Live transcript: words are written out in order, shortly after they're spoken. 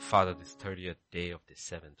Father, this 30th day of the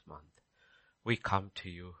 7th month, we come to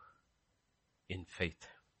you in faith.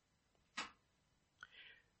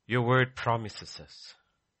 Your word promises us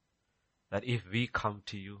that if we come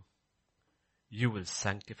to you, you will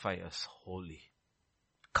sanctify us wholly,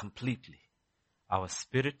 completely, our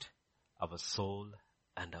spirit, our soul,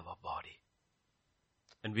 and our body.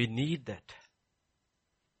 And we need that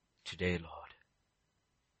today, Lord.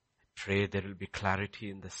 I pray there will be clarity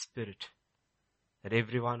in the spirit, that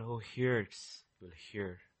everyone who hears will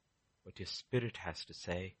hear what your spirit has to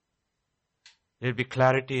say. There will be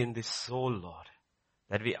clarity in the soul, Lord,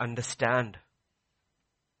 that we understand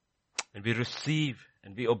and we receive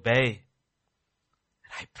and we obey.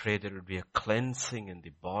 And I pray there will be a cleansing in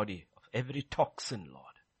the body of every toxin, Lord.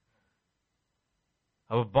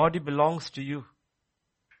 Our body belongs to you.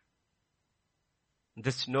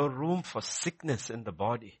 There's no room for sickness in the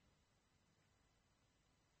body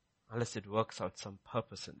unless it works out some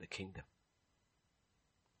purpose in the kingdom.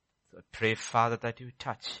 So I pray, Father, that you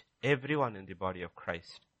touch everyone in the body of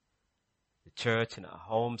Christ, the church, in our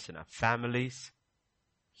homes, in our families.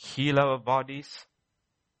 Heal our bodies,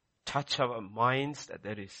 touch our minds, that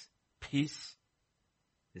there is peace,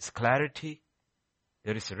 there is clarity,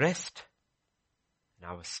 there is rest in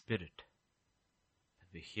our spirit. And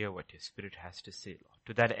we hear what your spirit has to say, Lord.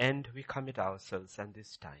 To that end, we commit ourselves, and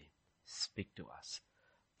this time, speak to us.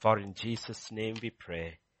 For in Jesus' name we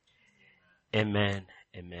pray. Amen,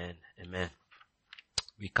 amen, amen.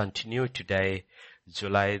 We continue today,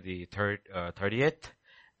 July the 30th,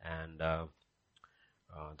 and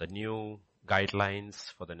the new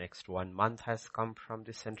guidelines for the next 1 month has come from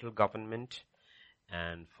the central government,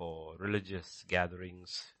 and for religious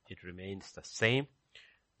gatherings it remains the same.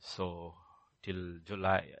 So till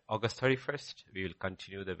August 31st, we will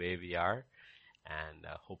continue the way we are, and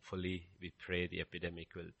hopefully we pray the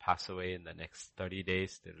epidemic will pass away in the next 30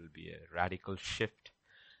 days. There will be a radical shift,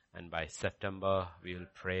 and by September we will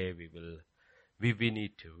pray. We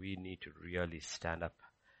need to really stand up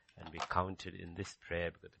and be counted in this prayer,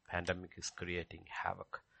 because the pandemic is creating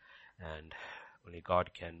havoc and only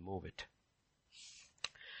God can move it.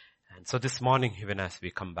 And so this morning, even as we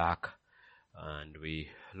come back and we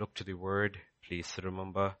look to the word, please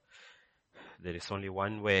remember there is only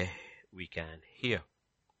one way we can hear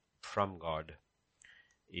from God: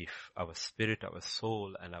 if our spirit, our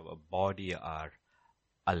soul, and our body are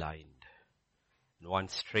aligned in one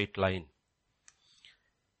straight line.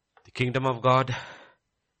 The kingdom of God,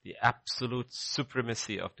 the absolute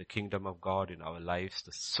supremacy of the kingdom of God in our lives,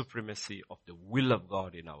 the supremacy of the will of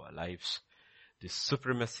God in our lives, the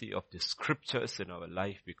supremacy of the scriptures in our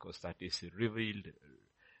life, because that is revealed,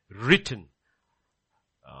 written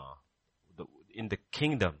in the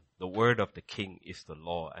kingdom. The word of the king is the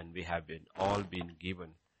law, and we have all been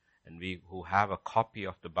given, and we who have a copy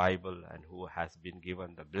of the Bible and who has been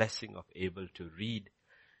given the blessing of able to read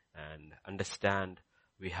and understand,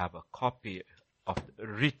 we have a copy of the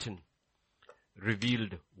written,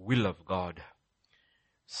 revealed will of God.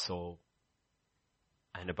 So,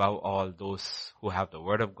 and above all, those who have the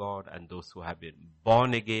word of God and those who have been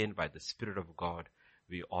born again by the Spirit of God,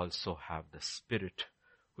 we also have the Spirit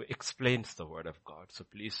who explains the word of God. So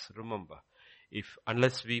please remember,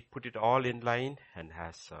 unless we put it all in line, and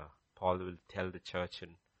as Paul will tell the church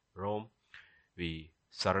in Rome, we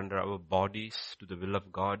surrender our bodies to the will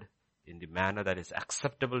of God in the manner that is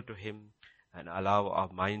acceptable to him, and allow our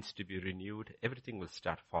minds to be renewed, everything will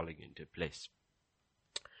start falling into place.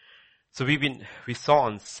 So we saw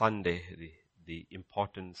on Sunday the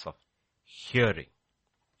importance of hearing.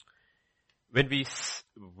 When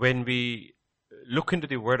we look into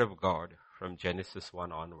the word of God from Genesis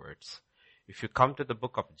 1 onwards, if you come to the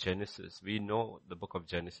book of Genesis, we know the book of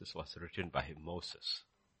Genesis was written by Moses.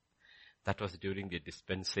 That was during the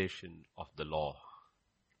dispensation of the law.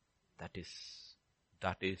 That is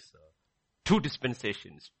two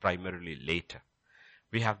dispensations primarily later.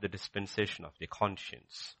 We have the dispensation of the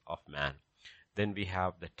conscience of man. Then we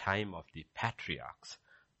have the time of the patriarchs.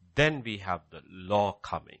 Then we have the law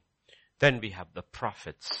coming. Then we have the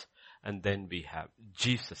prophets. And then we have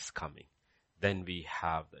Jesus coming. Then we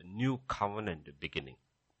have the new covenant beginning.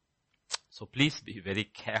 So please be very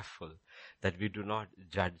careful that we do not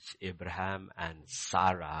judge Abraham and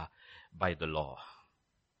Sarah by the law.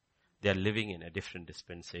 They are living in a different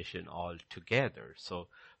dispensation altogether. So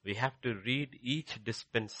we have to read each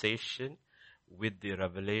dispensation with the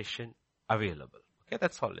revelation available. Okay,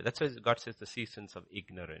 that's all. That's why God says the seasons of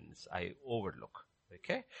ignorance I overlook.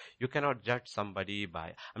 Okay? You cannot judge somebody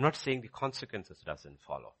by, I'm not saying the consequences doesn't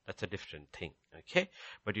follow. That's a different thing. Okay?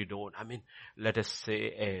 But let us say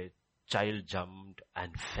a child jumped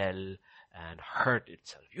and fell and hurt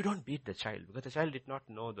itself. You don't beat the child because the child did not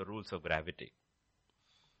know the rules of gravity.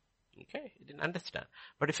 Okay, he didn't understand.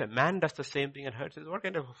 But if a man does the same thing and hurts himself, what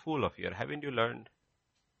kind of a fool of you are? Haven't you learned?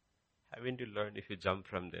 Haven't you learned if you jump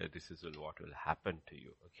from there, this is what will happen to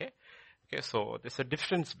you? Okay? Okay, so there's a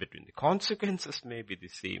difference between the consequences may be the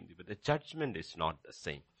same, but the judgment is not the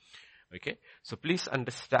same. Okay? So please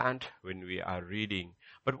understand when we are reading.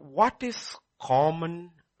 But what is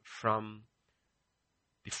common from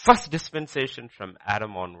the first dispensation from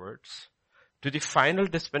Adam onwards to the final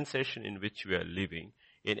dispensation in which we are living?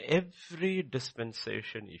 In every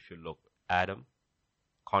dispensation, if you look, Adam,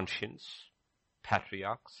 conscience,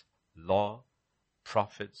 patriarchs, law,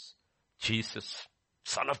 prophets, Jesus,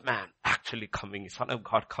 Son of Man, actually coming, Son of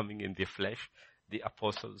God coming in the flesh, the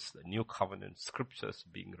apostles, the new covenant, scriptures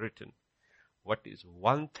being written. What is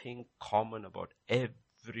one thing common about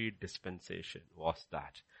every dispensation was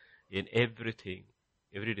that in everything,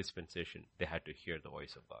 every dispensation, they had to hear the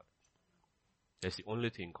voice of God. That's the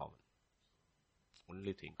only thing common.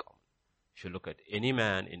 Only thing common. If you look at any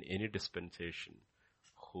man in any dispensation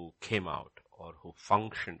who came out or who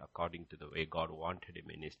functioned according to the way God wanted him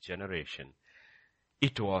in his generation,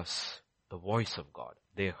 it was the voice of God.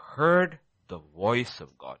 They heard the voice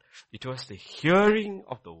of God. It was the hearing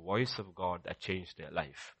of the voice of God that changed their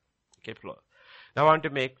life. Okay, now I want to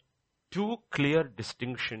make two clear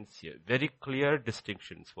distinctions here, very clear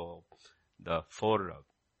distinctions for the four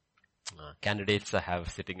candidates I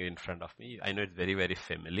have sitting in front of me. I know it's very, very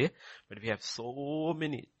familiar, but we have so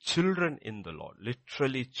many children in the Lord,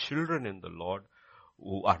 literally children in the Lord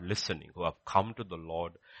who are listening, who have come to the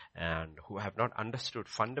Lord and who have not understood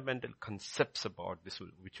fundamental concepts about this,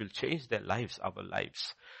 which will change their lives, our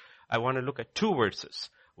lives. I want to look at two verses.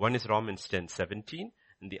 One is Romans 10:17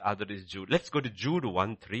 and the other is Jude. Let's go to Jude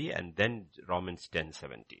 1:3 and then Romans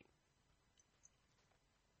 10:17.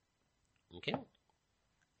 Okay.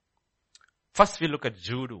 First we look at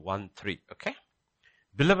Jude 1:3, okay?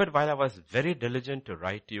 Beloved, while I was very diligent to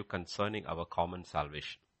write to you concerning our common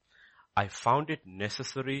salvation, I found it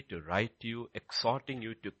necessary to write to you, exhorting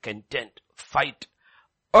you to contend, fight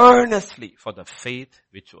earnestly for the faith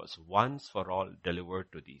which was once for all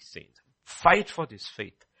delivered to these saints. Fight for this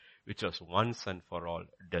faith which was once and for all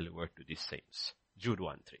delivered to these saints. Jude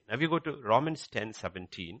 1:3. Now we go to Romans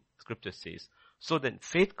 10:17. Scripture says, so then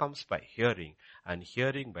faith comes by hearing and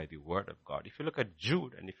hearing by the word of God. If you look at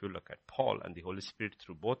Jude and if you look at Paul and the Holy Spirit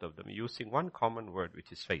through both of them, using one common word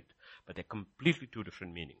which is faith, but they're completely two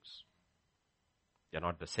different meanings. They're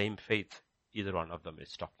not the same faith either one of them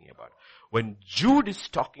is talking about. When Jude is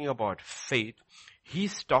talking about faith,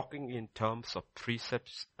 he's talking in terms of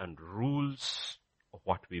precepts and rules of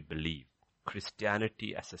what we believe.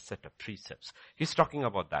 Christianity as a set of precepts. He's talking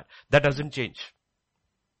about that. That doesn't change.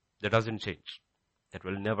 That doesn't change. That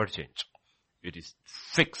will never change. It is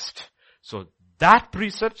fixed. So that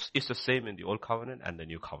precept is the same in the Old Covenant and the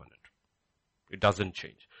New Covenant. It doesn't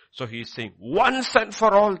change. So he is saying once and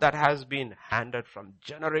for all that has been handed from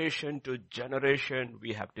generation to generation,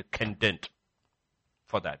 we have to contend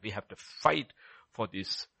for that. We have to fight for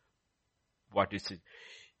this. What is it?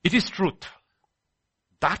 It is truth.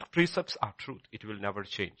 That precepts are truth. It will never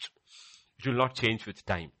change. It will not change with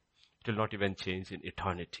time. It will not even change in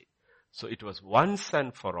eternity. So it was once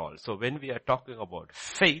and for all. So when we are talking about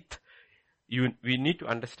faith, we need to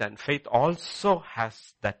understand faith also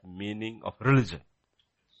has that meaning of religion.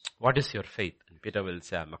 What is your faith? And Peter will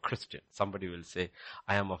say, I'm a Christian. Somebody will say,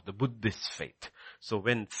 I am of the Buddhist faith. So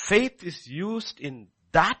when faith is used in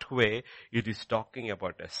that way, it is talking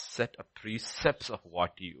about a set of precepts of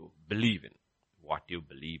what you believe in. What you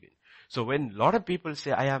believe in. So when a lot of people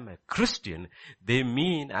say, I am a Christian, they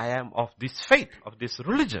mean I am of this faith, of this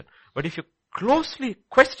religion. But if you closely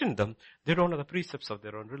question them, they don't know the precepts of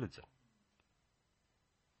their own religion.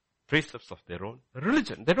 Precepts of their own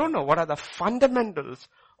religion. They don't know what are the fundamentals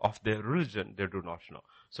of their religion. They do not know.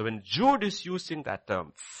 So when Jude is using that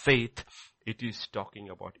term, faith, it is talking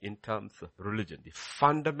about in terms of religion, the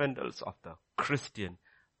fundamentals of the Christian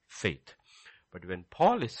faith. But when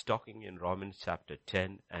Paul is talking in Romans chapter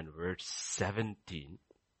 10 and verse 17,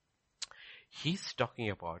 he's talking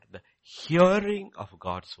about the hearing of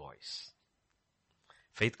God's voice.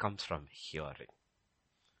 Faith comes from hearing.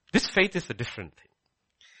 This faith is a different thing.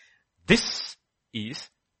 This is,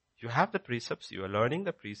 you have the precepts, you are learning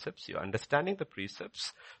the precepts, you are understanding the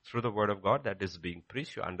precepts through the word of God that is being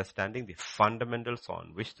preached, you are understanding the fundamentals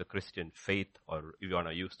on which the Christian faith, or if you want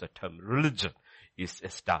to use the term religion, is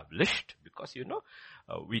established. Because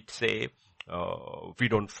we say we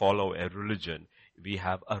don't follow a religion, we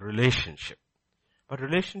have a relationship. But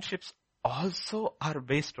relationships also are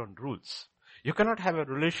based on rules. You cannot have a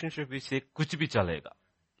relationship which say, kuch bhi chalega.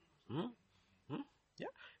 Hmm? Hmm? Yeah.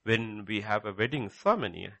 When we have a wedding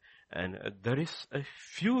ceremony, and there is a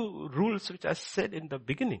few rules which are said in the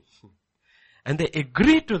beginning. And they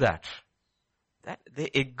agree to that. They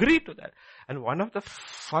agree to that. And one of the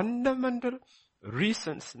fundamental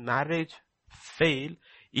reasons marriage fail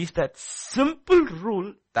is that simple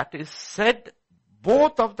rule that is said,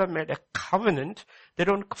 both of them made a covenant, they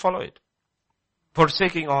don't follow it.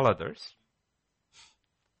 Forsaking all others.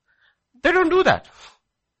 They don't do that.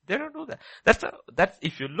 They don't do that. That's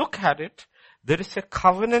if you look at it, there is a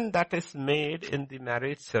covenant that is made in the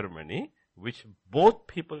marriage ceremony, which both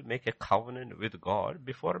people make a covenant with God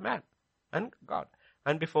before man and God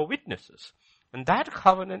and before witnesses. And that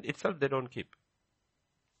covenant itself they don't keep.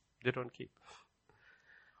 They don't keep.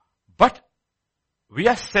 But we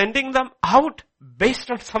are sending them out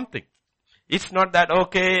based on something. It's not that,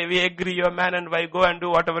 okay, we agree, you're man and wife, go and do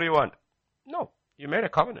whatever you want. No, you made a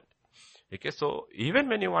covenant. Okay, so even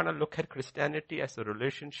when you want to look at Christianity as a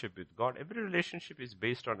relationship with God, every relationship is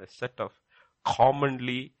based on a set of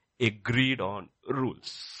commonly agreed on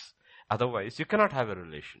rules. Otherwise, you cannot have a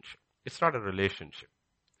relationship. It's not a relationship.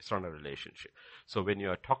 It's not a relationship. So when you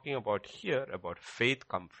are talking about here, about faith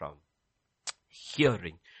come from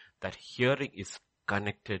hearing, that hearing is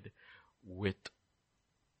connected with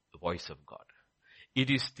the voice of God. It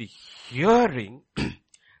is the hearing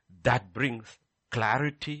that brings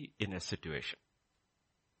clarity in a situation.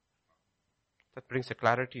 That brings a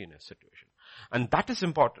clarity in a situation. And that is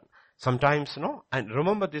important. Sometimes, and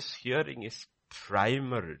remember this hearing is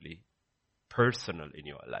primarily personal in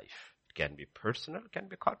your life. It can be personal, it can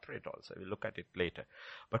be corporate also. We'll look at it later.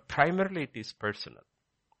 But primarily it is personal.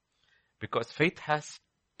 Because faith has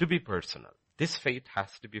to be personal. This faith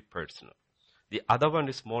has to be personal. The other one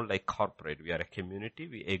is more like corporate. We are a community.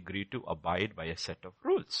 We agree to abide by a set of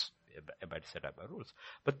rules.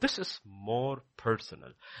 But this is more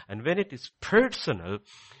personal. And when it is personal,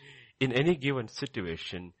 in any given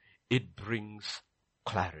situation, it brings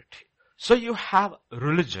clarity. So you have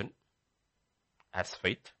religion as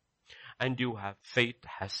faith, and you have faith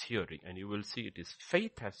as hearing. And you will see it is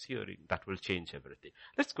faith as hearing that will change everything.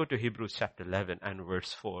 Let's go to Hebrews chapter 11 and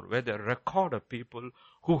verse 4, where there are a record of people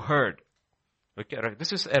who heard. Okay,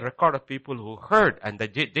 this is a record of people who heard and they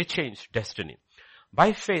changed destiny.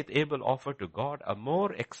 By faith, Abel offered to God a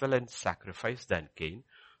more excellent sacrifice than Cain,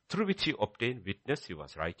 through which he obtained witness he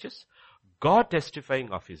was righteous, God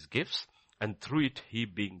testifying of his gifts, and through it he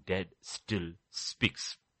being dead still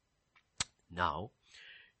speaks. Now,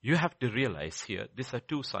 you have to realize here, these are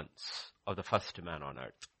two sons of the first man on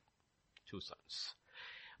earth. Two sons.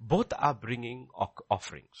 Both are bringing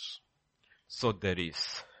offerings. So there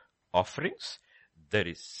is offerings, there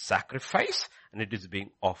is sacrifice, and it is being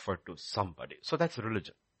offered to somebody. So that's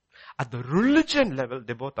religion. At the religion level,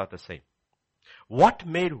 they both are the same. What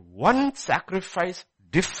made one sacrifice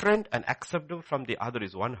different and acceptable from the other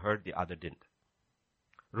is one heard, the other didn't.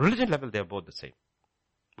 Religion level, they are both the same.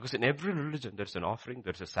 Because in every religion, there is an offering,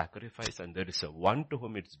 there is a sacrifice, and there is a one to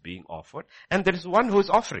whom it's being offered, and there is one who is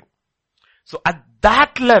offering. So at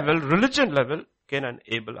that level, religion level, Cain and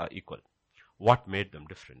Abel are equal. What made them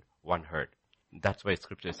different? One heard. That's why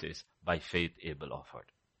scripture says, by faith Abel offered.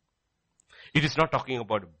 It is not talking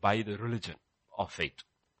about by the religion of faith.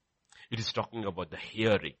 It is talking about the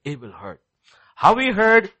hearing. Abel heard. How he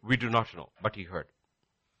heard, we do not know, but he heard.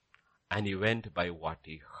 And he went by what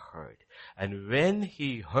he heard. And when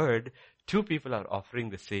he heard, two people are offering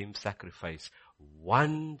the same sacrifice.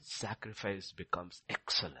 One sacrifice becomes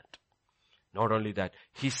excellent. Not only that,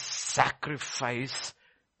 his sacrifice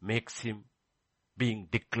makes him being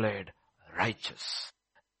declared righteous,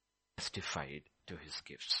 testified to his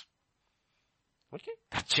gifts. Okay?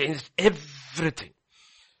 That changed everything.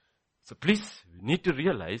 So please, we need to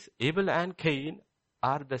realize Abel and Cain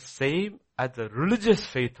are the same at the religious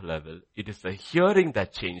faith level. It is the hearing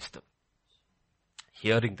that changed them.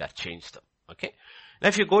 Hearing that changed them. Okay? Now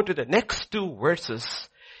if you go to the next two verses,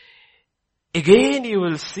 again you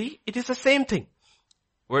will see it is the same thing.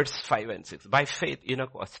 Verse 5 and 6. By faith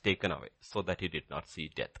Enoch was taken away so that he did not see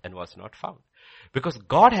death and was not found. Because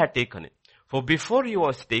God had taken him. For before he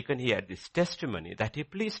was taken, he had this testimony that he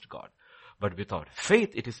pleased God. But without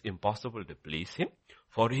faith, it is impossible to please him.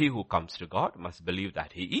 For he who comes to God must believe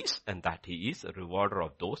that he is, and that he is a rewarder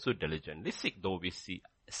of those who diligently seek. Though we see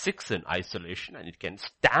 6 in isolation, and it can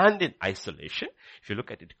stand in isolation. If you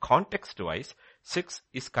look at it context-wise, 6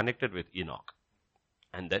 is connected with Enoch.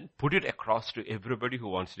 And then put it across to everybody who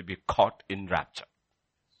wants to be caught in rapture.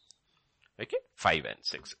 Okay? 5 and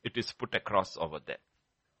 6. It is put across over there.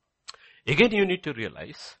 Again, you need to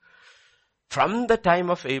realize From the time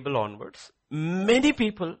of Abel onwards, many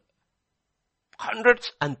people,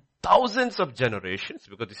 hundreds and thousands of generations,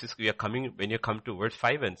 because we are coming, when you come to verse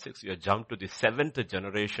 5 and 6, you are jumped to the 7th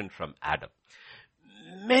generation from Adam.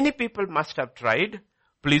 Many people must have tried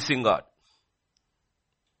pleasing God.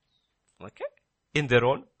 Okay? In their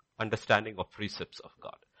own understanding of precepts of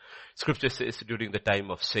God. Scripture says during the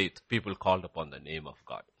time of Seth, people called upon the name of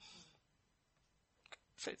God.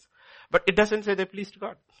 It says. But it doesn't say they pleased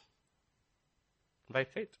God. By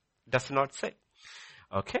faith. It does not say.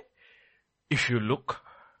 Okay? If you look,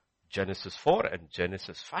 Genesis 4 and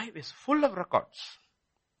Genesis 5 is full of records.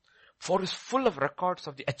 4 is full of records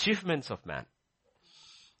of the achievements of man.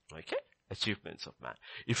 Okay? Achievements of man.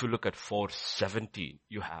 If you look at 4:17,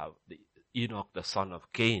 you have the Enoch, the son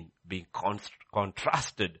of Cain, being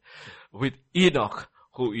contrasted with Enoch,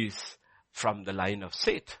 who is from the line of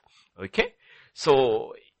Seth. Okay?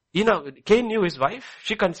 So, Cain knew his wife.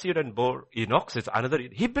 She conceived and bore Enoch. So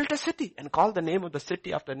he built a city and called the name of the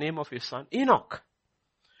city after the name of his son, Enoch.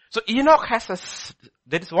 So Enoch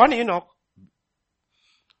there is one Enoch,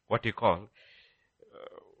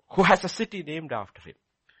 who has a city named after him.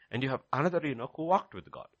 And you have another Enoch who walked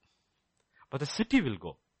with God. But the city will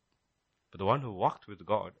go. But the one who walked with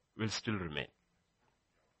God will still remain.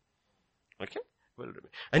 Okay? Will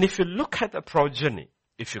remain. And if you look at the progeny,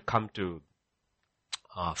 if you come to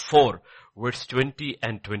 4, verse 20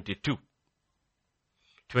 and 22.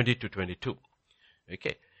 20 to 22.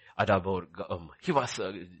 Okay? He was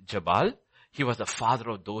Jabal. He was the father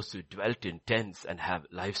of those who dwelt in tents and have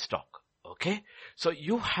livestock. Okay? So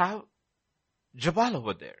you have Jabal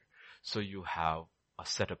over there. So you have a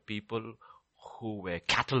set of people who were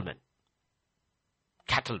cattlemen,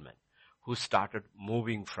 who started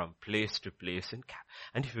moving from place to place.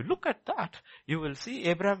 And if you look at that, you will see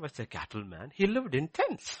Abraham was a cattleman. He lived in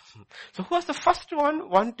tents. So who was the first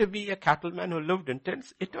one to be a cattleman who lived in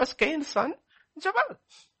tents? It was Cain's son, Jabal.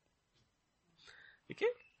 Okay?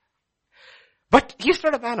 But he's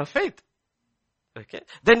not a man of faith. Okay.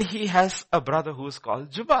 Then he has a brother who is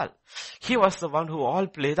called Jubal. He was the one who all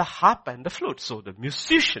play the harp and the flute. So the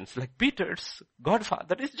musicians, like Peter's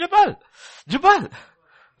godfather, is Jubal.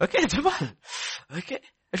 Okay, Jubal. Okay.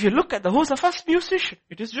 If you look at who's the first musician,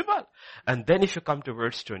 it is Jubal. And then if you come to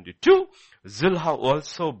verse 22, Zilha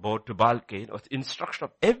also bore Tubal Cain with instruction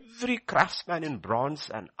of every craftsman in bronze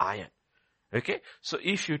and iron. Okay. So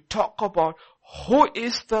if you talk about who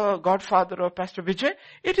is the godfather of Pastor Vijay,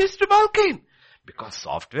 it is Tubal Cain. Because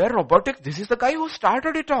software, robotics, this is the guy who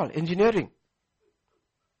started it all, engineering.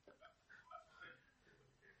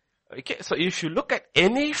 Okay, so if you look at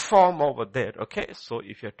any form over there, okay, so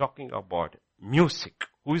if you're talking about music,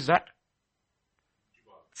 who is that?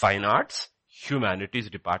 Fine arts, humanities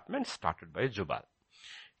department started by Jubal.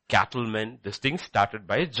 Cattlemen, this thing started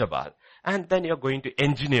by Jabal. And then you're going to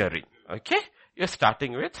engineering, okay? You're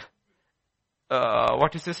starting with,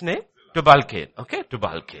 what is his name? Tubal Cain, okay?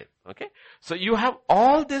 Tubal Cain, okay? So you have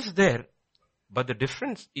all this there, but the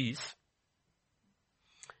difference is,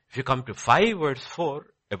 if you come to 5 verse 4,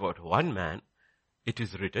 about one man, it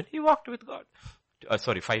is written, he walked with God.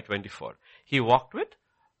 5:24. He walked with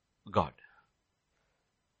God.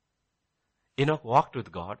 Enoch walked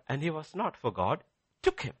with God and he was not, for God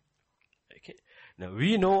took him. Okay. Now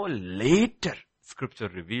we know later, scripture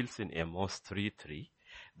reveals in Amos 3:3,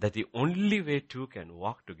 that the only way two can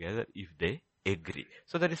walk together if they agree.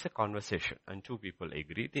 So there is a conversation and two people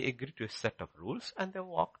agree. They agree to a set of rules and they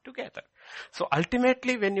walk together. So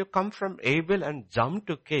ultimately when you come from Abel and jump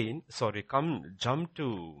to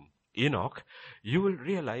Enoch, you will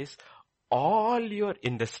realize all your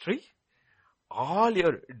industry, all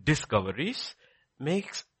your discoveries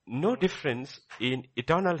makes no difference in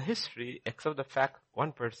eternal history except the fact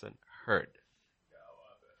one person heard.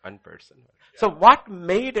 One person. So what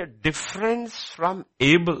made a difference from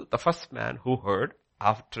Abel, the first man who heard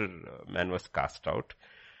after man was cast out,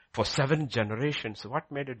 for 7 generations, what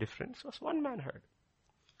made a difference was one man heard.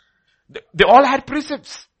 They all had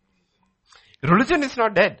precepts. Religion is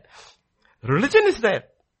not dead. Religion is there.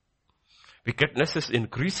 Wickedness is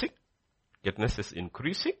increasing.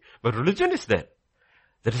 But religion is there.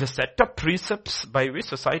 There is a set of precepts by which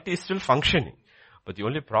society is still functioning. But the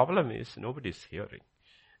only problem is nobody is hearing.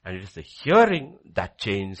 And it is the hearing that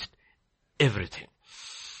changed everything.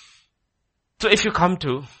 So if you come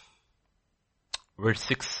to verse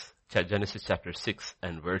 6, Genesis chapter 6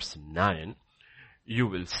 and verse 9, you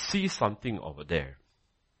will see something over there.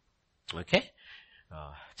 Okay?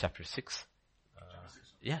 Chapter 6.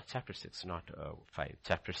 chapter 6, not 5.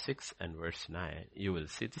 Chapter 6 and verse 9, you will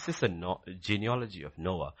see this is a genealogy of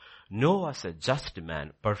Noah. Noah was a just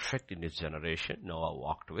man, perfect in his generation. Noah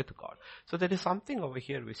walked with God. So there is something over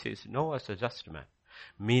here which says Noah was a just man.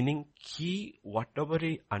 Meaning whatever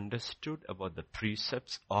he understood about the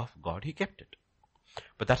precepts of God, he kept it.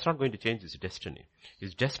 But that's not going to change his destiny.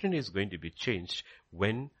 His destiny is going to be changed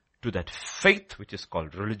when to that faith which is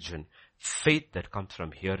called religion, faith that comes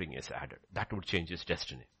from hearing is added. That would change his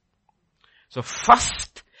destiny. So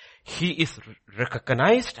first, he is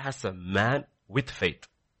recognized as a man with faith.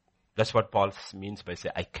 That's what Paul means by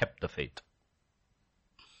saying, I kept the faith.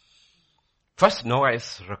 First, Noah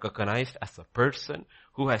is recognized as a person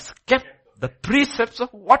who has kept the precepts of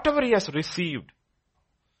whatever he has received.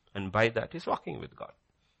 And by that, he's walking with God.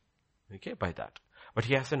 Okay, by that. But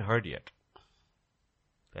he hasn't heard yet.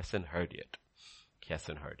 He hasn't heard yet.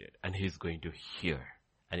 And he's going to hear.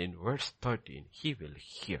 And in verse 13, he will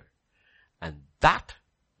hear. And that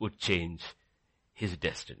would change his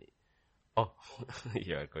destiny. Oh,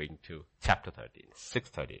 you are going to chapter 13,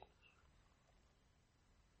 6:13.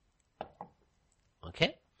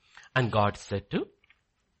 Okay? And God said to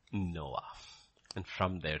Noah. And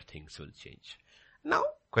from there things will change. Now,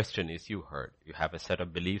 question is, you heard. You have a set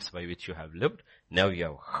of beliefs by which you have lived. Now you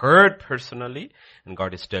have heard personally, and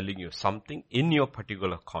God is telling you something in your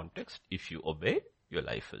particular context. If you obey, your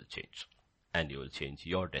life will change. And you will change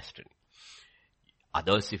your destiny.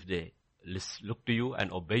 Others, if they look to you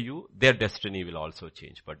and obey you, their destiny will also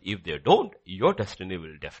change. But if they don't, your destiny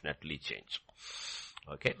will definitely change.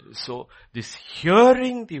 Okay, so this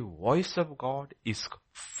hearing the voice of God is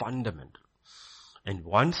fundamental. And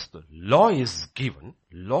once the law is given,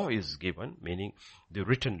 meaning the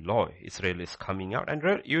written law, Israel is coming out.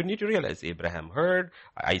 And you need to realize Abraham heard,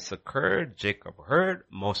 Isaac heard, Jacob heard,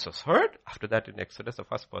 Moses heard. After that in Exodus, the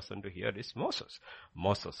first person to hear is Moses.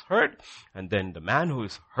 Moses heard. And then the man who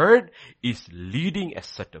is heard is leading a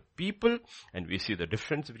set of people. And we see the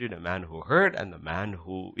difference between a man who heard and the man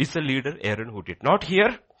who is a leader, Aaron, who did not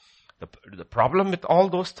hear. The problem with all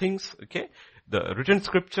those things, okay, the written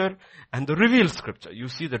scripture and the revealed scripture, you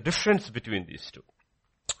see the difference between these two.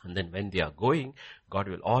 And then when they are going, God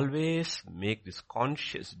will always make this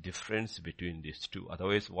conscious difference between these two.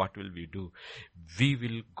 Otherwise, what will we do? We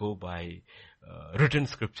will go by written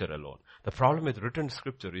scripture alone. The problem with written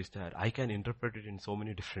scripture is that I can interpret it in so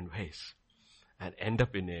many different ways and end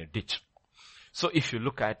up in a ditch. So if you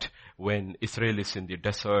look at when Israel is in the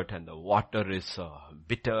desert and the water is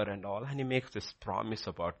bitter and all, and he makes this promise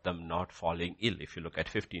about them not falling ill. If you look at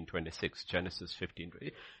 15:26, Genesis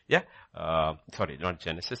 15:20, not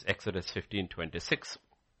Genesis, Exodus 15:26,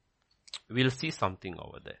 we'll see something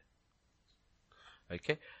over there.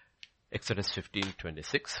 Okay, Exodus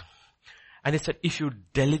 15:26. And it said, if you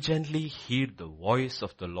diligently heed the voice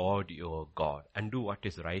of the Lord your God and do what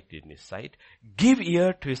is right in his sight, give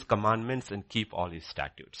ear to his commandments and keep all his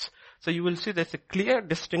statutes. So you will see there's a clear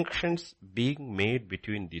distinctions being made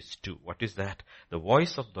between these two. What is that? The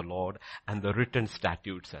voice of the Lord and the written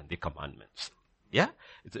statutes and the commandments. Yeah?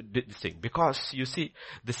 It's a distinct. Because you see,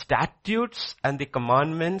 the statutes and the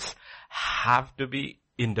commandments have to be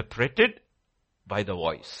interpreted by the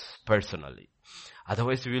voice personally.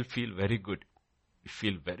 Otherwise we will feel very good. We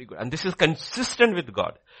feel very good. And this is consistent with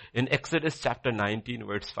God. In Exodus chapter 19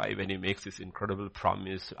 verse 5, when he makes this incredible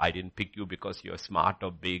promise, I didn't pick you because you are smart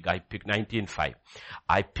or big. I picked 19:5.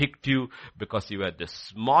 I picked you because you are the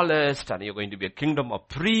smallest and you're going to be a kingdom of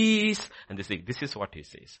priests. And this is what he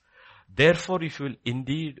says. Therefore, if you will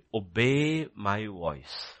indeed obey my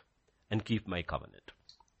voice and keep my covenant.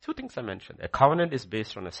 Two things I mentioned. A covenant is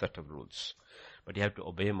based on a set of rules. But you have to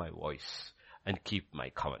obey my voice and keep my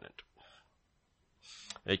covenant.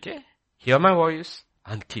 Okay? Hear my voice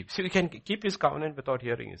and keep. So you can keep his covenant without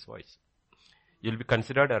hearing his voice. You'll be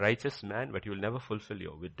considered a righteous man, but you will never fulfill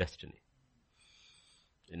your destiny.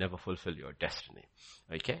 You never fulfill your destiny.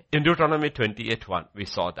 Okay? In Deuteronomy 28:1, we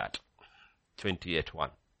saw that.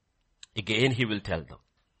 28:1. Again he will tell them.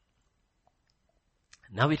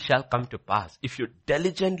 Now it shall come to pass, if you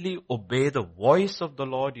diligently obey the voice of the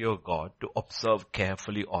Lord your God to observe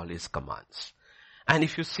carefully all his commands. And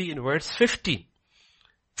if you see in verse 15,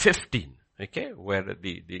 okay, where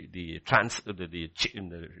the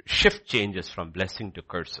shift changes from blessing to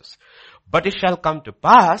curses. But it shall come to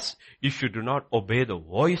pass if you do not obey the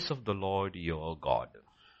voice of the Lord your God.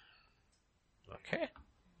 Okay,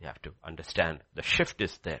 you have to understand the shift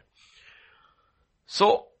is there.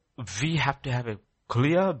 So we have to have a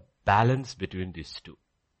clear balance between these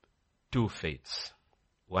two faiths.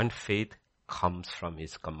 One faith comes from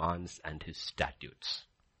his commands and his statutes,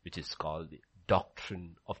 which is called the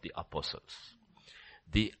doctrine of the apostles.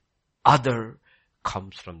 The other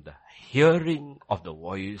comes from the hearing of the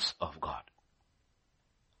voice of God.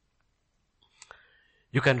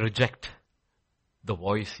 You can reject the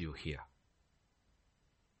voice you hear.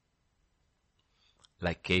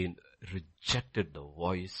 Like Cain rejected the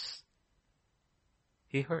voice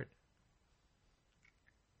he heard.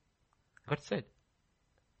 God said,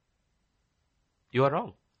 you are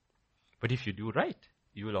wrong. But if you do right,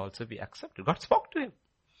 you will also be accepted. God spoke to him.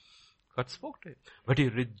 God spoke to him. But he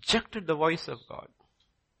rejected the voice of God.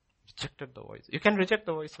 Rejected the voice. You can reject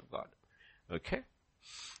the voice of God. Okay?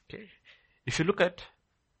 Okay. If you look at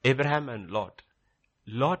Abraham and Lot,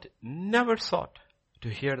 Lot never sought to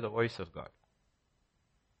hear the voice of God.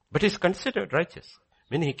 But he's considered righteous.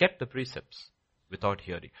 Meaning he kept the precepts without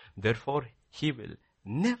hearing. Therefore, he will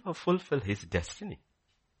never fulfill his destiny.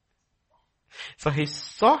 So he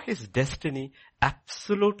saw his destiny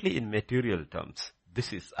absolutely in material terms.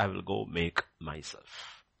 This is, I will go make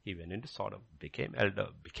myself. He went into Sodom, became elder,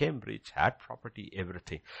 became rich, had property,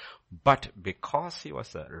 everything. But because he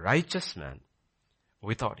was a righteous man,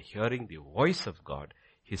 without hearing the voice of God,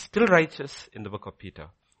 he's still righteous in the book of Peter,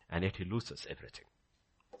 and yet he loses everything.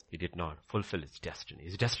 He did not fulfill his destiny.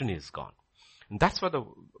 His destiny is gone. And that's what the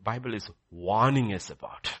Bible is warning us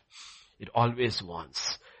about. It always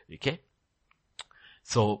warns. Okay?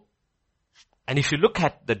 So, and if you look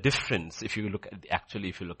at the difference, if you look at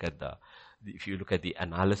the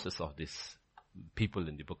analysis of these people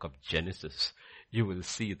in the book of Genesis, you will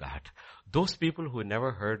see that those people who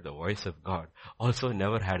never heard the voice of God also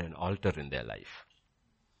never had an altar in their life.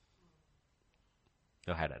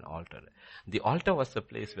 They had an altar. The altar was the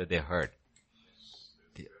place where they heard.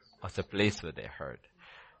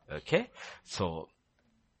 Okay? So,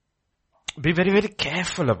 be very, very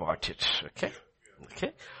careful about it. Okay?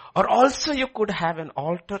 Okay? Or also you could have an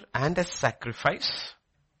altar and a sacrifice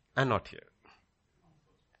and not hear.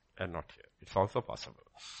 It's also possible.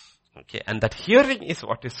 Okay? And that hearing is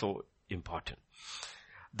what is so important.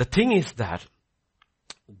 The thing is that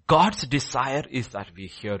God's desire is that we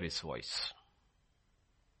hear His voice.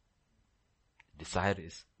 Desire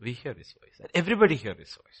is we hear His voice. That everybody hear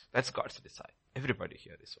His voice. That's God's desire. Everybody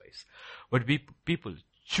hear His voice. But people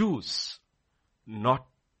choose not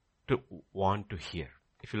to want to hear.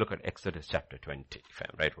 If you look at Exodus chapter 20, if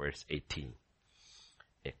I'm right, verse 18.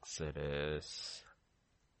 Exodus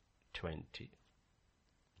 20.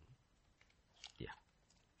 Yeah.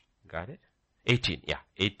 Got it? 18, yeah.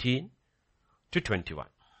 18 to 21.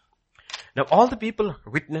 Now all the people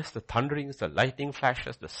witnessed the thunderings, the lightning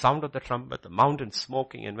flashes, the sound of the trumpet, the mountain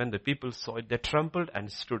smoking, and when the people saw it, they trembled and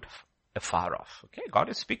stood afar off. Okay, God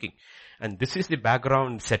is speaking. And this is the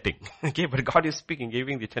background setting. Okay, but God is speaking,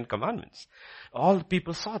 giving the 10 commandments. All the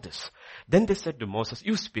people saw this. Then they said to Moses,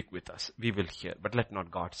 you speak with us, we will hear, but let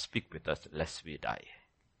not God speak with us, lest we die.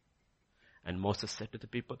 And Moses said to the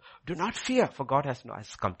people, do not fear, for God has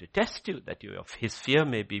come to test you, that His fear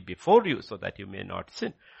may be before you, so that you may not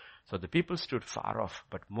sin. So the people stood far off,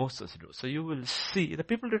 but Moses drew. So you will see, the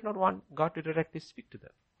people did not want God to directly speak to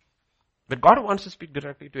them. But God wants to speak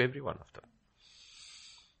directly to every one of them.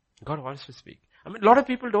 God wants to speak. I mean, a lot of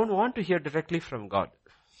people don't want to hear directly from God.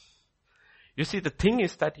 You see, the thing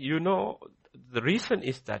is that, the reason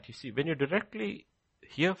is that, when you directly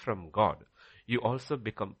hear from God, you also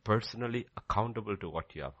become personally accountable to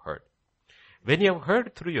what you have heard. When you have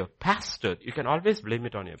heard through your pastor, you can always blame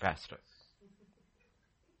it on your pastor.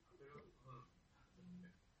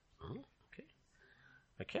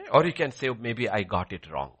 Okay? Or you can say, maybe I got it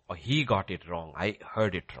wrong, or he got it wrong, I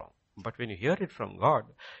heard it wrong. But when you hear it from God,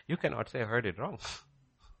 you cannot say I heard it wrong.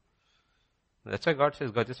 That's why God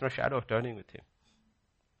says, God, there's no shadow of turning with Him.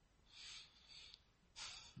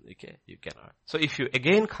 Okay? You cannot. So if you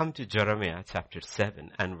again come to Jeremiah chapter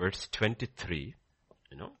 7 and verse 23,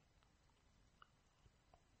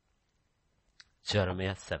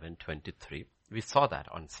 Jeremiah 7:23, we saw that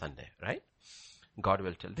on Sunday, right? God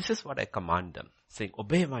will tell, this is what I command them, saying,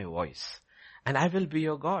 obey my voice, and I will be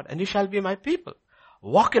your God, and you shall be my people.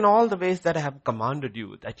 Walk in all the ways that I have commanded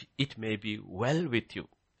you, that it may be well with you.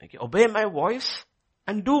 Okay? Obey my voice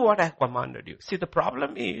and do what I have commanded you. See, the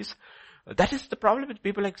problem is, that is the problem with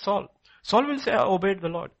people like Saul. Saul will say, I obeyed the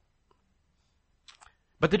Lord.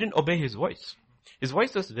 But they didn't obey his voice. His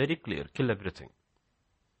voice was very clear, kill everything.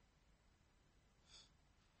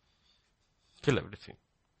 Kill everything.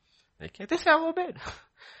 Okay, they say, I obeyed.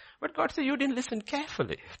 But God said, you didn't listen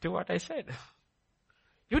carefully to what I said.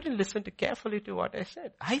 You didn't listen carefully to what I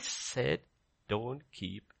said. I said, don't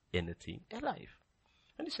keep anything alive.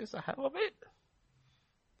 And he says, I have obeyed.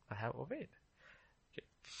 I have obeyed. Okay.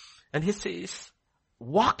 And he says,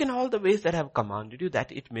 walk in all the ways that I have commanded you,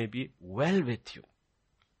 that it may be well with you.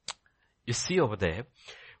 You see over there,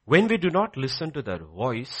 when we do not listen to that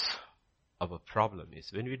voice, our problem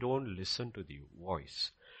is when we don't listen to the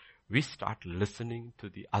voice, we start listening to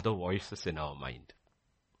the other voices in our mind,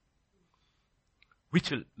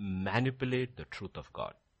 which will manipulate the truth of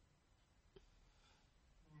God.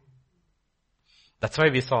 That's why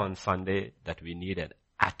we saw on Sunday that we need an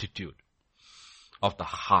attitude of the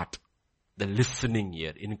heart, the listening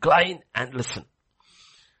ear. Incline and listen.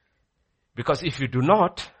 Because if you do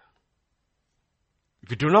not,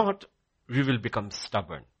 we will become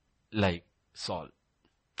stubborn like Saul.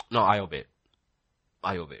 No, I obeyed.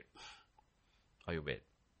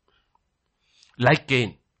 Like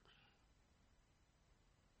Cain.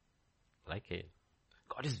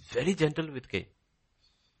 God is very gentle with Cain.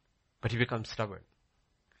 But he becomes stubborn.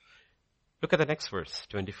 Look at the next verse,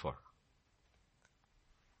 24.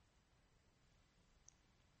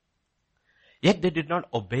 Yet they did not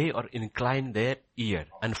obey or incline their ear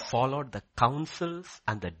and followed the counsels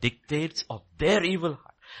and the dictates of their evil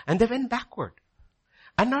heart. And they went backward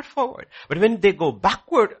and not forward. But when they go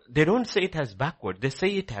backward, they don't say it as backward. They say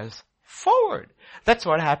it as forward. That's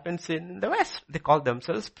what happens in the West. They call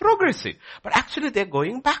themselves progressive. But actually they're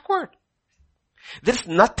going backward. There's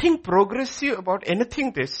nothing progressive about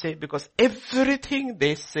anything they say because everything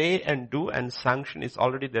they say and do and sanction is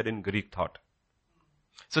already there in Greek thought.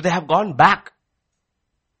 So they have gone back.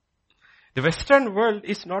 The Western world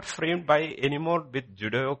is not framed by anymore with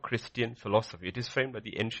Judeo-Christian philosophy. It is framed by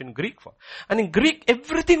the ancient Greek thought. And in Greek,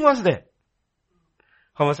 everything was there.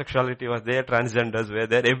 Homosexuality was there, transgenders were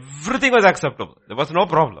there, everything was acceptable. There was no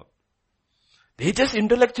problem. They just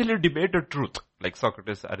intellectually debated truth, like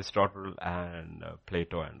Socrates, Aristotle, and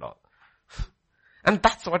Plato and all. And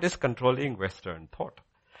that's what is controlling Western thought.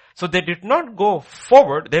 So they did not go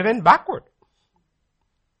forward, they went backward.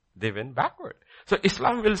 So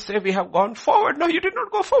Islam will say we have gone forward. No, you did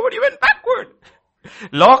not go forward, you went backward.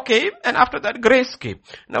 Law came and after that grace came.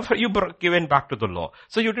 Now you went back to the law.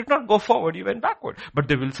 So you did not go forward, you went backward. But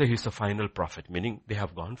they will say he's the final prophet, meaning they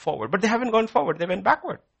have gone forward. But they haven't gone forward, they went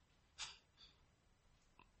backward.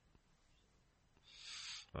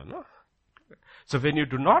 No. So when you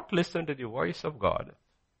do not listen to the voice of God,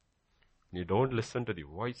 you don't listen to the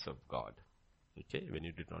voice of God. Okay, when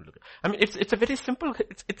you did not look. I mean, it's a very simple,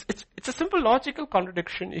 it's a simple logical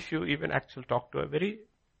contradiction if you even actually talk to a very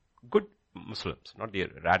good Muslims, not the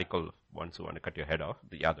radical ones who want to cut your head off,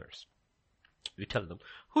 the others. We tell them,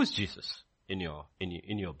 who is Jesus in your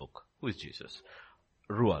book? Who is Jesus?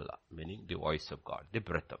 Ru'Allah, meaning the voice of God, the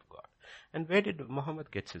breath of God. And where did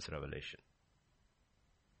Muhammad get his revelation?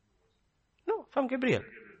 No, from Gabriel.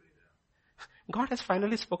 God has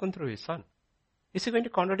finally spoken through his son. Is he going to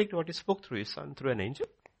contradict what he spoke through his son, through an angel?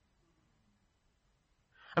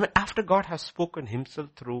 I mean, after God has spoken himself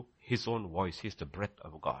through his own voice, he is the breath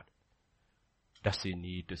of God. Does he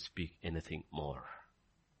need to speak anything more?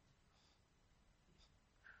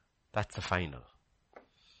 That's the final.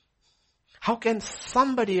 How can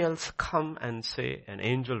somebody else come and say, an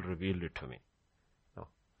angel revealed it to me? No.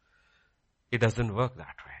 It doesn't work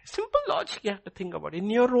that way. Simple logic you have to think about. In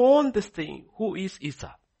your own this thing, who is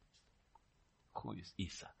Isa? Who is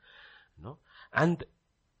Isa? No? And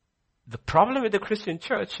the problem with the Christian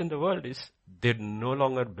church in the world is they no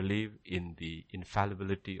longer believe in the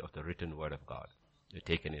infallibility of the written word of God. They've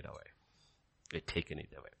taken it away.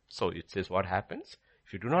 So it says what happens?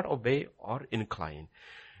 If you do not obey or incline,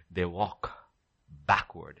 they walk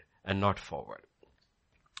backward and not forward.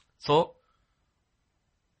 So,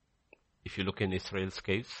 if you look in Israel's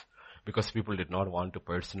case, because people did not want to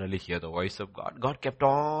personally hear the voice of God, God kept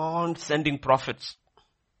on sending prophets.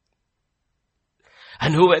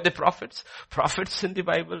 And who were the prophets? Prophets in the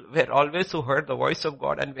Bible were always who heard the voice of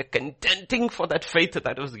God and were contending for that faith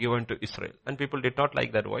that was given to Israel. And people did not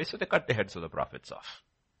like that voice, so they cut the heads of the prophets off.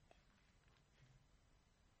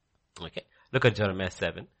 Okay, look at Jeremiah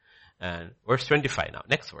 7 and verse 25 now.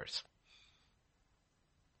 Next verse.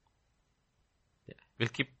 We'll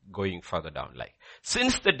keep going further down. Like,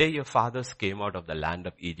 since the day your fathers came out of the land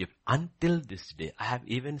of Egypt until this day, I have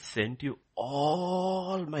even sent you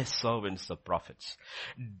all my servants, the prophets,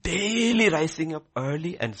 daily rising up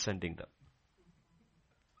early and sending them.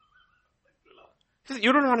 He says,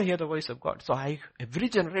 you don't want to hear the voice of God. So every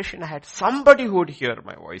generation I had somebody who would hear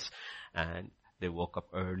my voice, and they woke up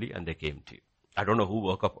early and they came to you. I don't know who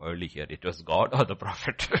woke up early here. It was God or the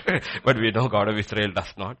prophet. But we know God of Israel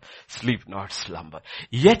does not sleep, not slumber.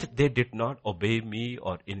 Yet they did not obey me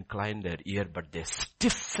or incline their ear, but they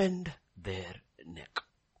stiffened their neck.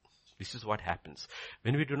 This is what happens.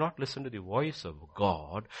 When we do not listen to the voice of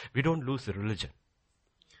God, we don't lose religion.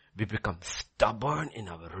 We become stubborn in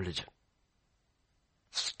our religion.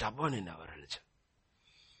 Stubborn in our religion.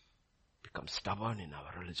 Become stubborn in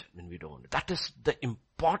our religion when we don't. That is the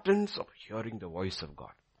importance of hearing the voice of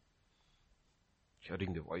God.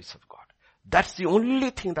 Hearing the voice of God. That's the only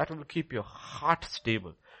thing that will keep your heart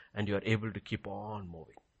stable and you are able to keep on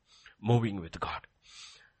moving with God.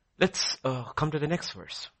 Let's come to the next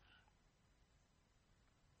verse.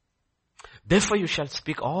 Therefore you shall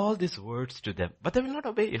speak all these words to them, but they will not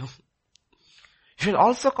obey you. You shall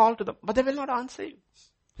also call to them, but they will not answer you.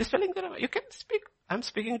 He's telling them, you can speak. I'm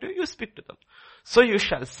speaking to you, you speak to them. So you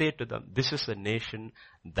shall say to them, this is a nation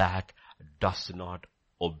that does not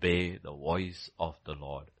obey the voice of the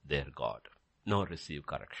Lord their God, nor receive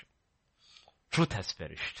correction. Truth has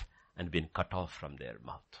perished and been cut off from their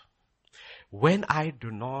mouth. When I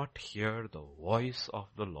do not hear the voice of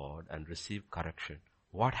the Lord and receive correction,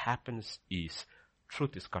 what happens is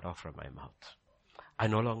truth is cut off from my mouth. I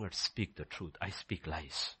no longer speak the truth. I speak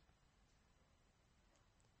lies.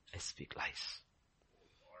 I speak lies.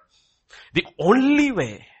 The only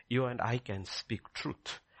way you and I can speak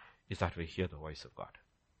truth is that we hear the voice of God.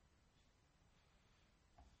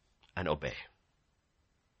 And obey.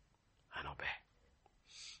 And obey.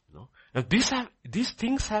 No? Now these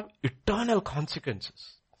things have eternal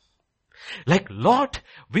consequences. Like Lot,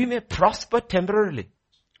 we may prosper temporarily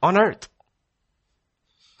on earth.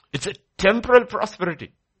 It's a temporal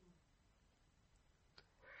prosperity.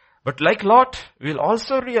 But like Lot, we'll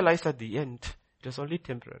also realize at the end, it is only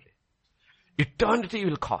temporary. Eternity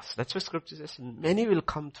will cost. That's what scripture says. Many will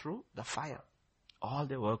come through the fire. All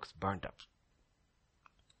their works burnt up.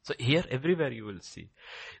 So here, everywhere you will see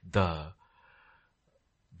the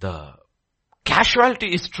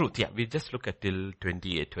casualty is truth. Yeah, we just look at till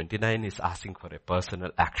 28. 29 is asking for a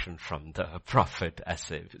personal action from the prophet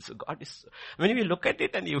as if. So God is, when we look at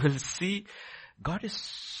it and you will see, God is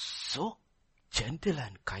so gentle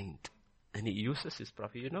and kind. And he uses his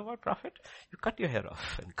prophet. You know what, prophet? You cut your hair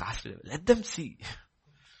off and cast it. Let them see.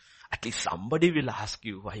 At least somebody will ask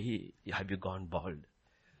you, why have you gone bald?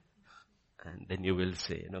 And then you will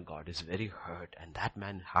say, God is very hurt and that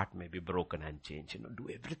man's heart may be broken and changed. Do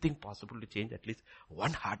everything possible to change at least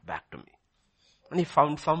one heart back to me. And he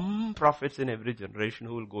found some prophets in every generation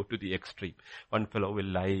who will go to the extreme. One fellow will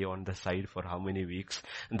lie on the side for how many weeks,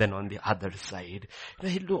 and then on the other side.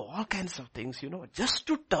 He'll do all kinds of things, just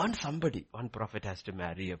to turn somebody. One prophet has to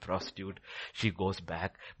marry a prostitute. She goes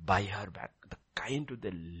back, buy her back. The kind to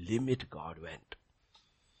the limit God went.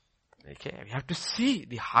 Okay, we have to see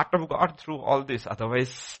the heart of God through all this.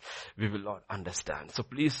 Otherwise, we will not understand. So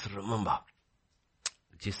please remember,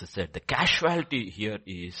 Jesus said, the casualty here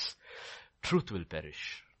is truth will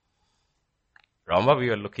perish. Remember, we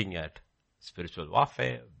are looking at spiritual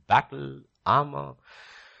warfare, battle, armor,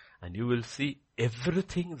 and you will see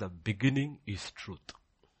everything, the beginning is truth.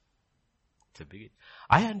 It's a beginning.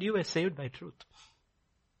 I and you are saved by truth.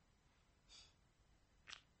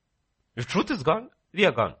 If truth is gone, we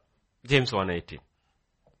are gone. James 1:18.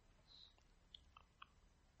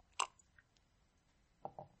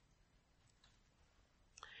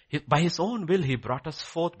 By his own will, he brought us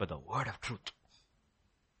forth by the word of truth.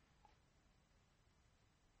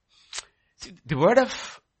 See, the word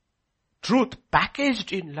of truth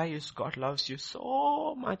packaged in lies. God loves you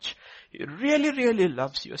so much. He really, really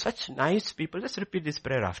loves you. Such nice people. Just repeat this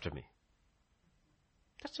prayer after me.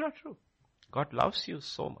 That's not true. God loves you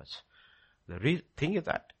so much. The thing is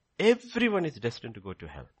that everyone is destined to go to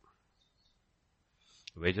hell.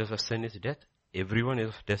 Wages of sin is death. Everyone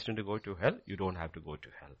is destined to go to hell. You don't have to go to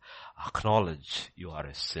hell. Acknowledge you are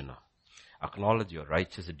a sinner. Acknowledge your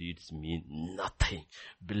righteous deeds mean nothing.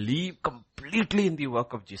 Believe completely in the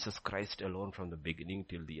work of Jesus Christ alone from the beginning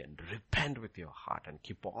till the end. Repent with your heart and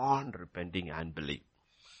keep on repenting and believe.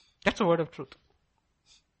 That's the word of truth.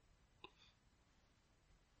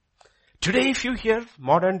 Today if you hear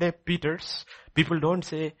modern day Peters, people don't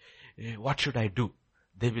say, what should I do?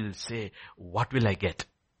 They will say, what will I get?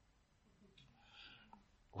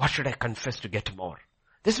 What should I confess to get more?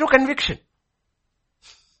 There's no conviction.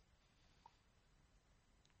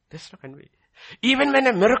 There's no conviction. Even when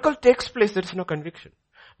a miracle takes place, there is no conviction.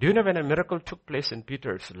 Do you know when a miracle took place in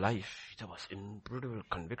Peter's life, there was incredible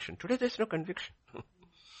conviction. Today there's no conviction.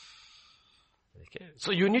 Okay.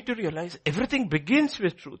 So you need to realize everything begins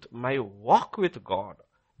with truth. My walk with God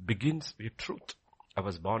begins with truth. I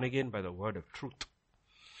was born again by the word of truth.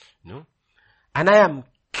 No? And I am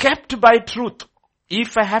kept by truth.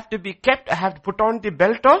 If I have to be kept, I have to put on the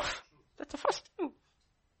belt of, that's the first thing.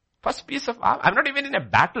 First piece of armor. I'm not even in a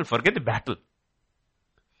battle. Forget the battle.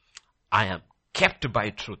 I am kept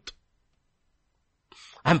by truth.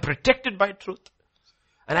 I'm protected by truth.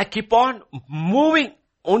 And I keep on moving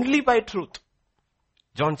only by truth.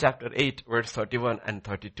 John chapter 8 verse 31 and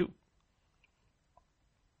 32.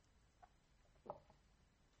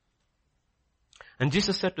 And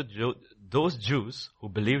Jesus said to those Jews who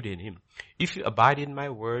believed in him, if you abide in my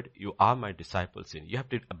word, you are my disciples. You have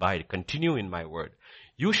to abide, continue in my word.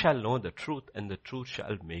 You shall know the truth, and the truth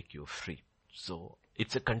shall make you free. So,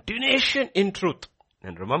 it's a continuation in truth.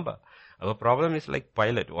 And remember, our problem is like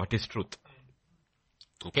Pilate. What is truth?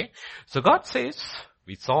 Okay? So God says,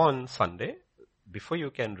 we saw on Sunday, before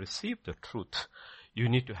you can receive the truth, you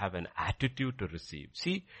need to have an attitude to receive.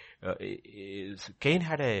 See, Cain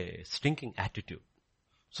had a stinking attitude.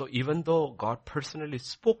 So even though God personally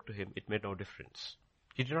spoke to him, it made no difference.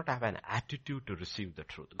 He did not have an attitude to receive the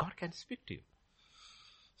truth. God can speak to you.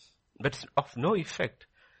 But it's of no effect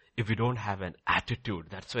if we don't have an attitude.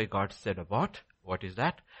 That's why God said about, what is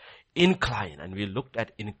that? Incline. And we looked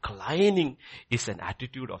at inclining is an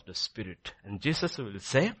attitude of the Spirit. And Jesus will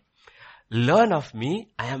say, learn of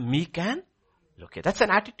me, I am meek and okay. That's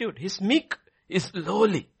an attitude. He's meek, he's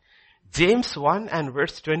lowly. James 1 and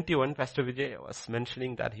verse 21, Pastor Vijay was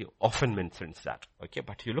mentioning that, he often mentions that. Okay,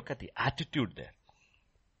 but you look at the attitude there.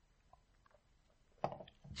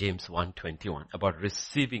 James 1:21, about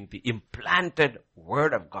receiving the implanted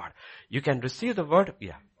word of God. You can receive the word,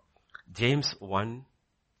 James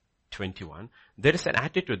 1:21. There is an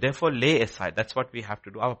attitude, therefore lay aside. That's what we have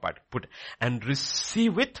to do, our part. Put and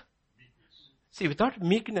receive it. See, without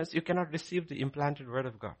meekness, you cannot receive the implanted word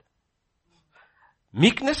of God.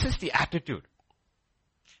 Meekness is the attitude.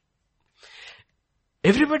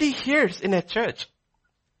 Everybody hears in a church.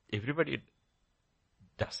 Everybody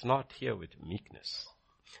does not hear with meekness.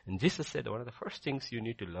 And Jesus said, one of the first things you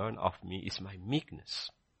need to learn of me is my meekness.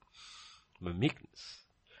 My meekness.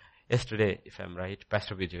 Yesterday, if I'm right,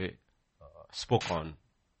 Pastor Vijay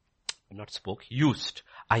used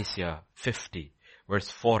Isaiah 50, verse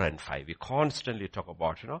 4 and 5. We constantly talk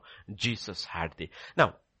about, Jesus had the...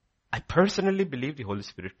 Now, I personally believe the Holy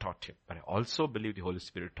Spirit taught him, but I also believe the Holy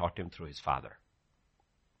Spirit taught him through his father.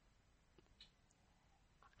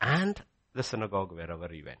 And the synagogue wherever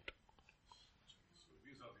he went.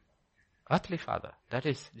 Earthly father, that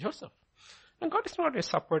is Joseph. And God is not a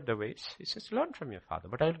support the ways. He says, learn from your father,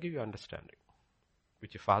 but I will give you understanding,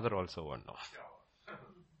 which your father also won't know.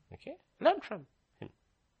 Okay? Learn from him.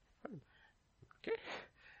 Okay?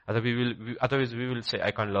 Otherwise we will say,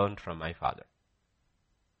 I can't learn from my father.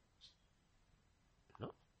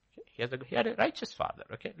 He had a righteous father.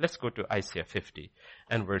 Okay, let's go to Isaiah 50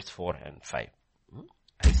 and verse 4 and 5.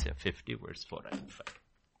 Isaiah 50 verse 4 and 5.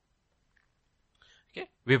 Okay,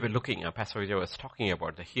 we were looking, Pastor Vijay was talking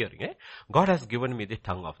about the hearing. God has given me the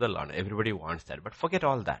tongue of the learned. Everybody wants that. But forget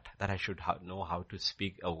all that I should know how to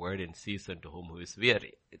speak a word in season to whom who is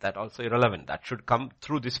weary. That also irrelevant. That should come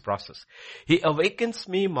through this process. He awakens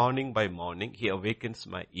me morning by morning. He awakens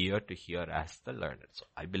my ear to hear as the learned. So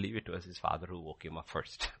I believe it was his father who woke him up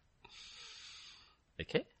first.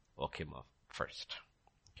 Okay, woke him up first.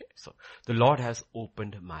 Okay, so the Lord has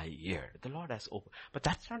opened my ear. The Lord has opened. But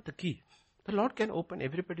that's not the key. The Lord can open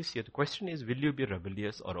everybody's ear. The question is, will you be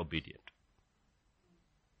rebellious or obedient?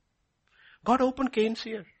 God opened Cain's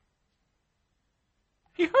ear.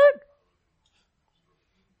 He heard.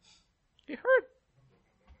 He heard.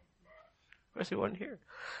 Where's he one here?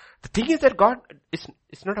 The thing is that God,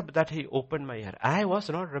 it's not about that he opened my ear. I was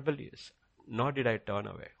not rebellious, nor did I turn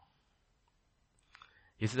away.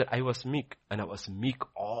 He said, I was meek, and I was meek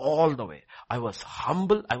all the way. I was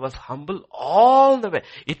humble all the way.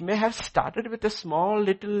 It may have started with a small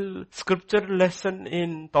little scripture lesson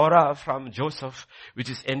in Torah from Joseph,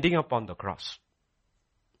 which is ending up on the cross.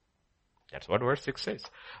 That's what verse 6 says.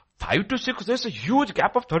 5 to 6, there's a huge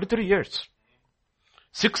gap of 33 years.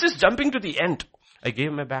 6 is jumping to the end. I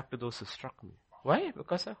gave my back to those who struck me. Why?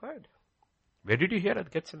 Because I heard. Where did you hear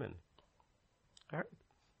at Gethsemane?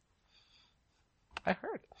 I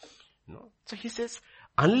heard. So he says,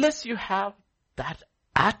 unless you have that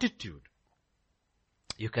attitude,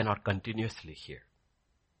 you cannot continuously hear.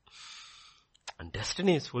 And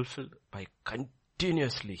destiny is fulfilled by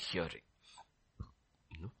continuously hearing.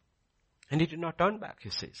 And he did not turn back,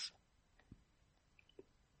 he says.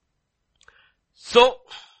 So,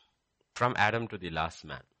 from Adam to the last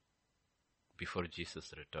man, before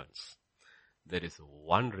Jesus returns, there is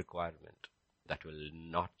one requirement that will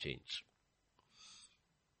not change.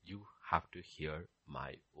 You have to hear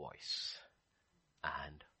my voice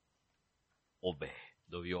and obey.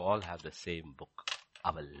 Though we all have the same book,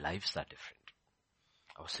 our lives are different.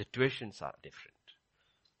 Our situations are different.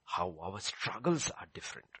 How our struggles are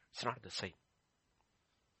different. It's not the same.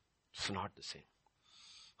 It's not the same.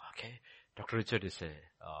 Okay? Dr. Richard is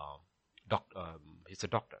he's a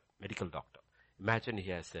doctor, medical doctor. Imagine he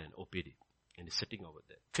has an OPD and he's sitting over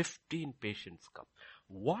there. 15 patients come.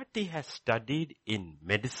 What he has studied in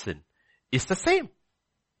medicine is the same.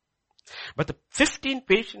 But the 15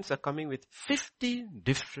 patients are coming with 15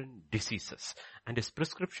 different diseases. And his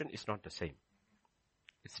prescription is not the same.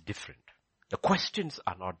 It's different. The questions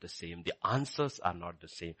are not the same. The answers are not the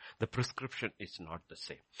same. The prescription is not the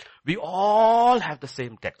same. We all have the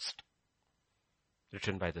same text.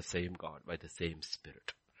 Written by the same God, by the same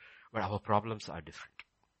Spirit. But our problems are different.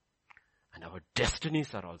 And our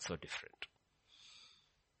destinies are also different.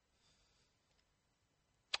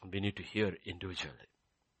 We need to hear individually.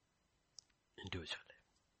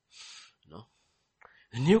 No?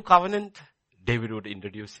 The new covenant, David would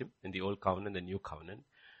introduce him. In the old covenant, the new covenant.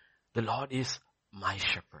 The Lord is my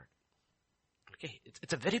shepherd. Okay,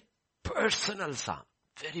 it's a very personal psalm.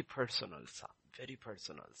 Very personal psalm. Very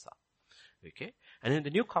personal psalm. Okay, and in the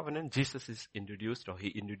new covenant, Jesus is introduced, or he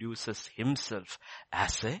introduces himself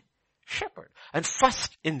as a shepherd. And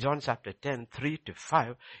first in John chapter 10,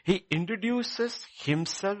 3-5, he introduces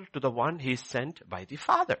himself to the one he sent by the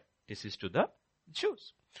Father. This is to the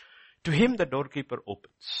Jews. To him the doorkeeper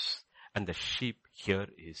opens, and the sheep hear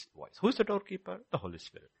his voice. Who is the doorkeeper? The Holy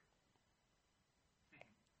Spirit.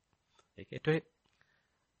 Okay, to it.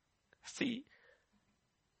 See,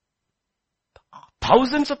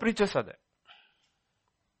 thousands of preachers are there.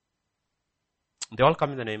 They all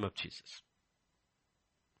come in the name of Jesus.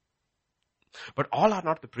 But all are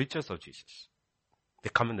not the preachers of Jesus. They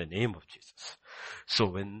come in the name of Jesus. So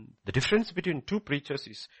when the difference between two preachers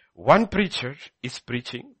is, one preacher is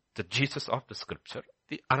preaching the Jesus of the scripture,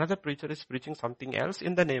 the another preacher is preaching something else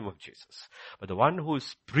in the name of Jesus. But the one who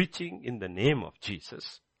is preaching in the name of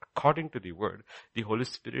Jesus, according to the word, the Holy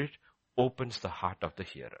Spirit opens the heart of the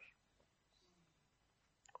hearer.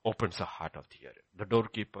 Opens the heart of the hearer. The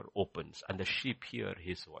doorkeeper opens and the sheep hear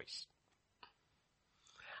his voice.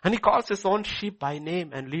 And he calls his own sheep by name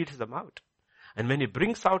and leads them out. And when he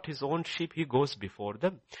brings out his own sheep, he goes before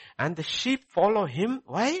them. And the sheep follow him.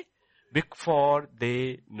 Why? Before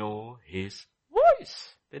they know his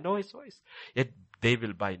voice. They know his voice. Yet they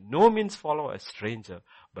will by no means follow a stranger,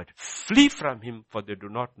 but flee from him, for they do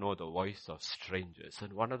not know the voice of strangers.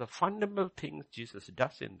 And one of the fundamental things Jesus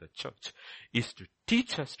does in the church is to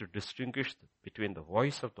teach us to distinguish between the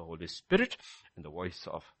voice of the Holy Spirit and the voice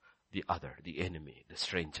of the other, the enemy, the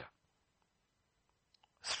stranger.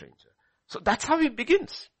 So that's how it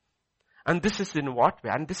begins. And this is in what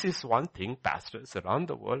way? And this is one thing pastors around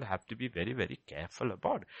the world have to be very, very careful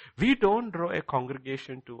about. We don't draw a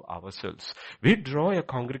congregation to ourselves. We draw a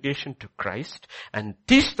congregation to Christ and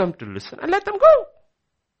teach them to listen and let them go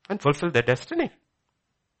and fulfill their destiny.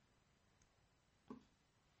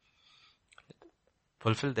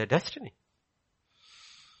 Fulfill their destiny.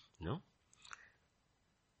 No?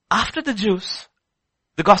 After the Jews,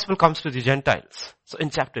 the gospel comes to the Gentiles. So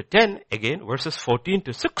in chapter 10, again, verses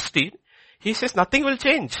 14-16, he says nothing will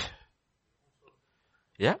change.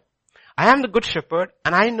 Yeah? I am the good shepherd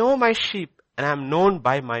and I know my sheep and I am known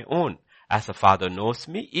by my own. As the Father knows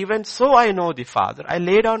me, even so I know the Father. I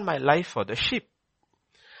lay down my life for the sheep.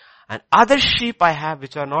 And other sheep I have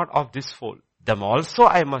which are not of this fold. Them also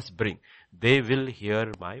I must bring. They will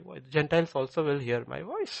hear my voice. The Gentiles also will hear my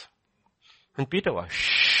voice. And Peter was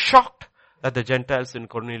shocked that the Gentiles in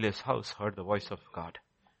Cornelius' house heard the voice of God.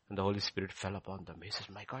 And the Holy Spirit fell upon them. He says,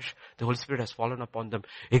 my gosh, the Holy Spirit has fallen upon them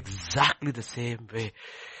exactly the same way.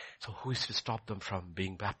 So who is to stop them from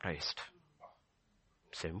being baptized?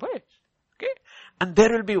 Same way. Okay? And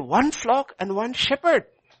there will be one flock and one shepherd.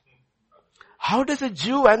 How does a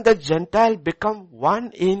Jew and the Gentile become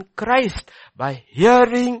one in Christ? By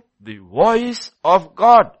hearing the voice of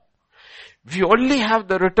God. If you only have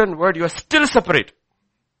the written word, you are still separate.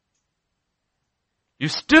 You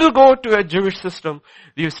still go to a Jewish system,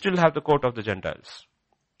 you still have the court of the Gentiles.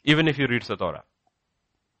 Even if you read the Torah.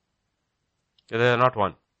 They are not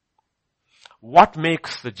one. What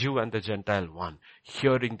makes the Jew and the Gentile one?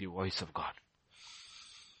 Hearing the voice of God.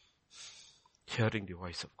 Hearing the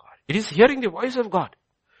voice of God. It is hearing the voice of God.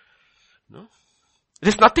 No? It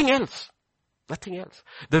is nothing else. Nothing else.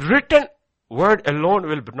 The written word alone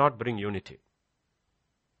will not bring unity.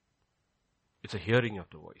 It's a hearing of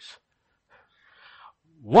the voice.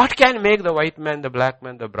 What can make the white man, the black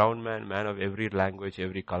man, the brown man, man of every language,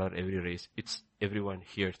 every color, every race? It's everyone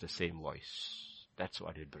hears the same voice. That's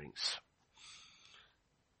what it brings.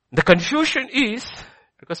 The confusion is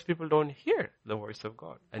because people don't hear the voice of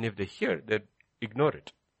God. And if they hear, they ignore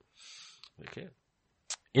it. Okay.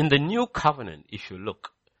 In the new covenant, if you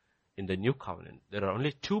look, in the new covenant, there are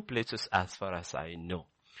only two places as far as I know,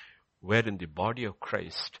 where in the body of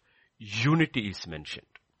Christ, unity is mentioned.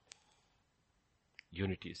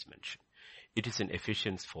 unity is mentioned. It is in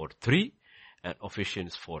Ephesians 4:3 and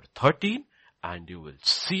Ephesians 4:13, and you will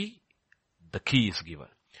see the key is given.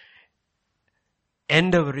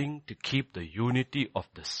 Endeavoring to keep the unity of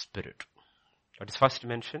the Spirit. What is first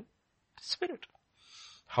mentioned? The Spirit.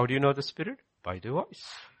 How do you know the Spirit? By the voice.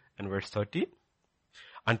 And verse 13,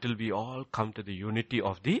 until we all come to the unity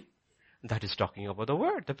of that is talking about the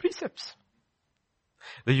word, the precepts.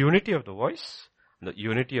 The unity of the voice, the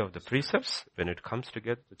unity of the precepts, when it comes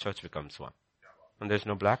together, the church becomes one. And there is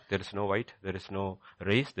no black, there is no white, there is no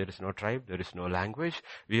race, there is no tribe, there is no language.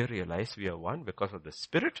 We realize we are one because of the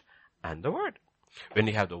Spirit and the word. When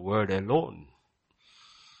you have the word alone,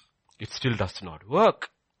 it still does not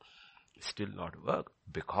work. It still not work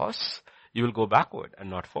because you will go backward and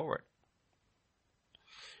not forward.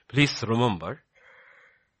 Please remember,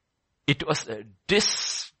 it was a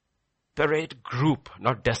disparate group,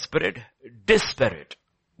 not desperate, disparate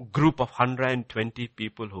group of 120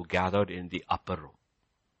 people who gathered in the upper room.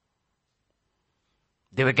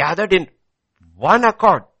 They were gathered in one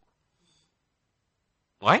accord.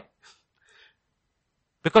 Why?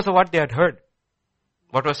 Because of what they had heard.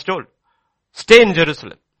 What was told. Stay in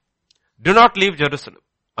Jerusalem. Do not leave Jerusalem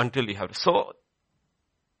until you have. So,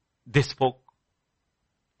 they spoke.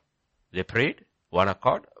 They prayed, one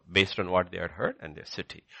accord, based on what they had heard and their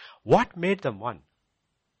city. What made them one?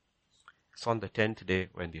 It's on the 10th day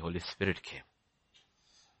when the Holy Spirit came.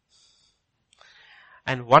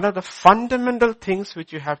 And one of the fundamental things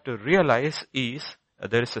which you have to realize is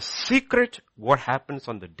there is a secret what happens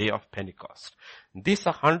on the day of Pentecost. These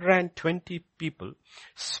are 120 people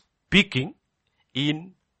speaking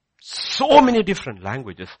in so many different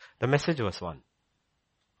languages. The message was one.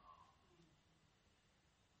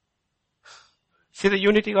 See the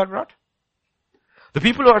unity God brought? The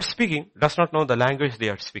people who are speaking does not know the language they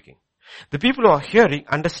are speaking. The people who are hearing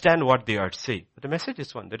understand what they are saying. But the message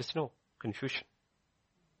is one. There is no confusion.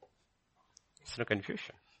 There's no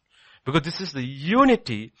confusion. Because this is the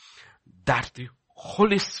unity that the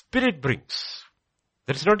Holy Spirit brings.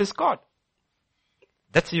 There is no discord.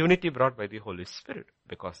 That's the unity brought by the Holy Spirit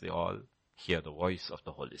because they all hear the voice of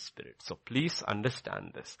the Holy Spirit. So please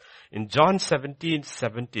understand this. In John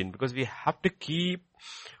 17:17, because we have to keep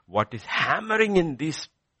what is hammering in these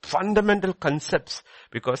fundamental concepts,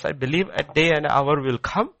 because I believe a day and hour will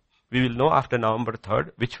come. We will know after November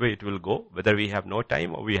 3rd which way it will go, whether we have no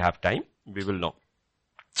time or we have time, we will know.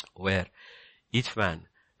 Where each man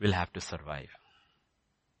will have to survive.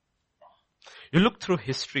 You look through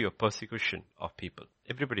history of persecution of people.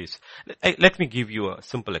 Let me give you a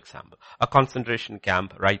simple example. A concentration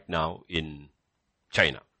camp right now in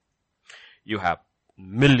China. You have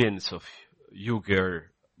millions of Uyghur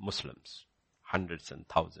Muslims. Hundreds and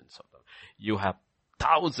thousands of them. You have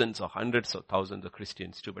thousands or hundreds of thousands of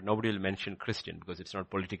Christians too, but nobody will mention Christian because it's not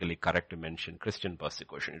politically correct to mention Christian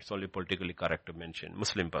persecution. It's only politically correct to mention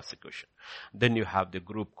Muslim persecution. Then you have the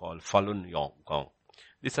group called Falun Gong.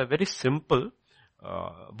 These are very simple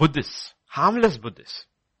Buddhists, harmless Buddhists.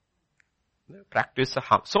 Practice a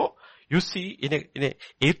harm. So, you see, in a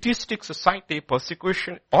atheistic society,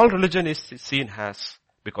 persecution, all religion is seen as,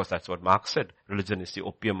 because that's what Marx said, religion is the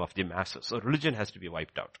opium of the masses. So religion has to be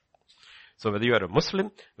wiped out. So whether you are a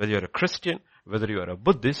Muslim, whether you are a Christian, whether you are a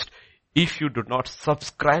Buddhist, if you do not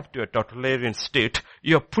subscribe to a totalitarian state,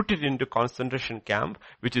 you are put it into concentration camp,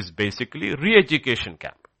 which is basically re-education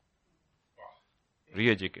camp.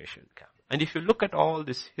 Re-education camp. And if you look at all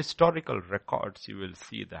these historical records, you will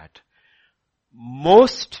see that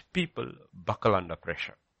most people buckle under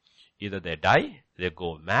pressure. Either they die, they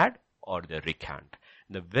go mad, or they recant.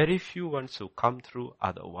 The very few ones who come through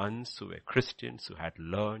are the ones who were Christians who had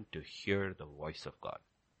learned to hear the voice of God.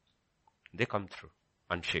 They come through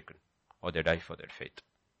unshaken, or they die for their faith.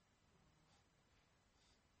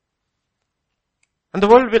 And the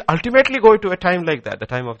world will ultimately go to a time like that, the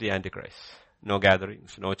time of the Antichrist. No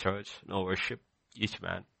gatherings, no church, no worship. Each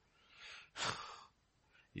man.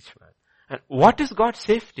 Each man. And what is God's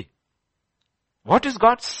safety? What is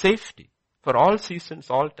God's safety for all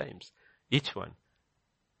seasons, all times? Each one.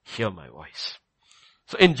 Hear my voice.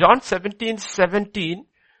 So in John 17:17,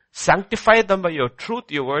 sanctify them by your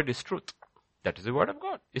truth. Your word is truth. That is the word of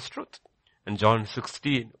God. It's truth. And John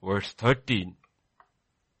 16 verse 13.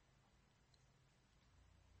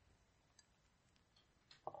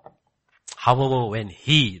 However, when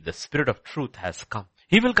He, the Spirit of truth, has come,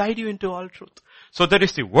 He will guide you into all truth. So there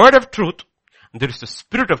is the word of truth, and there is the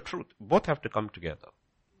Spirit of truth. Both have to come together.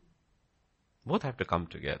 Both have to come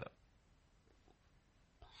together.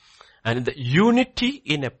 And the unity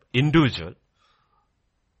in an individual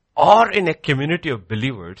or in a community of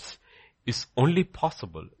believers is only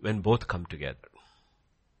possible when both come together.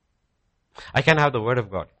 I can have the word of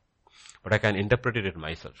God, but I can interpret it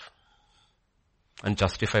myself and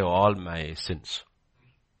justify all my sins.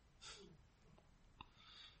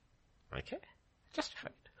 Okay? Justify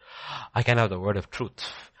it. I can have the word of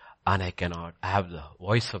truth, and I cannot have the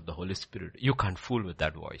voice of the Holy Spirit. You can't fool with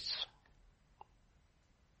that voice.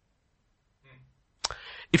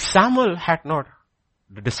 If Samuel had not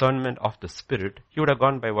the discernment of the Spirit, he would have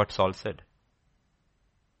gone by what Saul said.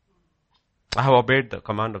 I have obeyed the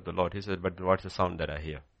command of the Lord. He said, but what's the sound that I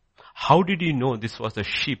hear? How did he know this was the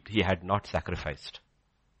sheep he had not sacrificed?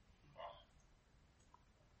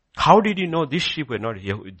 How did he know these sheep were not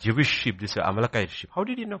Jewish sheep, these were Amalekite sheep? How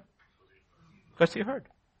did he know? Because he heard.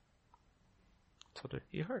 So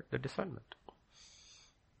he heard the discernment.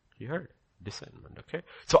 He heard discernment, okay?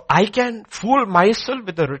 So I can fool myself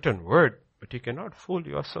with the written word, but you cannot fool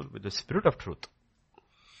yourself with the Spirit of truth.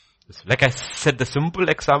 Like I said, the simple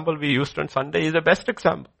example we used on Sunday is the best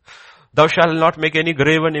example. Thou shalt not make any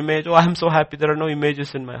graven image. Oh, I am so happy there are no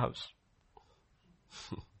images in my house.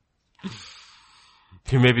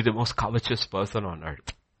 You may be the most covetous person on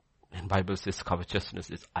earth. And Bible says covetousness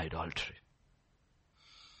is idolatry.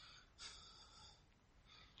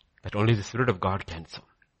 That only the Spirit of God can so.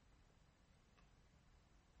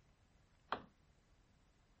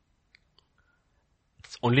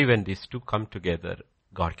 It's only when these two come together,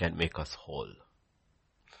 God can make us whole.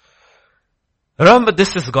 Remember,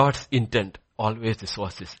 this is God's intent. Always this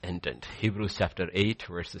was His intent. Hebrews chapter 8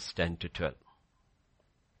 verses 10 to 12.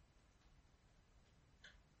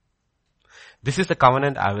 This is the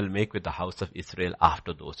covenant I will make with the house of Israel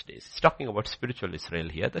after those days. It's talking about spiritual Israel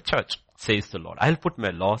here, the church, says the Lord. I'll put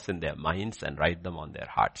my laws in their minds and write them on their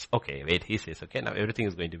hearts. Okay, wait, he says, okay, now everything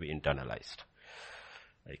is going to be internalized.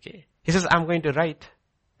 Okay. He says, I'm going to write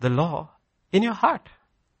the law in your heart.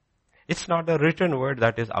 It's not a written word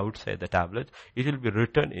that is outside the tablet. It will be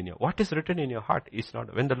written in your, what is written in your heart is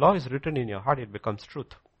not, when the law is written in your heart, it becomes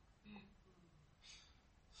truth.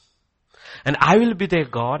 And I will be their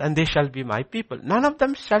God, and they shall be my people. None of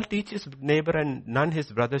them shall teach his neighbor and none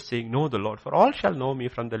his brother, saying, know the Lord. For all shall know me,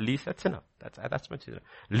 from the least, that's enough. That's much enough.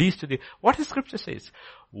 Least to the, what the scripture says.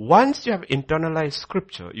 Once you have internalized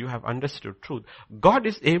scripture, you have understood truth. God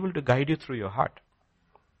is able to guide you through your heart.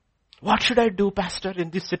 What should I do, pastor,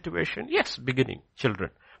 in this situation? Yes, beginning, children.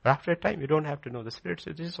 But after a time, you don't have to know. The Spirit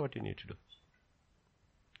says, this is what you need to do.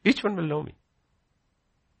 Each one will know me.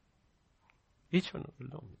 Each one will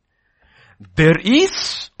know me. There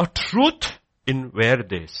is a truth in where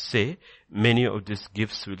they say many of these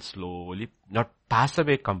gifts will slowly, not pass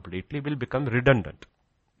away completely, will become redundant.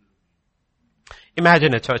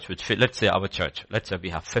 Imagine a church which, let's say our church, let's say we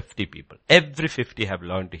have 50 people. Every 50 have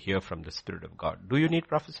learned to hear from the Spirit of God. Do you need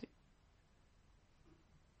prophecy?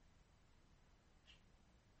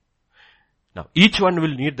 Now, each one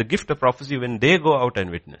will need the gift of prophecy when they go out and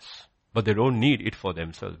witness. But they don't need it for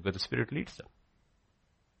themselves because the Spirit leads them.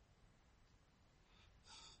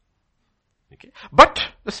 Okay. But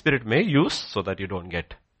the Spirit may use so that you don't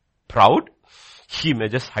get proud. He may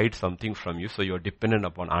just hide something from you so you're dependent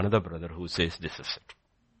upon another brother who says this is it.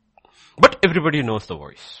 But everybody knows the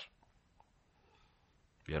voice.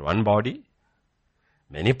 We are one body,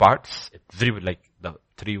 many parts, like the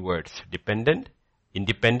three words, dependent,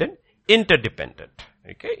 independent, interdependent.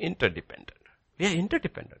 Okay, interdependent. We are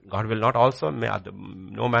interdependent. God will not also,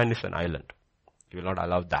 no man is an island. He will not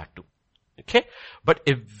allow that too. Okay? But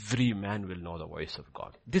every man will know the voice of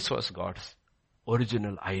God. This was God's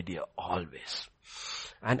original idea always.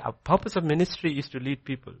 And our purpose of ministry is to lead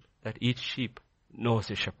people that each sheep knows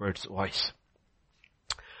a shepherd's voice.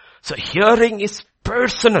 So hearing is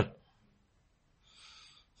personal.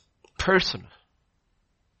 Personal.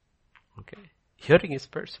 Okay? Hearing is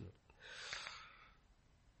personal.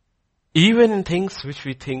 Even in things which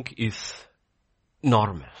we think is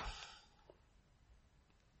normal.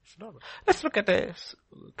 Let's look at a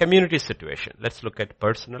community situation. Let's look at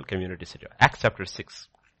personal community situation. Acts chapter 6.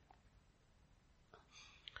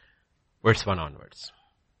 Verse 1 onwards.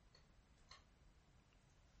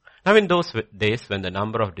 Now in those days when the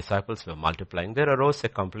number of disciples were multiplying, there arose a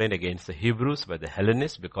complaint against the Hebrews by the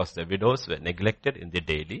Hellenists because the widows were neglected in the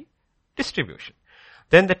daily distribution.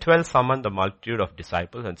 Then the 12 summoned the multitude of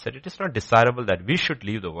disciples and said, it is not desirable that we should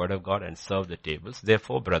leave the word of God and serve the tables.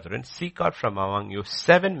 Therefore, brethren, seek out from among you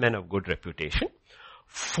 7 men of good reputation,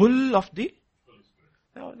 full of the...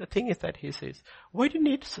 Now, the thing is that he says, why do you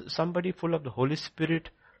need somebody full of the Holy Spirit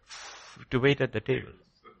to wait at the table?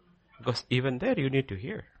 Because even there you need to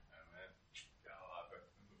hear.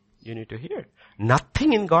 You need to hear.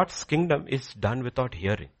 Nothing in God's kingdom is done without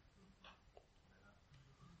hearing.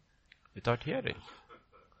 Without hearing.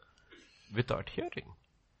 Without hearing.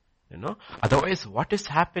 Otherwise, what is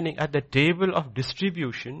happening at the table of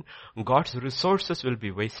distribution, God's resources will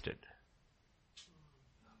be wasted.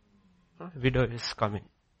 Widow is coming.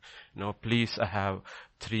 Please, I have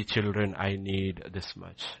 3 children, I need this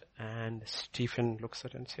much. And Stephen looks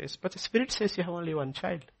at it and says, but the Spirit says you have only 1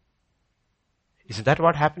 child. Isn't that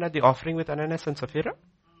what happened at the offering with Ananias and Sapphira?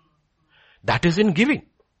 That is in giving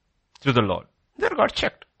to the Lord. There God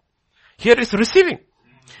checked. Here is receiving.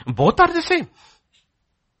 Both are the same.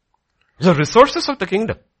 The resources of the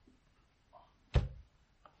kingdom.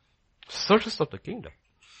 Resources of the kingdom.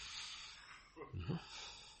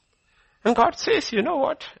 And God says, you know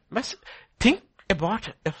what? Think about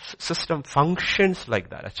a system functions like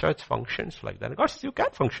that. A church functions like that. And God says, you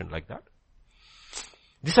can function like that.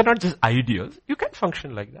 These are not just ideas. You can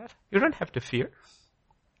function like that. You don't have to fear.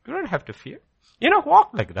 You don't have to fear.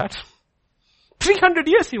 Walk like that. 300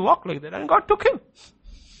 years he walked like that and God took him.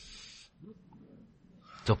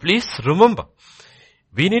 So please remember,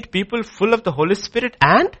 we need people full of the Holy Spirit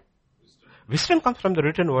and wisdom comes from the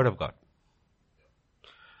written word of God.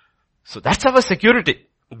 So that's our security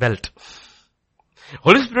belt.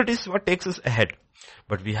 Holy Spirit is what takes us ahead.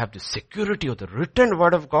 But we have the security of the written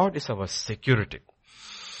word of God is our security.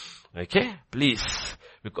 Okay? Please.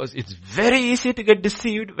 Because it's very easy to get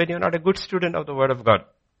deceived when you're not a good student of the word of God.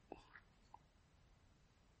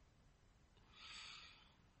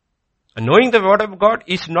 And knowing the word of God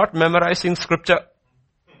is not memorizing scripture.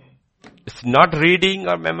 It's not reading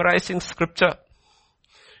or memorizing scripture.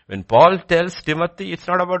 When Paul tells Timothy, it's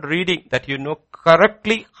not about reading, that you know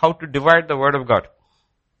correctly how to divide the word of God.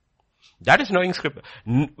 That is knowing scripture.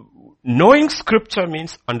 Knowing scripture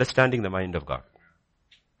means understanding the mind of God.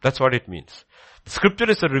 That's what it means. The scripture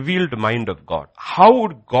is a revealed mind of God. How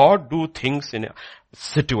would God do things in a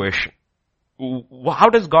situation? How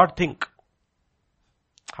does God think?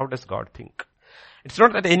 How does God think? It's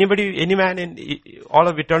not that any man in all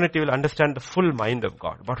of eternity will understand the full mind of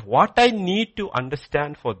God. But what I need to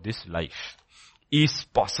understand for this life is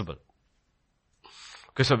possible.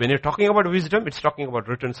 Okay, so when you're talking about wisdom, it's talking about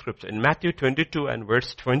written scripture. In Matthew 22 and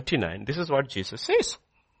verse 29, this is what Jesus says.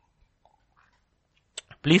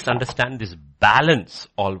 Please understand this balance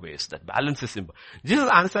always. That balance is important. Jesus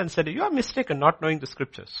answered and said, you are mistaken not knowing the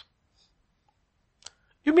scriptures.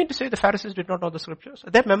 You mean to say the Pharisees did not know the scriptures?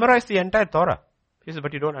 They memorized the entire Torah. He says,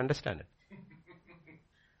 but you don't understand it.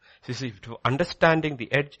 He says, to understanding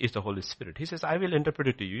the edge is the Holy Spirit. He says, I will interpret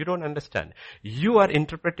it to you. You don't understand. You are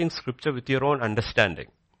interpreting scripture with your own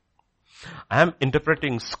understanding. I am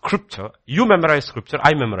interpreting scripture. You memorize scripture.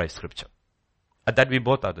 I memorize scripture. At that we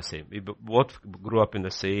both are the same. We both grew up in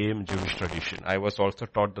the same Jewish tradition. I was also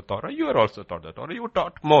taught the Torah. You were also taught the Torah. You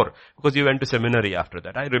taught more because you went to seminary after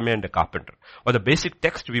that. I remained a carpenter. But the basic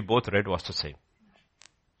text we both read was the same.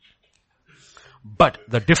 But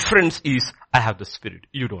the difference is I have the Spirit.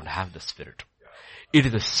 You don't have the Spirit. It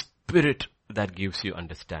is the Spirit that gives you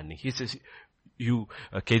understanding. He says,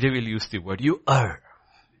 KJ will use the word, you err.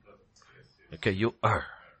 Okay, you err.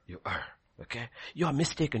 You err. Okay? You are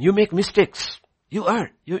mistaken. You make mistakes. You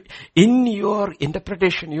err. In your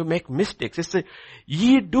interpretation, you make mistakes. It's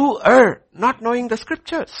ye do err, not knowing the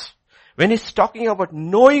scriptures. When he's talking about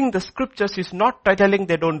knowing the scriptures, he's not telling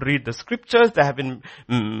they don't read the scriptures, they haven't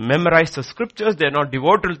memorized the scriptures, they're not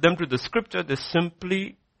devoted them to the scripture, they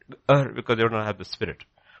simply err because they don't have the Spirit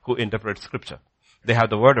who interprets scripture. They have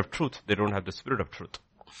the word of truth, they don't have the Spirit of truth.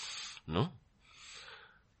 No?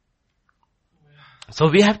 So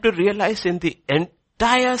we have to realize in the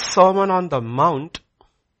entire Sermon on the Mount,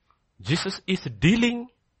 Jesus is dealing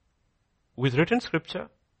with written scripture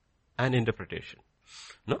and interpretation.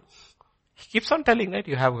 No? He keeps on telling that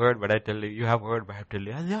you have heard what I tell you, you have heard what I tell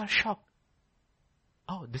you, and they are shocked.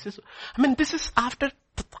 Oh, this is after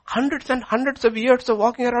hundreds and hundreds of years of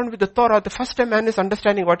walking around with the Torah, the first time man is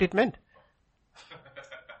understanding what it meant.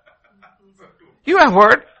 You have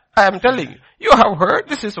heard, I am telling you, you have heard,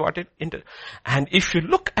 this is what it, and if you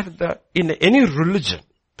look at in any religion,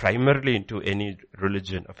 primarily into any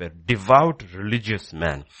religion of a devout religious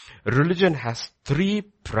man, religion has 3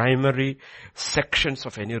 primary sections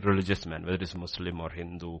of any religious man, whether it is Muslim or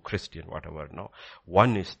Hindu, Christian, whatever. No,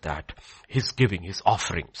 one is that his giving, his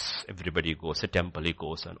offerings. Everybody goes, a temple, he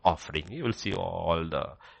goes and offering. You will see all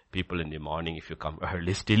the people in the morning, if you come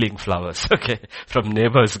early, stealing flowers, okay, from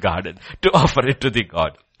neighbor's garden to offer it to the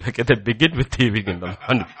God. Okay, they begin with thieving in the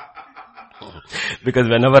morning. Because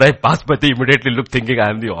whenever I pass by, they immediately look thinking I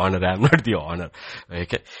am the honor. I am not the honor.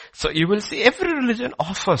 Okay. So you will see every religion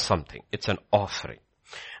offers something. It's an offering.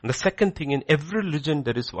 And the second thing, in every religion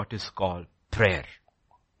there is what is called prayer.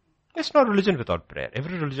 There's no religion without prayer.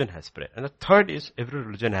 Every religion has prayer. And the third is every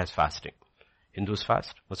religion has fasting. Hindus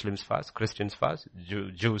fast, Muslims fast, Christians fast,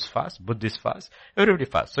 Jews fast, Buddhists fast, everybody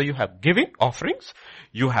fast. So you have giving, offerings,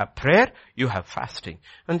 you have prayer, you have fasting.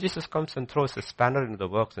 And Jesus comes and throws a spanner into the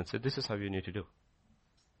works and says, this is how you need to do.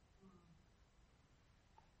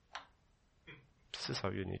 This is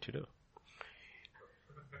how you need to do.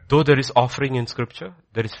 Though there is offering in scripture,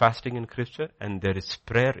 there is fasting in scripture, and there is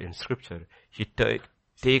prayer in scripture, he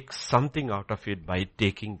takes something out of it by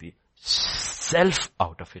taking the self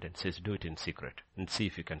out of it and says, do it in secret and see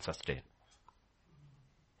if you can sustain.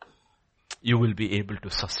 You will be able to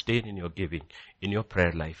sustain in your giving, in your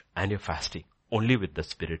prayer life and your fasting only with the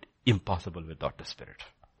Spirit, impossible without the Spirit.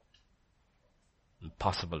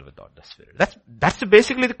 Impossible without the Spirit. That's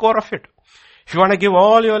basically the core of it. If you want to give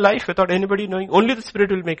all your life without anybody knowing, only the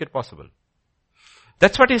Spirit will make it possible.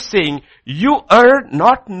 That's what he's saying. You are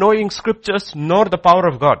not knowing scriptures nor the power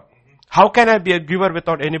of God. How can I be a giver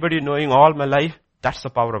without anybody knowing all my life? That's the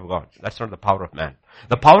power of God. That's not the power of man.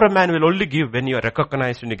 The power of man will only give when you are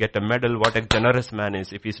recognized, when you get a medal, what a generous man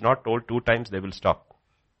is. If he's not told 2 times, they will stop.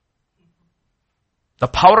 The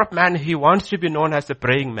power of man, he wants to be known as a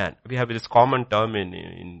praying man. We have this common term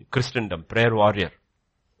in Christendom, prayer warrior.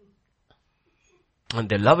 And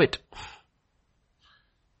they love it.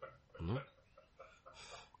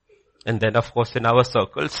 And then of course in our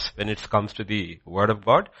circles, when it comes to the word of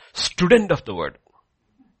God, student of the word.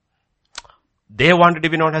 They wanted to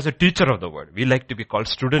be known as a teacher of the word. We like to be called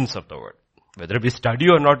students of the word. Whether we study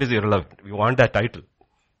or not is irrelevant. We want that title.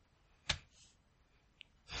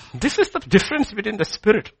 This is the difference between the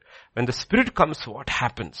Spirit. When the Spirit comes, what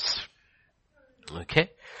happens? Okay?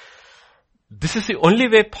 This is the only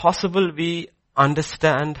way possible we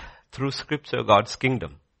understand through scripture God's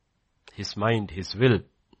kingdom. His mind, His will.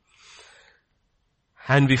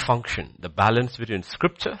 And we function. The balance between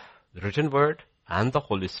scripture, the written word, and the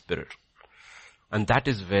Holy Spirit. And that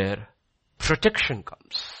is where protection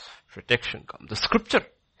comes. Protection comes. The scripture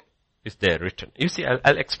is there written. You see,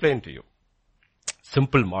 I'll explain to you.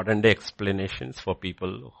 Simple modern day explanations for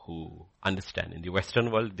people who understand. In the Western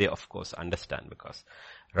world, they of course understand because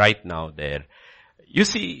right now you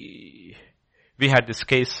see, we had this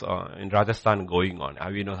case in Rajasthan going on.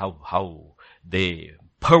 We know how they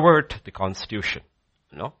pervert the constitution.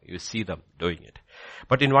 You see them doing it.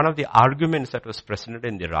 But in one of the arguments that was presented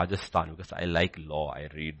in the Rajasthan, because I like law, I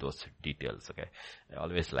read those details, okay. I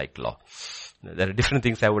always like law. There are different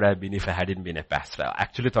things I would have been if I hadn't been a pastor. I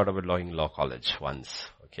actually thought about law in law college once,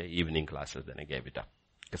 okay, evening classes, then I gave it up.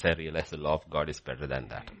 Because I realized the law of God is better than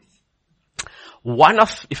that. One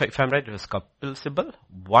of, if I'm right, it was Kapil Sibal.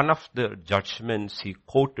 One of the judgments he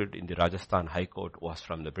quoted in the Rajasthan High Court was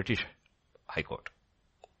from the British High Court.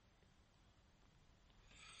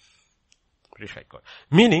 British High Court.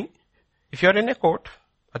 Meaning, if you're in a court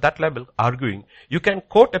at that level arguing, you can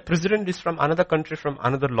quote a president is from another country from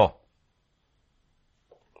another law.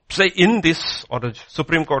 Say in this, or the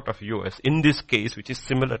Supreme Court of US, in this case, which is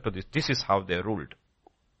similar to this is how they ruled.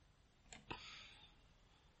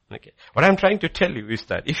 Okay. What I'm trying to tell you is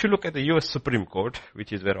that if you look at the US Supreme Court,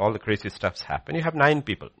 which is where all the crazy stuffs happen, you have 9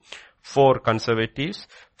 people. 4 conservatives,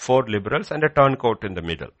 4 liberals, and a turncoat in the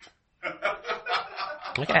middle.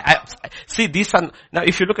 Okay, see these are, now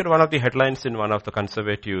if you look at one of the headlines in one of the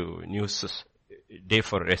conservative news day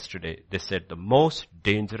for yesterday, they said the most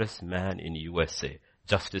dangerous man in USA,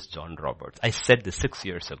 Justice John Roberts. I said this 6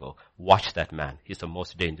 years ago, watch that man, he's the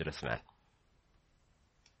most dangerous man.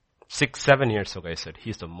 7 years ago I said,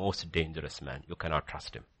 he's the most dangerous man, you cannot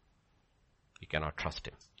trust him. You cannot trust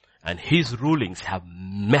him. And his rulings have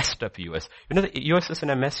messed up US. You know the US is in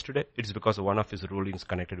a mess today? It's because of one of his rulings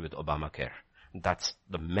connected with Obamacare. That's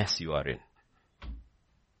the mess you are in.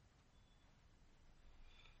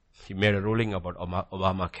 He made a ruling about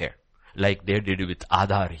Obamacare. Like they did with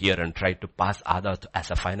Aadhaar here and tried to pass Aadhaar as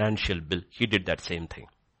a financial bill. He did that same thing.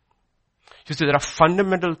 You see, there are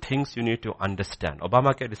fundamental things you need to understand.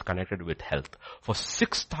 Obamacare is connected with health. For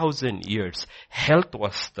 6,000 years, health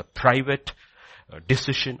was the private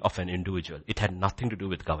decision of an individual. It had nothing to do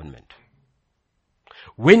with government.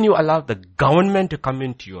 When you allow the government to come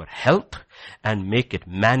into your health and make it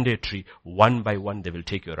mandatory, one by one they will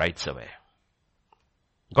take your rights away.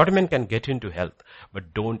 Government can get into health,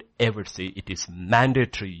 but don't ever say it is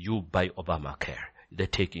mandatory you buy Obamacare.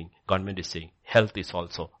 Government is saying health is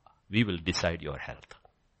also, we will decide your health.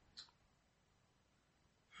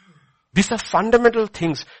 These are fundamental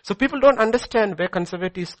things. So people don't understand where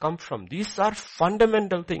conservatives come from. These are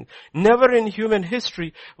fundamental things. Never in human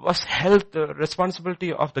history was health the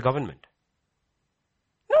responsibility of the government.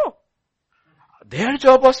 No. Their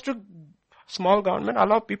job was to, small government,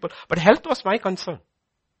 allow people. But health was my concern.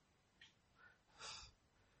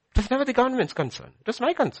 It was never the government's concern. It was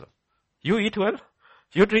my concern. You eat well,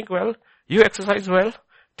 you drink well, you exercise well,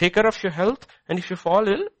 take care of your health, and if you fall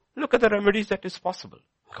ill, look at the remedies that is possible.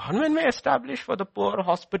 Government may establish for the poor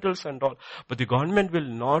hospitals and all, but the government will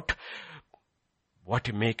not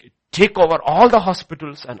take over all the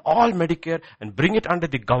hospitals and all Medicare and bring it under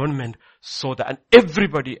the government so that and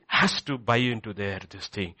everybody has to buy into this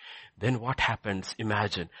thing. Then what happens?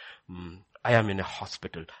 Imagine, I am in a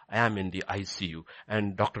hospital. I am in the ICU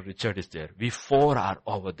and Dr. Richard is there. We 4 are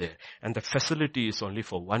over there and the facility is only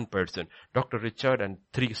for one person. Dr. Richard and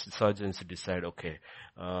 3 surgeons decide, okay,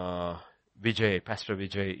 Pastor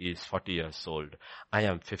Vijay is 40 years old. I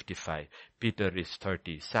am 55. Peter is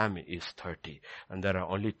 30. Sam is 30. And there are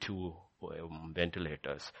only 2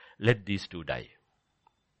 ventilators. Let these 2 die.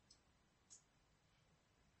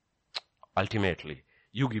 Ultimately,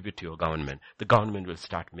 you give it to your government. The government will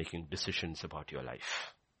start making decisions about your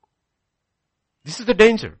life. This is the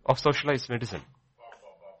danger of socialized medicine.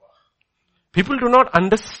 People do not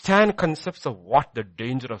understand concepts of what the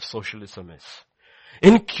danger of socialism is.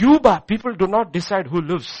 In Cuba, people do not decide who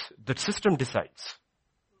lives. The system decides.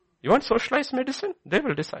 You want socialized medicine? They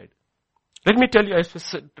will decide. Let me tell you, I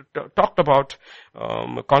talked about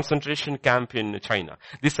a concentration camp in China.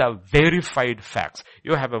 These are verified facts.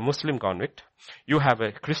 You have a Muslim convict, you have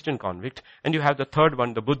a Christian convict, and you have the third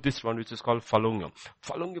one, the Buddhist one, which is called Falun Gong.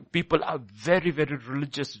 Falun Gong people are very, very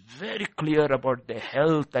religious, very clear about their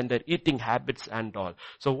health and their eating habits and all.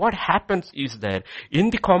 So what happens is that in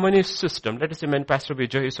the communist system, let us say when Pastor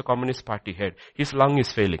Vijay is a communist party head, his lung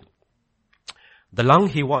is failing. The lung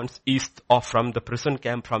he wants is from the prison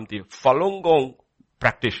camp from the Falun Gong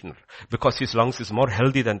practitioner because his lungs is more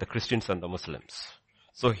healthy than the Christians and the Muslims.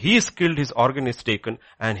 So he is killed, his organ is taken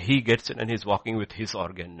and he gets it and he's walking with his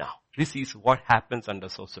organ now. This is what happens under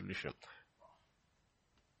socialism.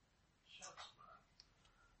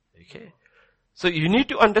 Okay. So you need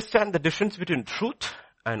to understand the difference between truth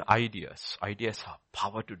and ideas. Ideas have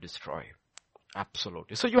power to destroy.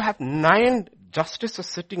 Absolutely. So you have 9 justices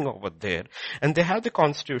sitting over there and they have the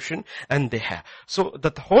constitution and they have. So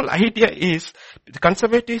the whole idea is the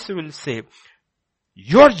conservatives will say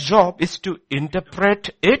your job is to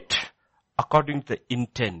interpret it according to the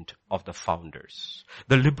intent of the founders.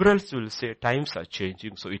 The liberals will say times are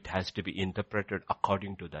changing so it has to be interpreted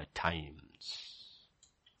according to the times.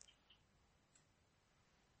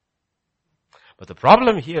 But the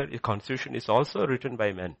problem here is constitution is also written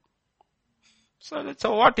by men.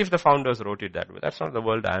 So what if the founders wrote it that way? That's not the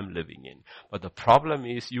world I am living in. But the problem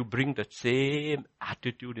is you bring the same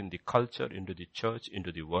attitude in the culture, into the church,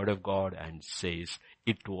 into the word of God and says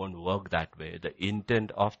it won't work that way. The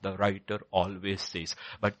intent of the writer always says,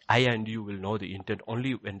 but I and you will know the intent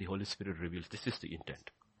only when the Holy Spirit reveals this is the intent.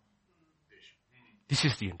 This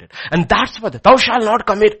is the intent. And that's what thou shalt not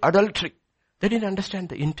commit adultery. They didn't understand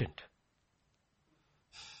the intent.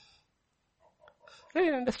 They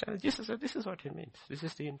didn't understand. Jesus said, this is what he means. This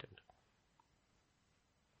is the intent.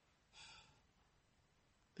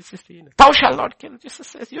 This is the intent. Thou shalt not kill. Jesus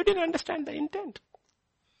says, you didn't understand the intent.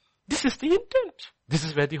 This is the intent. This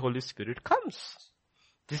is where the Holy Spirit comes.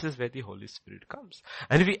 This is where the Holy Spirit comes.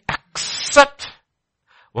 And if we accept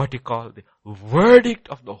what you call the verdict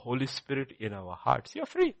of the Holy Spirit in our hearts, you're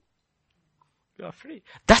free. You are free.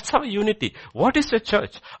 That's our unity. What is a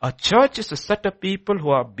church? A church is a set of people who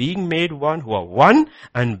are being made one, who are one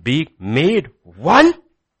and being made one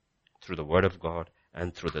through the word of God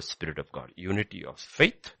and through the Spirit of God. Unity of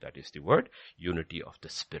faith, that is the word. Unity of the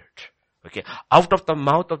Spirit. Okay. Out of the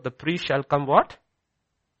mouth of the priest shall come what?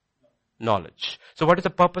 Knowledge. So what is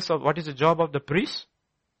the job of the priest?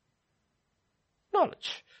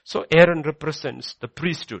 Knowledge. So Aaron represents the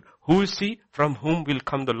priesthood. Who is he? From whom will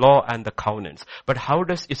come the law and the covenants. But how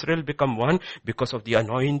does Israel become one? Because of the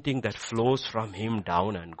anointing that flows from him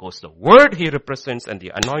down and goes. The word he represents and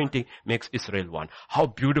the anointing makes Israel one. How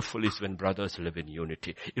beautiful is when brothers live in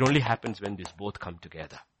unity. It only happens when these both come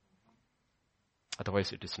together.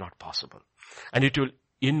 Otherwise it is not possible. And it will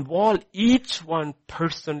involve each one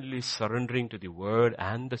personally surrendering to the word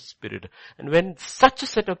and the Spirit. And when such a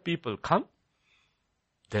set of people come,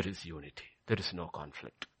 there is unity. There is no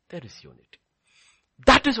conflict. There is unity.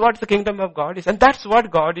 That is what the kingdom of God is. And that's what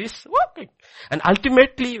God is working. And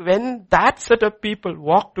ultimately, when that set of people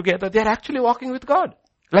walk together, they are actually walking with God.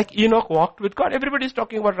 Like Enoch walked with God. Everybody is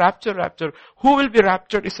talking about rapture, rapture. Who will be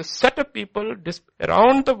raptured is a set of people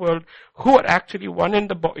around the world who are actually one in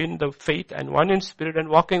the faith and one in spirit and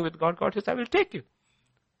walking with God. God says, I will take you.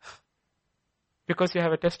 Because you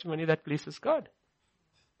have a testimony that pleases God.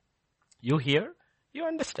 You hear. You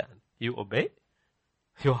understand. You obey.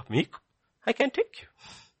 You are meek. I can take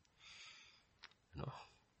you.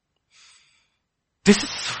 This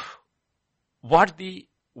is what the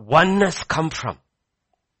oneness come from.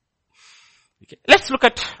 Okay. Let's look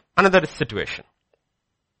at another situation.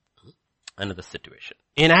 Another situation.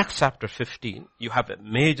 In Acts chapter 15, you have a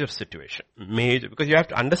major situation. Major, because you have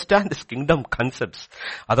to understand this kingdom concepts.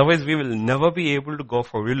 Otherwise we will never be able to go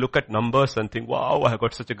forward. We'll look at numbers and think, wow, I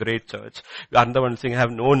got such a great church. Another one saying, I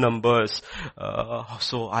have no numbers.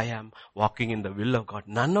 So I am walking in the will of God.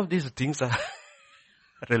 None of these things are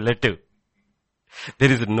relative.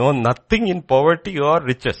 There is nothing in poverty or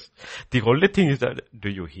riches. The only thing is that, do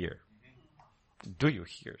you hear? Do you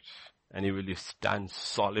hear? And you will stand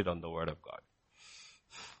solid on the word of God.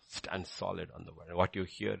 Stand solid on the word. What you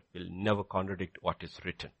hear will never contradict what is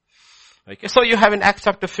written. Okay, so you have in Acts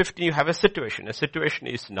chapter 15, you have a situation. A situation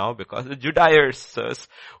is now because the Judaizers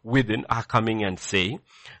within are coming and saying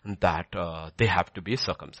that they have to be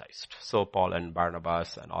circumcised. So Paul and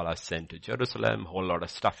Barnabas and all are sent to Jerusalem. Whole lot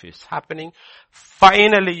of stuff is happening.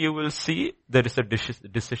 Finally, you will see there is a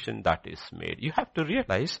decision that is made. You have to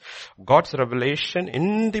realize God's revelation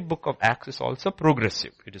in the book of Acts is also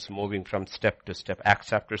progressive. It is moving from step to step. Acts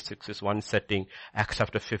chapter 6 is one setting. Acts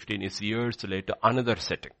chapter 15 is years later another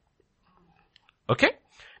setting. Okay?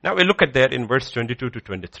 Now we look at there in verse 22 to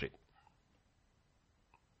 23.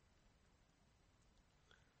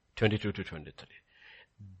 22 to 23.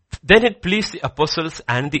 Then it pleased the apostles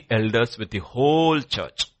and the elders with the whole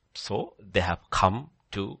church. So they have come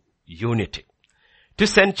to unity. To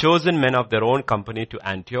send chosen men of their own company to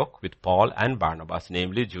Antioch with Paul and Barnabas,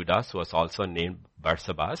 namely Judas, who was also named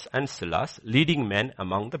Barsabas, and Silas, leading men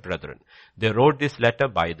among the brethren. They wrote this letter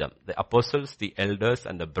by them, the apostles, the elders,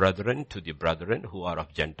 and the brethren to the brethren who are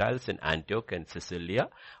of Gentiles in Antioch and Sicilia.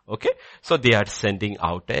 Okay, so they are sending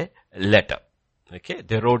out a letter. Okay,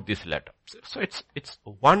 they wrote this letter. So it's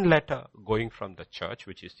one letter going from the church,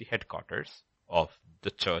 which is the headquarters of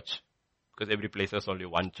the church. Because every place has only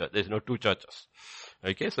one church. There's no two churches.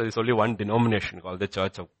 Okay, so there's only one denomination called the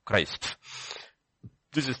Church of Christ.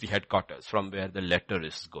 This is the headquarters from where the letter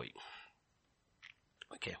is going.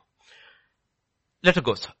 Okay. Letter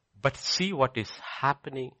goes. But see what is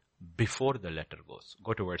happening before the letter goes.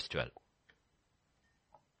 Go to verse 12.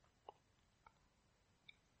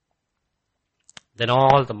 Then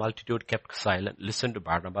all the multitude kept silent, listened to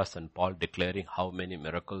Barnabas and Paul declaring how many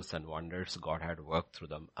miracles and wonders God had worked through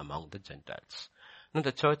them among the Gentiles. Now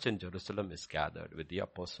the church in Jerusalem is gathered with the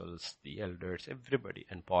apostles, the elders, everybody,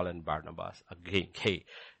 and Paul and Barnabas again. Hey,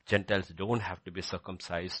 Gentiles don't have to be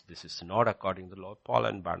circumcised. This is not according to the law. Paul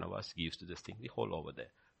and Barnabas gives to this thing the whole over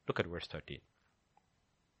there. Look at verse 13.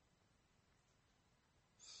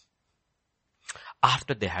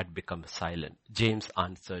 After they had become silent, James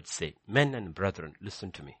answered, saying, Men and brethren,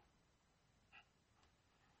 listen to me.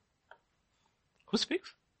 Who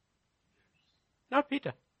speaks? Not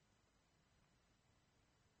Peter.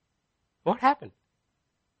 What happened?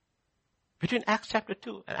 Between Acts chapter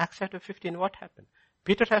 2 and Acts chapter 15, what happened?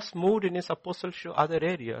 Peter has moved in his apostleship to other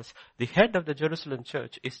areas. The head of the Jerusalem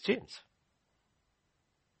church is James.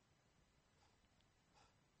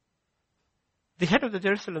 The head of the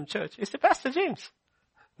Jerusalem church is the Pastor James.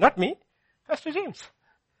 Not me, Pastor James.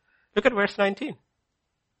 Look at verse 19.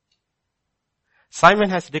 Simon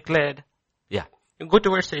has declared, you go to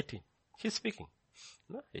verse 18. He's speaking.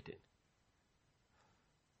 No, 18.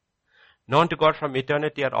 Known to God from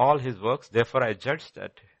eternity are all his works, therefore I judge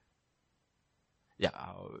that.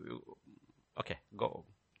 Okay, go.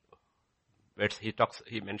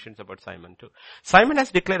 He mentions about Simon too. Simon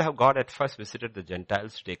has declared how God at first visited the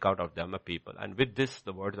Gentiles to take out of them a people. And with this,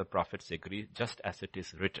 the words of the prophets agree, just as it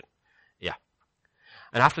is written. Yeah.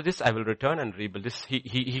 And after this, I will return and rebuild this.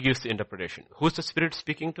 He gives the interpretation. Who's the Spirit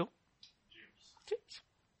speaking to? James.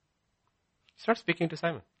 He's not speaking to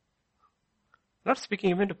Simon. Not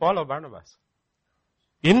speaking even to Paul or Barnabas.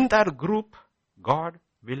 In that group, God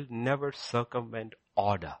will never circumvent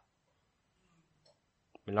order.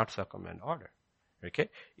 Will not circumvent order. Okay?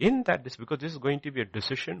 In that, because this is going to be a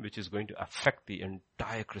decision which is going to affect the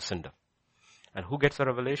entire Christendom. And who gets the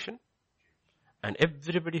revelation? And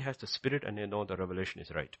everybody has the Spirit and they know the revelation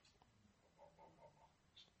is right.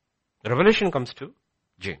 The revelation comes to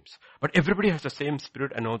James. But everybody has the same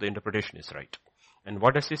Spirit and know the interpretation is right. And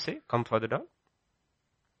what does he say? Come further down.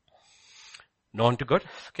 Known to God.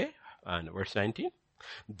 Okay? And verse 19.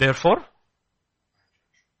 Therefore,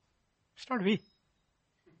 it's not we.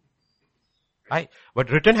 But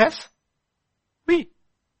written has we.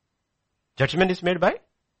 Judgment is made by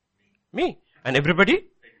me. And everybody,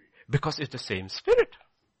 because it's the same Spirit.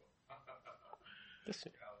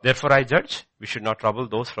 Therefore I judge, we should not trouble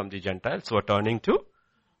those from the Gentiles who are turning to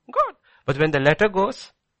God. But when the letter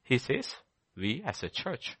goes, he says, we as a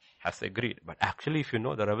church has agreed. But actually, if you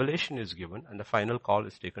know, the revelation is given and the final call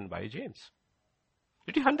is taken by James.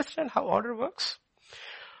 Did you understand how order works?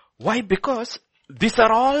 Why? Because these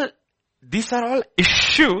are all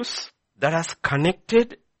issues that has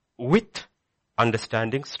connected with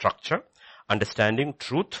understanding structure, understanding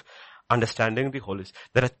truth, understanding the Holy Spirit.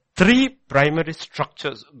 There are three primary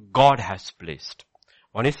structures God has placed.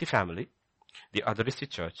 One is the family, the other is the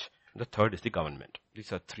church, the third is the government.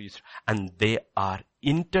 These are three, and they are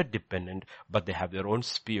interdependent, but they have their own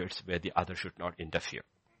spheres where the other should not interfere,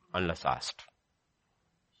 unless asked.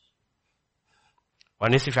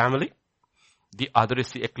 One is the family, the other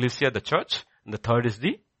is the ecclesia, the church, and the third is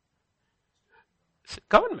the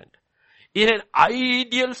government. In an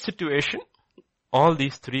ideal situation, all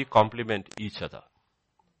these three complement each other.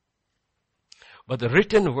 But the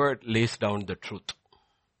written word lays down the truth.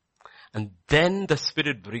 And then the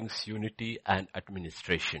Spirit brings unity and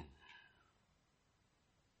administration.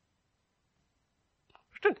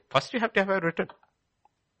 Written. First you have to have a written.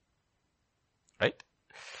 Right?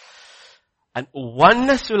 And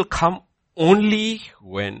oneness will come only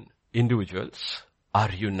when individuals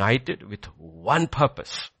are united with one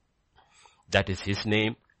purpose. That is His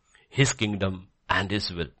name, His kingdom, and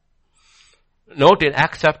His will. Note in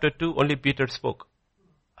Acts chapter 2, only Peter spoke.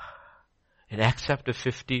 In Acts chapter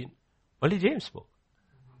 15, only James spoke.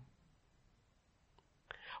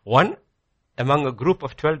 One, among a group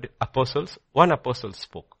of 12 apostles, one apostle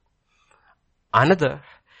spoke. Another,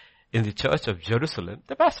 in the church of Jerusalem,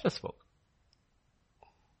 the pastor spoke.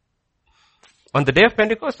 On the day of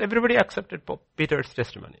Pentecost, everybody accepted Peter's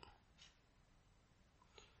testimony.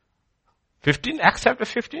 Acts chapter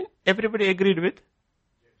 15, everybody agreed with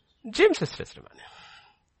James's testimony.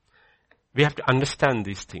 We have to understand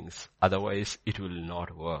these things, otherwise it will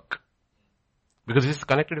not work. Because this is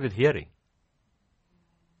connected with hearing.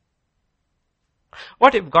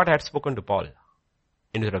 What if God had spoken to Paul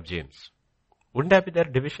instead of James? Wouldn't that be their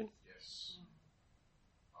division? Yes.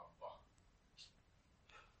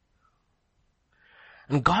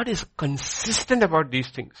 And God is consistent about these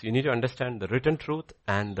things. You need to understand the written truth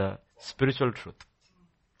and the spiritual truth.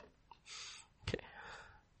 Okay.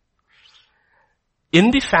 In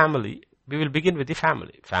the family, we will begin with the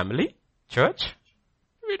family. Family, church.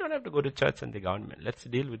 We don't have to go to church and the government. Let's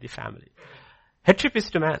deal with the family. Headship is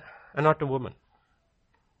to man and not to woman.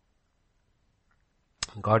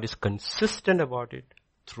 God is consistent about it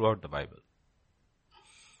throughout the Bible.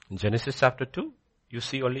 In Genesis chapter 2, you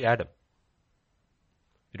see only Adam.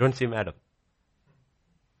 You don't see Adam.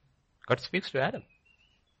 God speaks to Adam.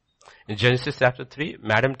 In Genesis chapter 3,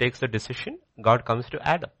 Madam takes the decision. God comes to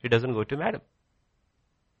Adam. He doesn't go to Madam.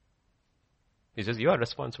 He says, you are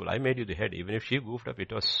responsible. I made you the head. Even if she goofed up,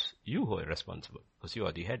 it was you who are responsible because you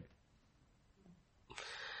are the head.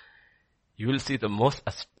 You will see the most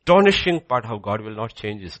astonishing part how God will not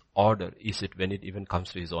change His order is it when it even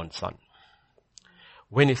comes to His own son.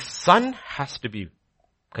 When His son has to be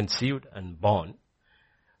conceived and born,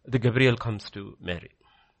 the Gabriel comes to Mary.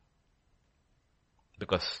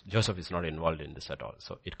 Because Joseph is not involved in this at all.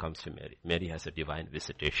 So it comes to Mary. Mary has a divine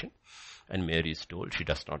visitation. And Mary is told she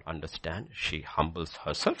does not understand. She humbles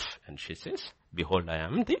herself and she says, behold, I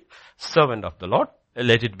am the servant of the Lord.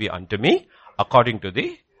 Let it be unto me according to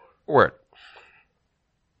the word.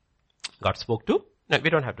 God spoke to, no, we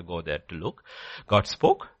don't have to go there to look. God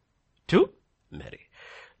spoke to Mary.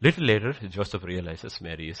 Little later, Joseph realizes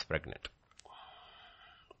Mary is pregnant.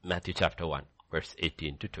 Matthew chapter 1, verse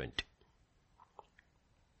 18 to 20.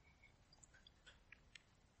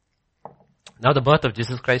 Now the birth of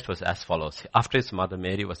Jesus Christ was as follows. After his mother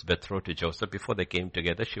Mary was betrothed to Joseph, before they came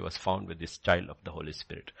together, she was found with this child of the Holy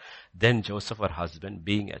Spirit. Then Joseph, her husband,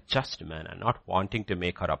 being a just man and not wanting to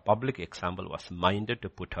make her a public example, was minded to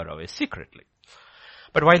put her away secretly.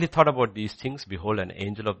 But while he thought about these things, behold, an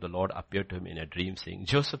angel of the Lord appeared to him in a dream, saying,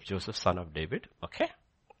 Joseph, Joseph, son of David. Okay?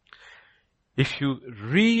 If you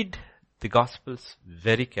read the Gospels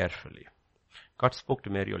very carefully, God spoke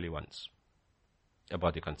to Mary only once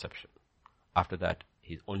about the conception. After that,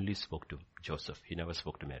 he only spoke to Joseph. He never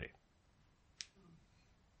spoke to Mary.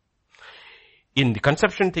 In the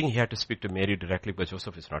conception thing, he had to speak to Mary directly, but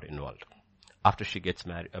Joseph is not involved. After she gets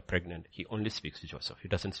pregnant, he only speaks to Joseph. He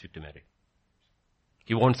doesn't speak to Mary.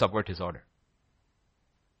 He won't subvert his order.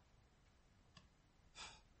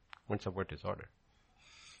 Won't subvert his order.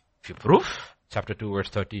 If you prove, chapter 2, verse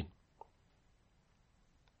 13.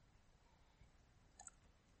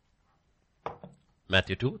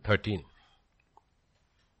 Matthew 2, 13.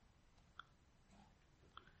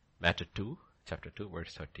 Matthew 2, chapter 2,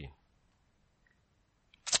 verse 13.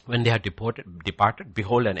 When they had departed,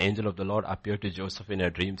 behold, an angel of the Lord appeared to Joseph in a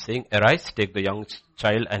dream, saying, arise, take the young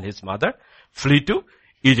child and his mother, flee to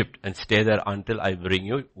Egypt and stay there until I bring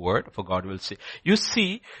you word, for God will see. You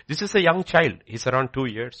see, this is a young child. He's around 2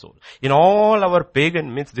 years old. In all our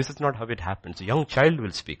pagan myths, this is not how it happens. A young child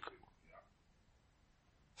will speak.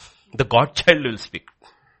 The God child will speak.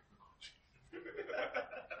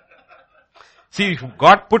 See,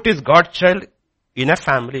 God put his God child in a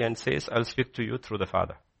family and says, I'll speak to you through the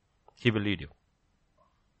father. He will lead you.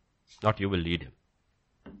 Not you will lead him.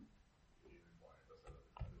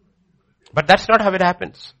 But that's not how it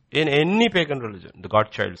happens. In any pagan religion, the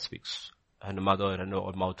God child speaks. And the mother and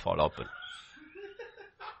her mouth fall open.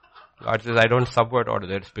 God says, I don't subvert order.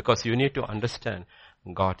 That's because you need to understand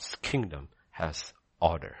God's kingdom has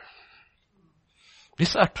order.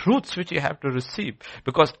 These are truths which you have to receive.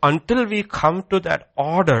 Because until we come to that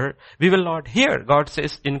order, we will not hear. God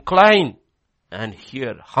says, incline and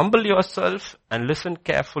hear. Humble yourself and listen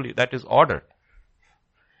carefully. That is order.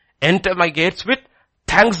 Enter my gates with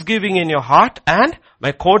thanksgiving in your heart and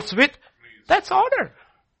my courts with, that's order.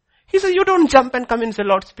 He says, you don't jump and come and say,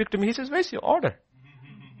 Lord, speak to me. He says, where's your order?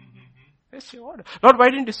 Where's your order? Lord, why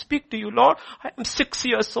didn't you speak to you? Lord, I'm 6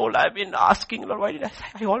 years old. I've been asking, Lord, why did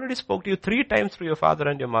I already spoke to you 3 times through your father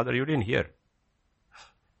and your mother. You didn't hear.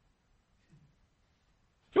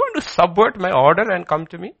 You want to subvert my order and come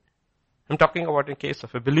to me? I'm talking about in case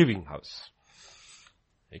of a believing house.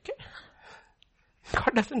 Okay?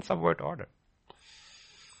 God doesn't subvert order.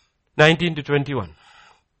 19 to 21.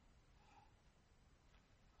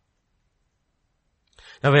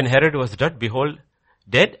 Now when Herod was dead, behold,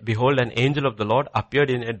 an angel of the Lord appeared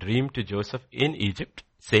in a dream to Joseph in Egypt,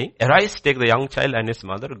 saying, arise, take the young child and his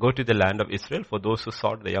mother, go to the land of Israel, for those who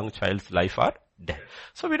sought the young child's life are dead.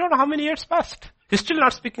 So we don't know how many years passed. He's still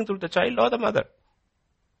not speaking through the child or the mother.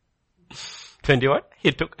 21,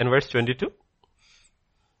 he took, in verse 22.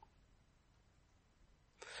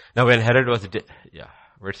 Now when Herod was dead,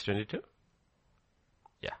 verse 22.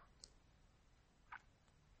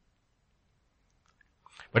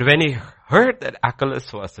 But when he heard that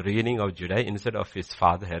Archelaus was reigning of Judea instead of his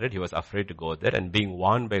father Herod, he was afraid to go there, and being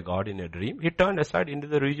warned by God in a dream, he turned aside into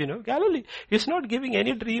the region of Galilee. He's not giving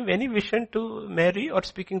any dream, any vision to Mary or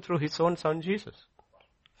speaking through his own son Jesus.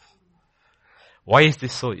 Why is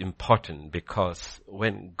this so important? Because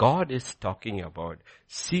when God is talking about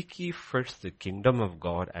seek ye first the kingdom of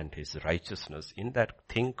God and his righteousness, in that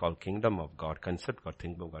thing called kingdom of God, concept called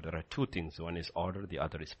kingdom of God, there are 2 things. One is order, the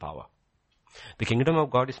other is power. The kingdom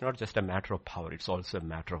of God is not just a matter of power, it's also a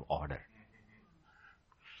matter of order.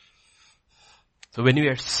 So when we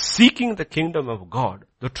are seeking the kingdom of God,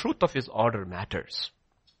 the truth of his order matters.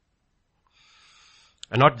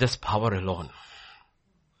 And not just power alone.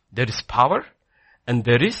 There is power and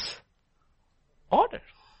there is order.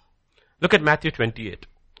 Look at Matthew 28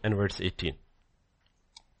 and verse 18.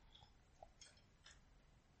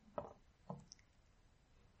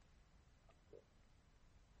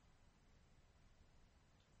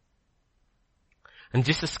 And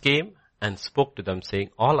Jesus came and spoke to them,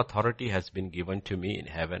 saying, all authority has been given to me in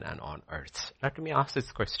heaven and on earth. Let me ask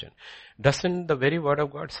this question. Doesn't the very word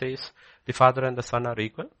of God says the Father and the Son are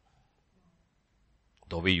equal?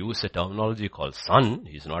 Though we use a terminology called Son,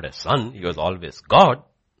 he's not a son, he was always God.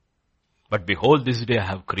 But behold, this day I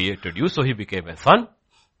have created you, so he became a son.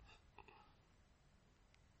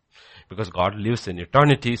 Because God lives in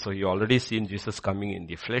eternity, so you already seen Jesus coming in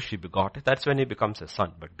the flesh, he begot it. That's when he becomes a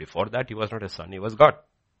son. But before that, he was not a son, he was God.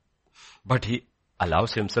 But he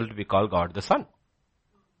allows himself to be called God the Son.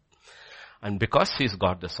 And because he is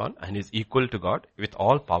God the Son and is equal to God with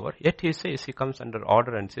all power, yet he says, he comes under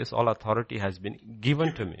order and says, all authority has been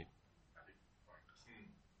given to me.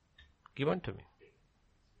 Given to me.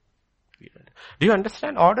 Do you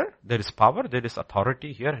understand order? There is power, there is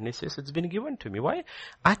authority here, and he says it's been given to me. Why?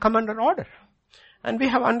 I come under order. And we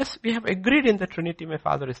have agreed in the Trinity, my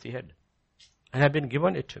Father is the head. And have been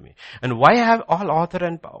given it to me. And why I have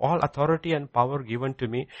all authority and power given to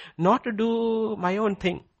me? Not to do my own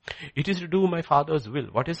thing. It is to do my Father's will.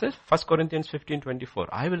 What is it? 1 Corinthians 15:24.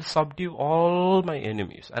 I will subdue all my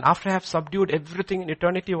enemies. And after I have subdued everything in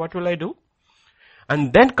eternity, what will I do?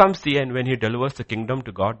 And then comes the end when he delivers the kingdom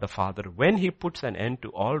to God the Father. When he puts an end to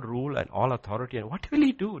all rule and all authority. And what will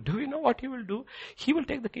he do? Do you know what he will do? He will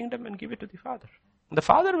take the kingdom and give it to the Father. And the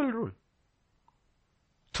Father will rule.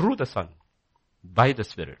 Through the Son. By the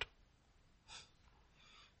Spirit.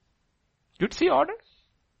 You'd see order?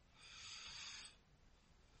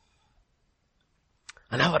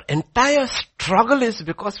 And our entire struggle is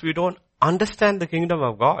because we don't understand the kingdom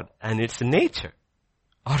of God and its nature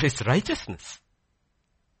or its righteousness.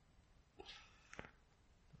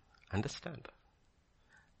 understand.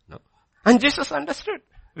 No. And Jesus understood.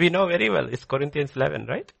 We know very well. It's Corinthians 11,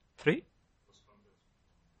 right? 3?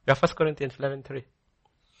 Yeah, 1 Corinthians 11:3.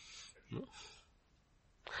 No.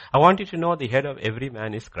 I want you to know the head of every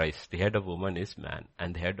man is Christ. The head of woman is man.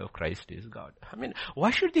 And the head of Christ is God. I mean,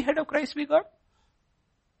 why should the head of Christ be God?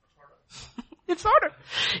 It's order.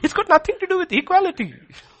 It's got nothing to do with equality.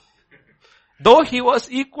 Though he was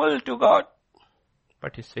equal to God.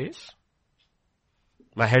 But he says,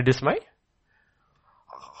 my head is my...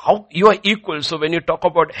 How you are equal. So when you talk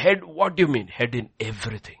about head, what do you mean? Head in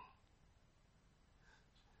everything.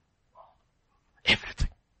 Everything.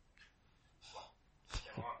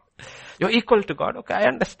 You're equal to God. Okay, I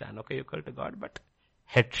understand. Okay, you're equal to God, but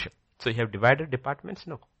headship. So you have divided departments?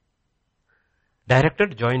 No. Director,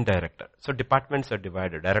 joint director. So departments are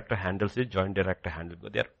divided. Director handles it, joint director handles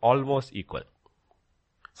it. They are almost equal.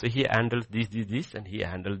 So he handles these, and he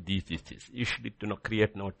handles these. Usually to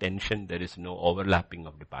create no tension, there is no overlapping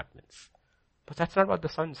of departments. But that's not what the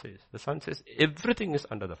Son says. The Son says everything is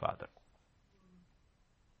under the Father.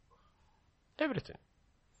 Everything.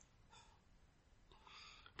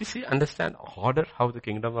 You see, understand order, how the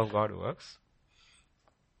kingdom of God works.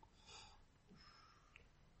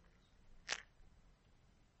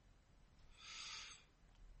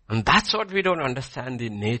 And that's what we don't understand, the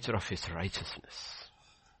nature of His righteousness.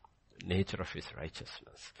 Nature of His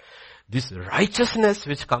righteousness. This righteousness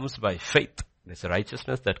which comes by faith, this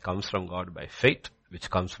righteousness that comes from God by faith, which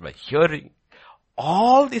comes by hearing,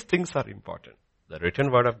 all these things are important. The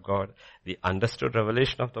written word of God, the understood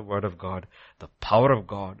revelation of the word of God, the power of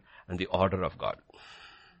God, and the order of God.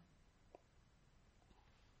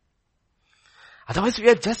 Otherwise we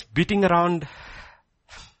are just beating around.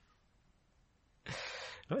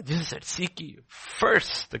 No, Jesus said, seek ye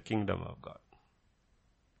first the kingdom of God.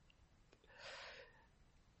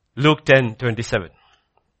 Luke 10:27.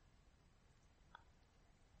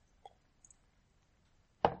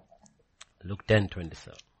 Luke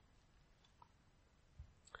 10:27.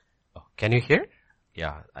 Oh, can you hear?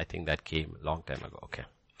 Yeah, I think that came a long time ago. Okay.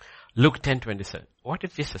 Luke 10:27. What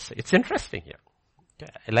did Jesus say? It's interesting here.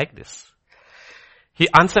 Okay, I like this. He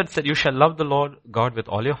answered, said, you shall love the Lord God with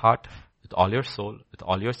all your heart, with all your soul, with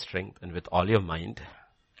all your strength, and with all your mind,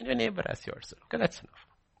 and your neighbor as yourself. Okay, that's enough.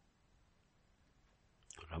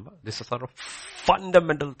 Remember, this is sort of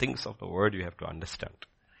fundamental things of the word you have to understand.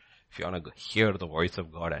 If you want to hear the voice of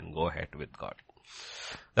God and go ahead with God.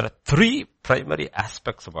 There are 3 primary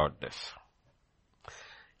aspects about this.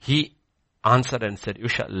 He answered and said, you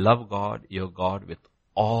shall love God, your God, with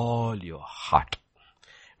all your heart.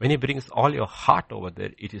 When he brings all your heart over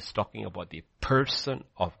there, it is talking about the person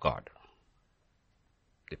of God.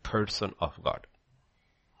 The person of God.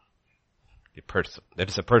 The person. That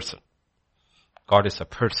is a person. God is a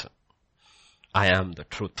person. I am the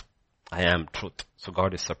truth. I am truth. So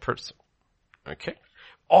God is a person. Okay?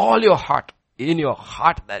 All your heart, in your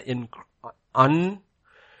heart, that in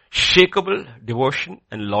unshakable devotion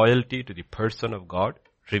and loyalty to the person of God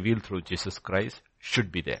revealed through Jesus Christ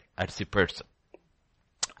should be there. That's the person.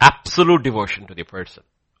 Absolute devotion to the person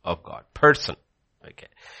of God. Person. Okay.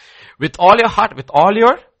 With all your heart, with all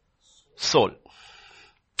your soul.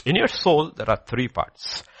 In your soul, there are 3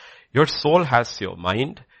 parts. Your soul has your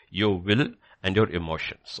mind, your will, and your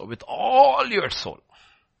emotions. So with all your soul.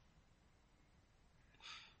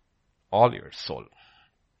 All your soul.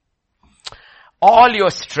 All your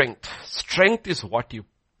strength. Strength is what you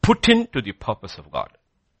put into the purpose of God.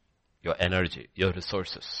 Your energy, your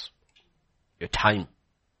resources, your time.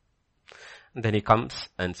 And then he comes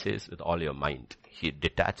and says with all your mind. He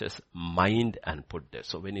detaches mind and put there.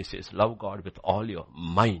 So when he says love God with all your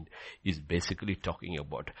mind, he's basically talking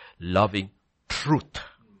about loving truth.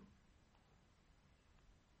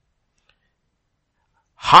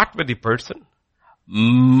 Heart with the person,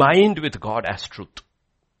 mind with God as truth.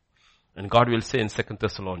 And God will say in 2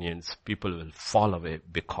 Thessalonians, people will fall away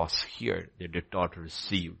because here they did not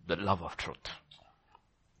receive the love of truth.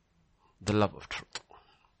 The love of truth.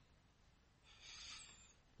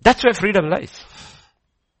 That's where freedom lies.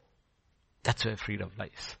 That's where freedom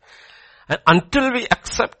lies. And until we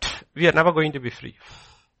accept, we are never going to be free.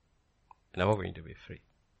 Never going to be free.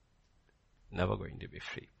 Never going to be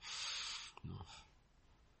free.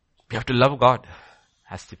 We have to love God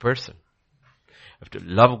as the person. We have to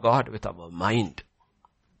love God with our mind.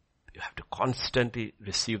 You have to constantly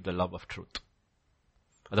receive the love of truth.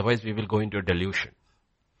 Otherwise we will go into a delusion.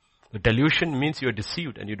 The delusion means you are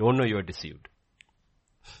deceived and you don't know you are deceived.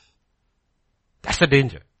 That's the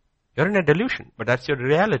danger. You're in a delusion, but that's your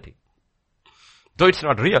reality. Though it's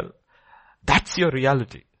not real, that's your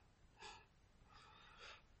reality.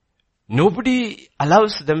 Nobody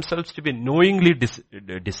allows themselves to be knowingly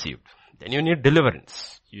deceived. Then you need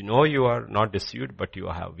deliverance. You know you are not deceived, but you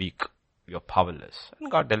are weak. You are powerless.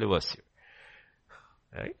 And God delivers you.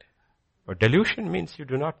 Right? But delusion means you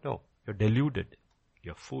do not know. You're deluded.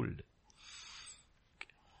 You're fooled.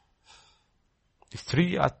 These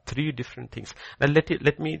three different things. Now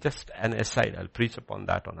let me just, an aside, I'll preach upon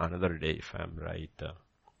that on another day if I'm right.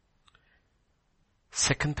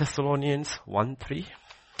 2 Thessalonians 1:3.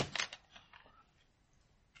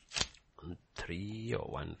 1:3 or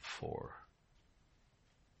 1:4.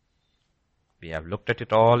 We have looked at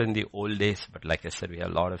it all in the old days, but like I said, we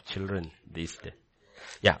have a lot of children these days.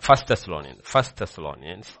 Yeah, 1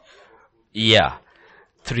 Thessalonians. Yeah,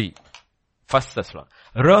 3. 1 Thessalonians.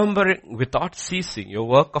 Remembering without ceasing your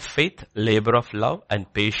work of faith, labor of love,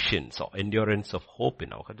 and patience or endurance of hope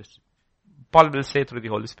in our hearts. Paul will say through the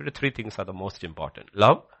Holy Spirit, 3 things are the most important.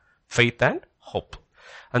 Love, faith, and hope.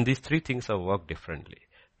 And these 3 things are worked differently.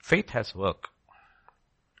 Faith has work.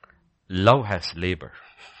 Love has labor.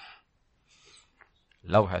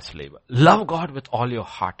 Love has labor. Love God with all your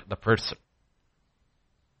heart, the person.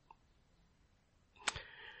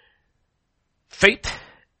 Faith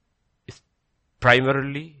is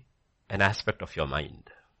primarily an aspect of your mind.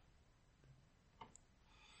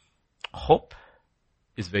 Hope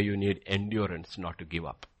is where you need endurance not to give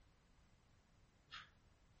up.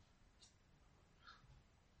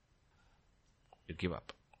 You give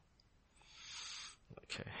up.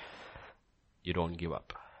 Okay. You don't give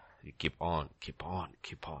up. You keep on.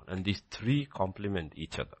 And these 3 complement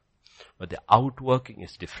each other. But the outworking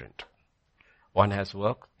is different. One has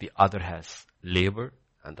work, the other has labor,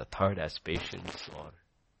 and the third has patience or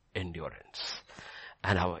endurance.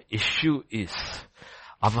 And our issue is,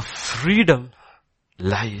 our freedom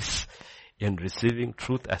lies in receiving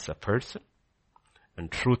truth as a person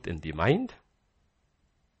and truth in the mind,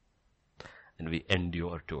 and we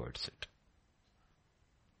endure towards it.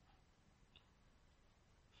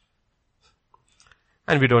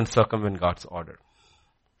 And we don't circumvent God's order.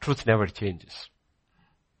 Truth never changes.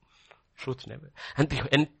 Truth never. And the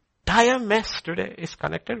entire mess today is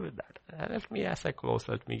connected with that. Let me, as I close,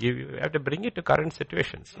 we have to bring it to current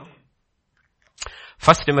situations.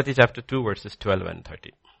 1 Timothy chapter 2 verses 12 and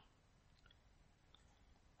 13.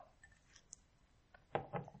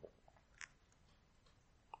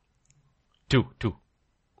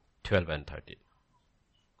 12 and 13.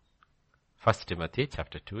 1 Timothy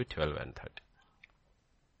chapter 2, 12 and 13.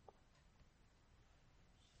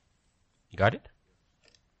 You got it?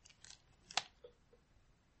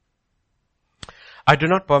 I do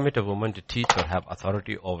not permit a woman to teach or have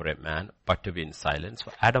authority over a man, but to be in silence.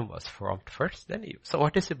 For Adam was formed first, then Eve. So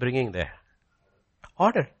what is he bringing there?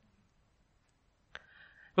 Order.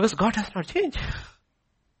 Because God does not change.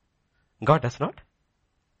 God does not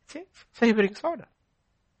change. So he brings order.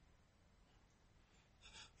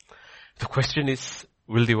 The question is,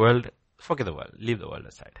 will the world, forget the world, leave the world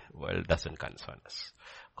aside. The world doesn't concern us.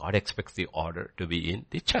 God expects the order to be in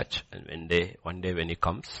the church. And one day when he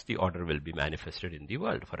comes, the order will be manifested in the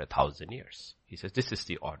world for 1,000 years. He says, this is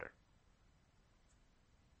the order.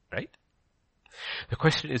 Right? The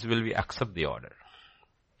question is, will we accept the order?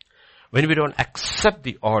 When we don't accept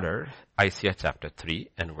the order, Isaiah chapter 3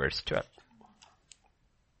 and verse 12.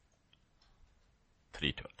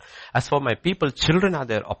 3:12. As for my people, children are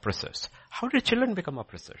their oppressors. How did children become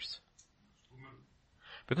oppressors?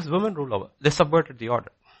 Because women rule over. They subverted the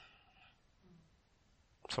order.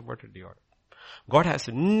 Subverted the order. God has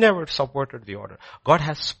never subverted the order. God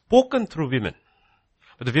has spoken through women.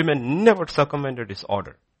 But the women never circumvented his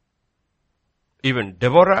order. Even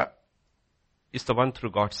Deborah is the one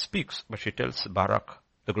through God speaks, but she tells Barak,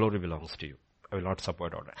 the glory belongs to you. I will not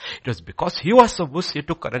subvert order. It was because he was a wuss, he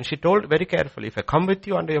took her, and she told very carefully, if I come with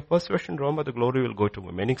you under your persuasion, Roma, the glory will go to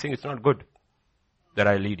me. Meaning saying it's not good that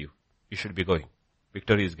I lead you. You should be going.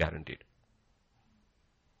 Victory is guaranteed.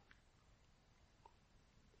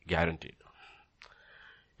 Guaranteed.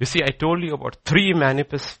 You see, I told you about 3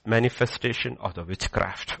 manifestation of the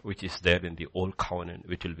witchcraft, which is there in the Old Covenant,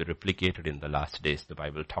 which will be replicated in the last days. The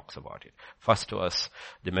Bible talks about it. First was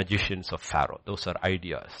the magicians of Pharaoh. Those are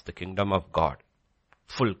ideas. The kingdom of God.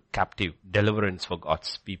 Full captive deliverance for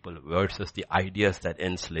God's people versus the ideas that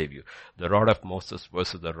enslave you. The rod of Moses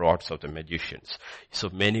versus the rods of the magicians. So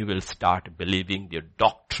many will start believing the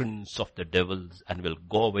doctrines of the devils and will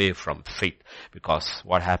go away from faith. Because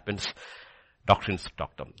what happens? Doctrines of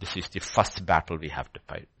doctrine. This is the first battle we have to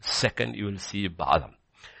fight. Second, you will see Balaam.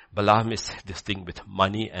 Balaam is this thing with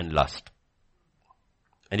money and lust.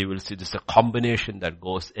 And you will see this is a combination that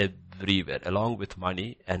goes everywhere. Along with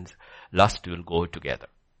money and lust will go together.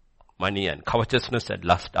 Money and covetousness and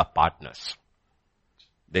lust are partners.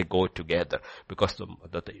 They go together because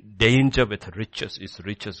the danger with riches is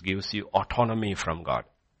riches gives you autonomy from God.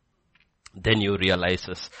 Then you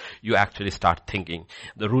realize you actually start thinking,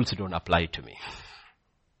 the rules don't apply to me.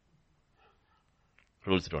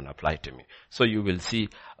 Rules don't apply to me. So you will see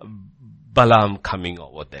Balaam coming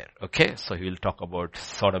over there. Okay, so he will talk about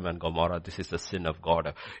Sodom and Gomorrah. This is the sin of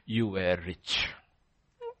God. You were rich.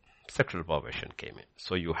 Sexual perversion came in.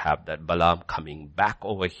 So you have that Balaam coming back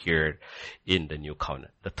over here in the new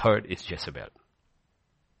covenant. The third is Jezebel.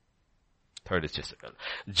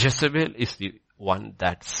 Jezebel is the one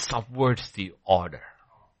that subverts the order.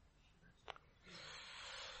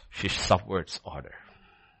 She subverts order.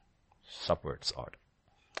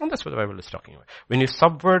 And that's what the Bible is talking about. When you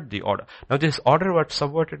subvert the order. Now this order was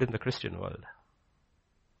subverted in the Christian world.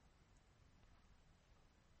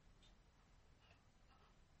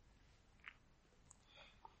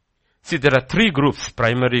 See, there are three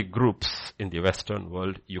primary groups in the Western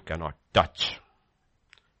world you cannot touch.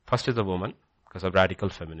 First is the woman, because of radical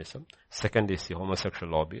feminism. Second is the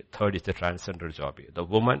homosexual lobby. Third is the transgender lobby. The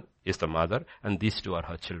woman is the mother, and these two are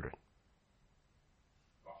her children.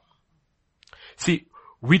 See,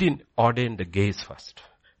 we didn't ordain the gays first.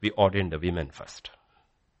 We ordained the women first.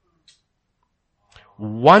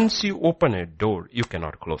 Once you open a door, you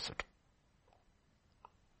cannot close it.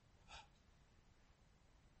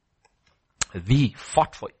 We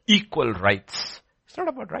fought for equal rights. It's not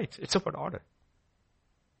about rights, it's about order.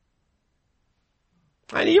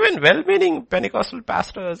 And even well-meaning Pentecostal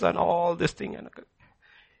pastors and all this thing.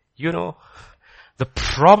 The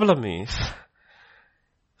problem is,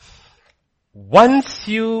 once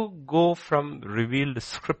you go from revealed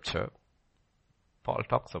scripture, Paul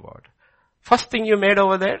talks about, first thing you made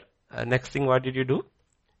over there, next thing what did you do?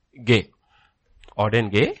 Gay. Ordain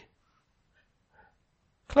gay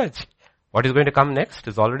clergy. What is going to come next?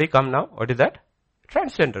 It's already come now. What is that?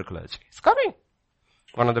 Transgender clergy. It's coming.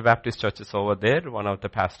 One of the Baptist churches over there, one of the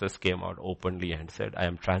pastors came out openly and said, I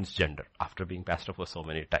am transgender, after being pastor for so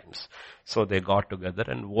many times. So they got together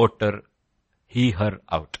and voted her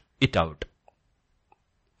out.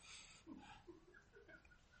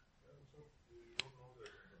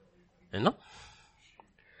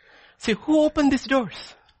 See, who opened these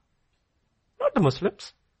doors? Not the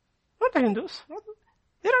Muslims. Not the Hindus.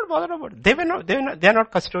 They're not bothered about it. They are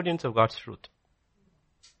not custodians of God's truth.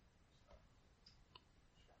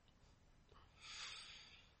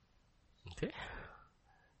 Okay.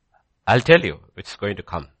 I'll tell you which is going to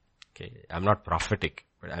come. Okay. I'm not prophetic,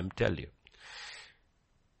 but I'm telling you.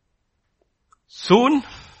 Soon,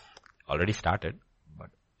 already started,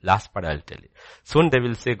 but last part I'll tell you. Soon they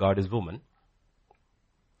will say God is woman,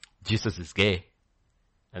 Jesus is gay,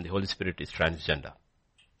 and the Holy Spirit is transgender.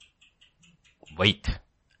 Wait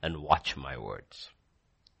and watch my words.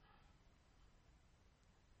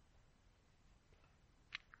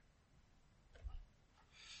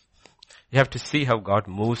 You have to see how God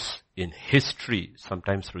moves in history,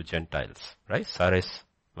 sometimes through Gentiles, right? Sarah is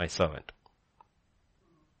my servant.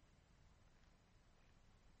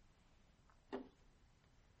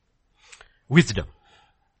 Wisdom.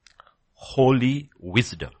 Holy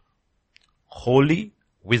wisdom. Holy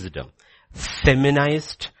wisdom.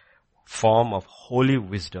 Feminized form of holy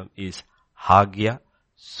wisdom is Hagia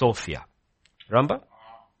Sophia. Remember?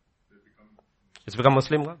 It's become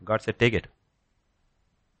Muslim. God said, take it.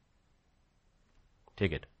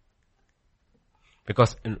 Take it.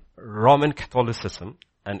 Because in Roman Catholicism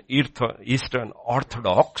and Eastern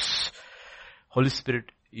Orthodox, Holy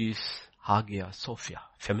Spirit is Hagia Sophia,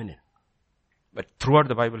 feminine. But throughout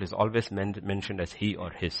the Bible is always mentioned as he or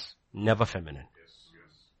his, never feminine.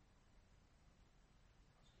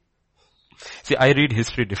 See, I read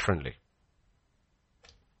history differently.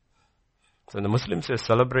 So when the Muslims are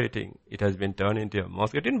celebrating, it has been turned into a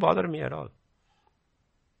mosque. It didn't bother me at all.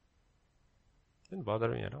 It didn't bother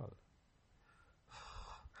me at all.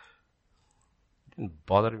 It didn't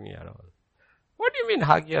bother me at all. What do you mean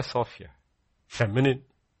Hagia Sophia? Feminine.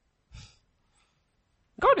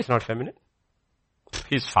 God is not feminine.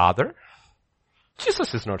 He's Father.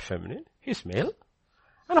 Jesus is not feminine. He's male.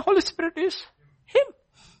 And the Holy Spirit is Him.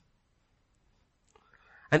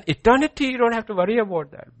 And eternity, you don't have to worry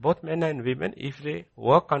about that. Both men and women, if they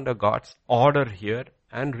work under God's order here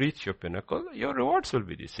and reach your pinnacle, your rewards will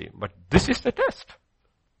be the same. But this is the test.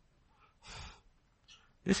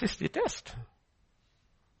 This is the test.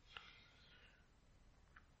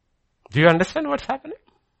 Do you understand what's happening?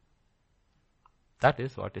 That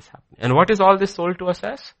is what is happening. And what is all this sold to us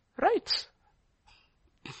as? Rights.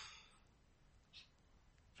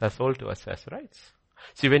 They're sold to us as rights.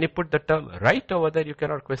 See, when you put the term right over there, you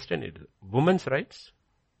cannot question it. Women's rights,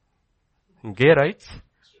 gay rights,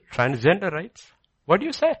 transgender rights. What do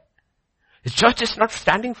you say? The church is not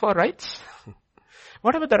standing for rights.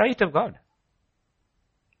 What about the right of God?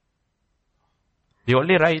 The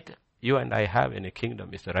only right you and I have in a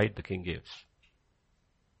kingdom is the right the king gives.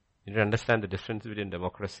 You need to understand the difference between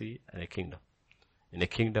democracy and a kingdom. In a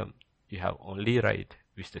kingdom, you have only right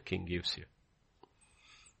which the king gives you.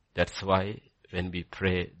 That's why when we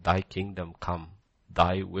pray, thy kingdom come,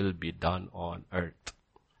 thy will be done on earth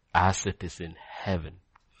as it is in heaven.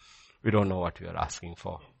 We don't know what we are asking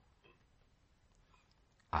for.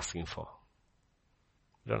 We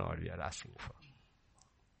don't know what we are asking for.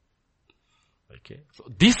 Okay. So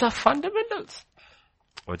these are fundamentals.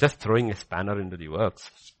 We're just throwing a spanner into the works.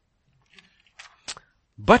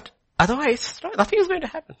 But otherwise, nothing is going to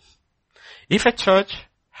happen. If a church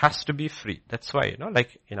has to be free, that's why,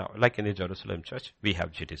 like in the Jerusalem church, we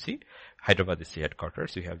have GTC. Hyderabad is the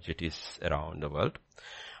headquarters. We have GTs around the world.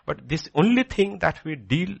 But this only thing that we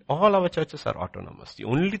deal, all our churches are autonomous. The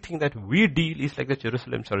only thing that we deal is like the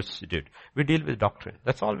Jerusalem church did. We deal with doctrine.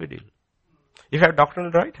 That's all we deal. If you have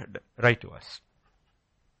doctrinal right, write to us.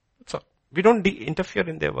 That's all. We don't interfere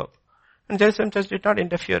in their work. And Jerusalem church did not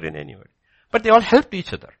interfere in any way. But they all helped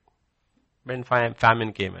each other when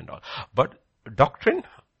famine came and all. But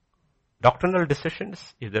doctrinal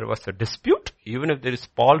decisions, if there was a dispute, even if there is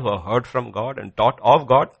Paul who heard from God and taught of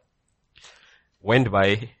God, went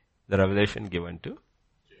by the revelation given to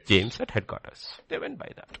James at headquarters. They went by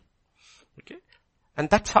that. Okay? And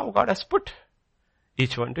that's how God has put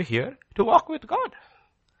each one to hear, to walk with God.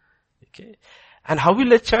 Okay? And how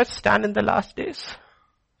will a church stand in the last days?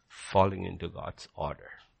 Falling into God's order.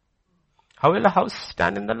 How will a house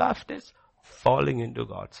stand in the last days? Falling into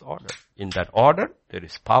God's order. In that order, there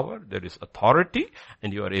is power, there is authority,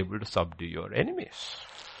 and you are able to subdue your enemies.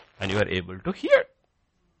 And you are able to hear.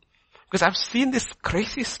 Because I've seen this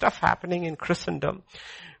crazy stuff happening in Christendom,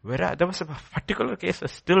 where there was a particular case, I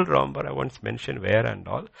still remember, I once mentioned where and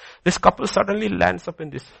all. This couple suddenly lands up in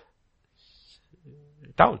this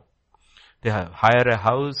town. They hire a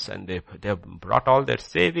house and they have brought all their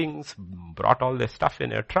savings, brought all their stuff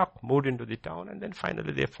in a truck, moved into the town, and then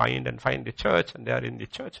finally they find the church, and they are in the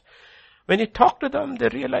church. When you talk to them, I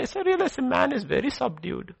realize the man is very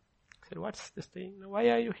subdued. I said, what's this thing? Why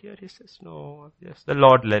are you here? He says, no, yes, the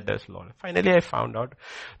Lord led us, Lord. Finally I found out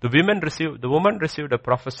the woman received a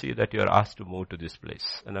prophecy that you are asked to move to this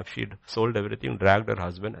place. And she sold everything, dragged her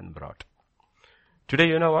husband and brought. Today,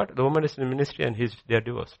 you know what? The woman is in the ministry and they are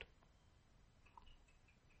divorced.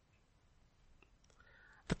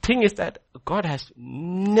 The thing is that God has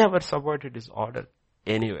never subverted his order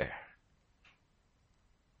anywhere.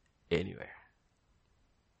 Anywhere.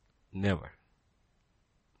 Never.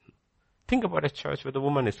 Think about a church where the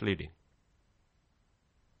woman is leading.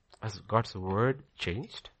 Has God's word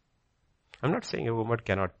changed? I'm not saying a woman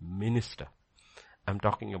cannot minister. I'm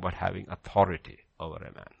talking about having authority over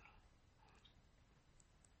a man.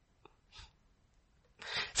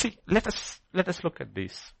 See, let us look at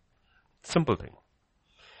this simple thing.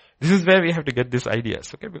 This is where we have to get these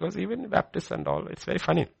ideas, okay? Because even Baptists and all, it's very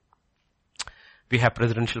funny. We have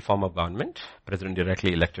presidential form of government, president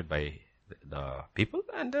directly elected by the people,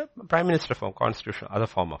 and the prime minister form, constitutional, other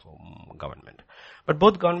form of government. But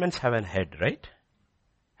both governments have a head, right?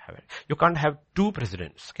 You can't have two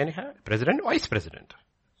presidents. Can you have president, vice president,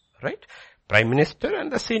 right? Prime minister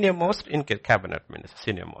and the senior most in cabinet minister,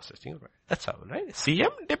 senior most. That's how, right?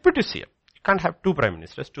 CM, deputy CM. You can't have two prime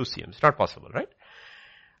ministers, two CMs. It's not possible, right?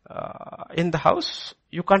 In the house,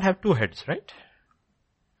 you can't have two heads, right?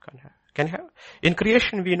 Can you have? In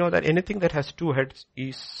creation, we know that anything that has two heads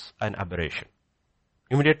is an aberration.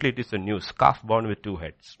 Immediately it is a news, calf born with two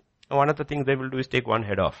heads. And one of the things they will do is take one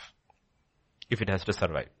head off, if it has to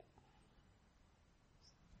survive.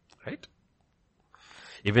 Right?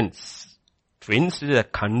 Even twins that are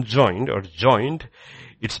conjoined or joined,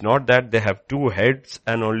 it's not that they have two heads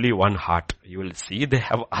and only one heart. You will see they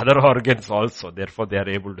have other organs also. Therefore, they are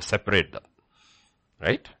able to separate them.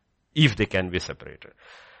 Right? If they can be separated.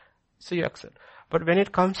 So you accept. But when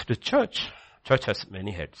it comes to church has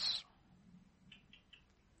many heads.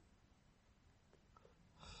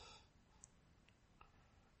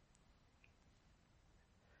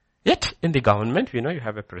 Yet, in the government, we know you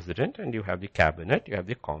have a president and you have the cabinet, you have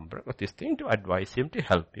the Congress, this thing to advise him, to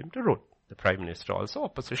help him to rule. The prime minister also,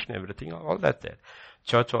 opposition, everything, all that there.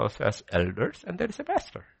 Church also has elders and there is a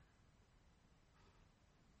pastor.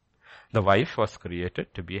 The wife was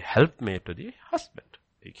created to be a helpmate to the husband.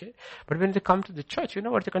 Okay? But when they come to the church, you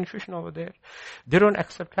know what's the confusion over there? They don't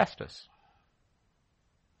accept pastors.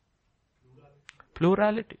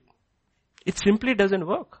 Plurality. It simply doesn't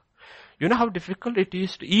work. You know how difficult it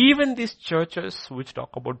is to, even these churches which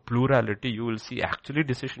talk about plurality, you will see actually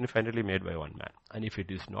decision finally made by one man. And if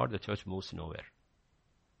it is not, the church moves nowhere.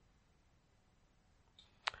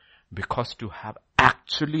 Because to have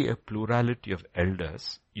actually a plurality of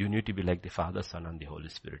elders, you need to be like the Father, Son and the Holy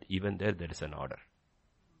Spirit. Even there is an order.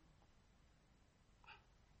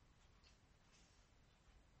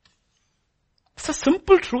 It's a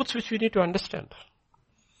simple truth which we need to understand.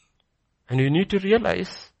 And you need to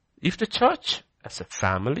realize, if the church as a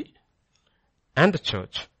family and the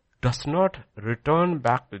church does not return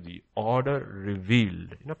back to the order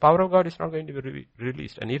revealed, power of God is not going to be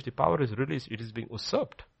released. And if the power is released, it is being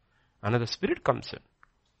usurped. Another spirit comes in.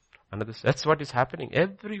 That's what is happening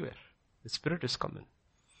everywhere. The Spirit is coming.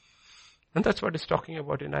 And that's what it's talking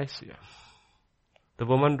about in Isaiah. The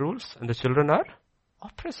woman rules and the children are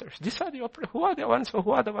oppressors. These are the oppressors. Who are the ones who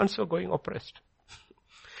are going oppressed?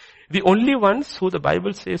 The only ones who the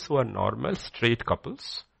Bible says who are normal, straight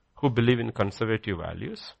couples, who believe in conservative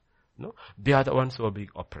values, they are the ones who are being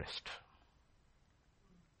oppressed.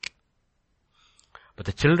 But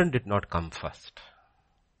the children did not come first.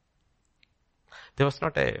 There was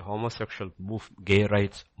not a homosexual gay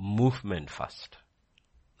rights movement first.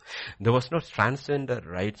 There was no transgender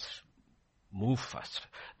rights move first.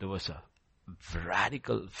 There was a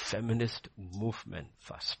radical feminist movement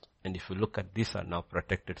first. And if you look at these are now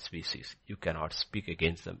protected species, you cannot speak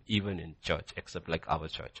against them even in church, except like our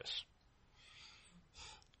churches.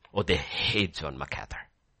 Oh, they hate John MacArthur.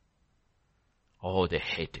 Oh, they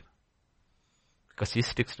hate him. Because he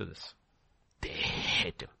sticks to this. They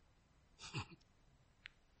hate him.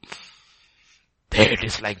 They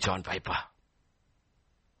dislike John Piper.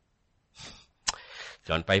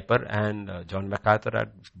 John Piper and John MacArthur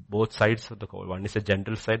are both sides of the coin. One is a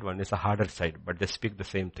gentle side, one is a harder side, but they speak the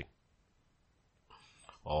same thing.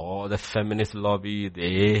 Oh, the feminist lobby,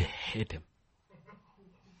 they hate him.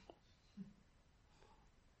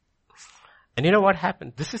 And you know what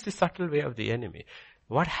happens? This is the subtle way of the enemy.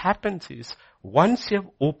 What happens is, once you have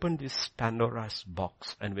opened this Pandora's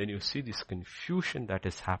box, and when you see this confusion that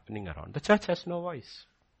is happening around, the church has no voice.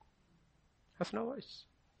 Has no voice.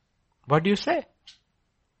 What do you say?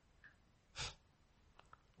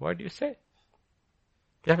 What do you say?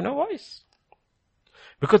 You have no voice.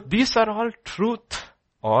 Because these are all truth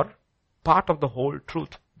or part of the whole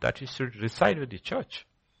truth that you should reside with the church.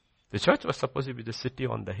 The church was supposed to be the city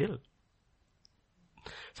on the hill.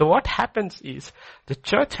 So what happens is, the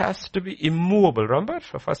church has to be immovable. Remember,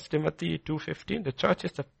 for 1 Timothy 2:15, the church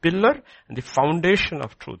is the pillar and the foundation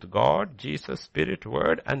of truth. God, Jesus, Spirit,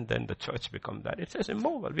 Word, and then the church becomes that. It says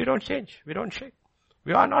immovable. We don't change. We don't shake.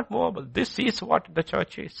 We are not movable. This is what the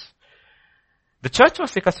church is. The church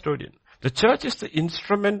was the custodian. The church is the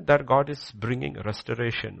instrument that God is bringing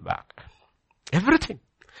restoration back. Everything.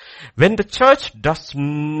 When the church does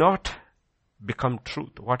not become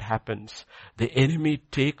truth, what happens? The enemy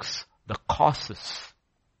takes the causes.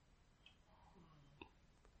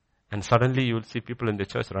 And suddenly you will see people in the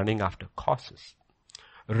church running after causes.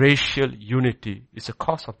 Racial unity is a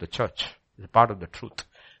cause of the church. It's a part of the truth.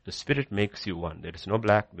 The Spirit makes you one. There is no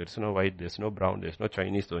black, there is no white, there is no brown, there is no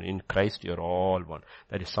Chinese. So in Christ you are all one.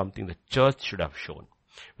 That is something the church should have shown.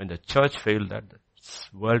 When the church failed that, the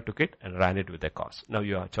world took it and ran it with a cause. Now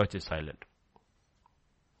your church is silent.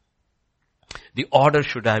 The order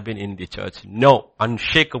should have been in the church. No,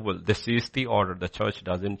 unshakable. This is the order. The church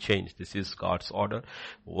doesn't change. This is God's order.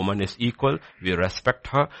 Woman is equal. We respect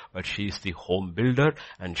her, but she is the home builder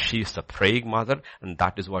and she is the praying mother, and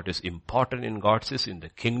that is what is important in God's system. In the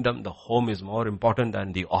kingdom, the home is more important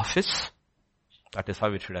than the office. That is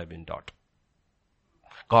how it should have been taught.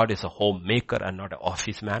 God is a homemaker and not an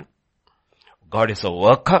office man. God is a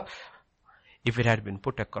worker. If it had been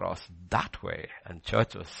put across that way and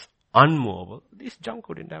church was unmovable, this junk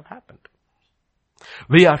wouldn't have happened.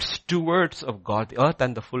 We are stewards of God. The earth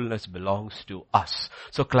and the fullness belongs to us.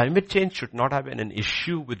 So climate change should not have been an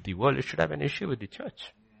issue with the world. It should have been an issue with the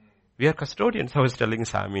church. We are custodians. I was telling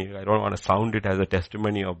Sammy, I don't want to sound it as a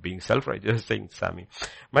testimony of being self-righteous, saying, Sammy,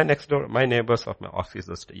 my neighbors of my office,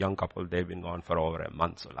 this young couple, they've been gone for over a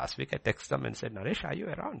month. So last week I texted them and said, Naresh, are you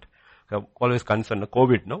around? I'm always concerned,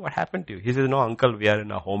 COVID, no? What happened to you? He says, no, uncle, we are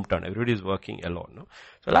in our hometown. Everybody is working alone, no?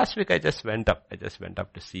 So last week I just went up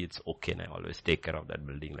to see it's okay, and I always take care of that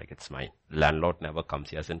building like it's mine. Landlord never comes.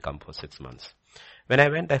 He hasn't come for 6 months. When I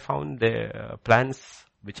went, I found the plants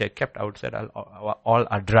which I kept outside all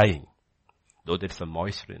are drying, though there's some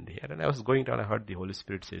moisture in the air. And I was going down, I heard the Holy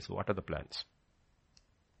Spirit say, so what are the plants?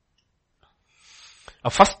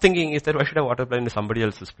 Our first thinking is that why should I water plant in somebody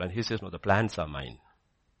else's plant? He says, no, the plants are mine.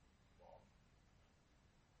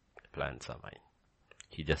 plans are mine.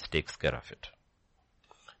 He just takes care of it.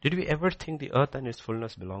 Did we ever think the earth and its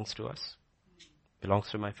fullness belongs to us? Belongs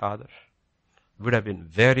to my Father? We would have been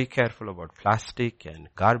very careful about plastic and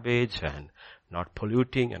garbage and not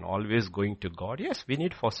polluting and always going to God. Yes, we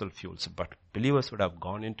need fossil fuels, but believers would have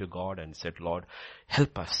gone into God and said, Lord,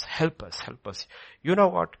 help us, help us, help us. You know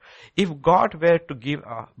what? If God were to give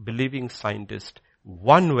a believing scientist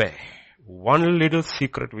one way, one little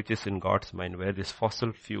secret which is in God's mind where this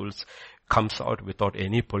fossil fuels comes out without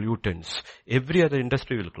any pollutants, every other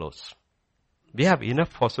industry will close. We have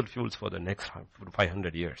enough fossil fuels for the next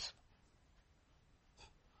 500 years.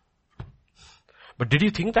 But did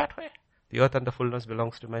you think that way? The earth and the fullness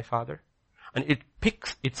belongs to my Father. And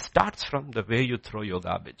it starts from the way you throw your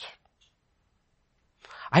garbage.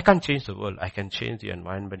 I can't change the world. I can change the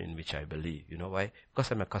environment in which I believe. You know why?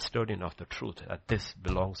 Because I'm a custodian of the truth that this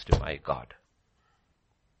belongs to my God.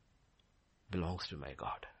 Belongs to my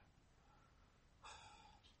God.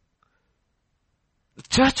 The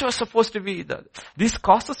church was supposed to be these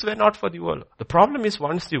causes were not for the world. The problem is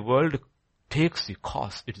once the world takes the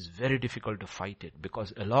cause, it is very difficult to fight it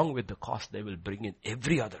because along with the cause they will bring in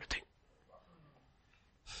every other thing.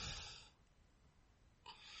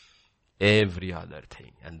 Every other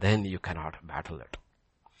thing. And then you cannot battle it.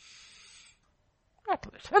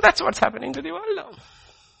 Battle it. And that's what's happening to the world now.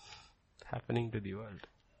 Happening to the world.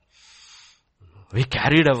 We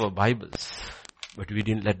carried our Bibles, but we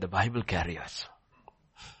didn't let the Bible carry us.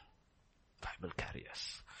 Bible carry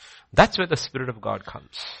us. That's where the Spirit of God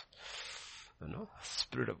comes.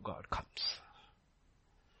 Spirit of God comes.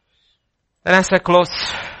 And as I close,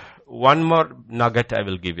 one more nugget I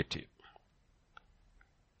will give it to you.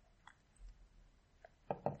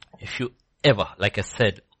 If you ever, like I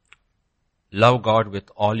said, love God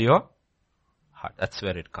with all your heart, that's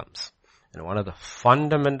where it comes. And one of the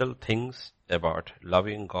fundamental things about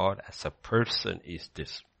loving God as a person is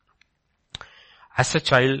this. As a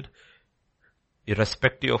child,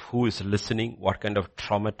 irrespective of who is listening, what kind of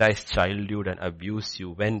traumatized childhood and abuse you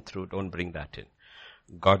went through, don't bring that in.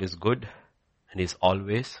 God is good and He's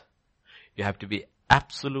always. You have to be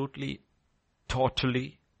absolutely,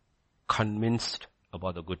 totally convinced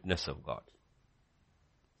about the goodness of God.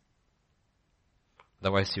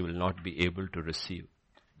 Otherwise you will not be able to receive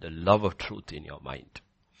the love of truth in your mind.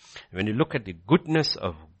 When you look at the goodness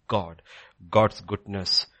of God, God's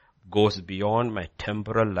goodness goes beyond my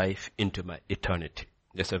temporal life into my eternity.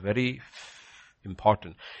 There's a very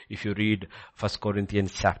important, if you read 1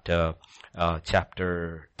 Corinthians chapter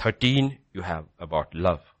 13, you have about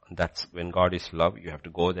love. That's when God is love, you have to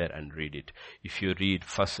go there and read it. If you read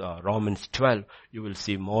Romans 12, you will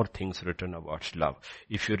see more things written about love.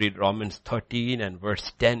 If you read Romans 13 and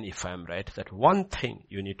verse 10, if I'm right, that one thing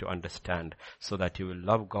you need to understand so that you will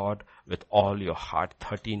love God with all your heart.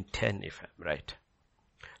 13:10, if I'm right.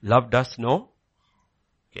 Love does know.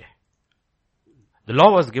 Okay. The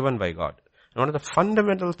law was given by God. And one of the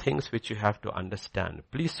fundamental things which you have to understand,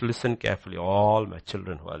 please listen carefully, all my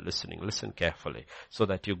children who are listening, listen carefully, so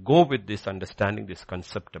that you go with this understanding, this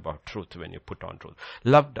concept about truth when you put on truth.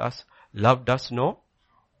 Love does know.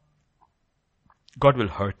 God will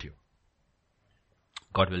hurt you.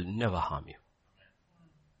 God will never harm you.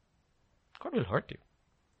 God will hurt you.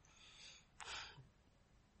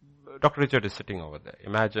 Dr. Richard is sitting over there.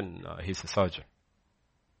 Imagine he's a surgeon.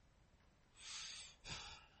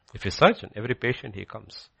 If he's a surgeon, every patient he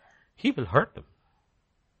comes, he will hurt them.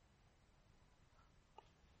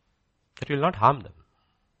 It will not harm them.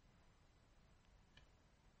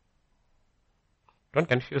 Don't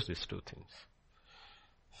confuse these two things.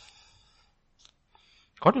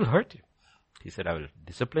 God will hurt you. He said, I will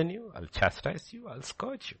discipline you, I will chastise you, I will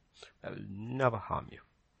scourge you. I will never harm you.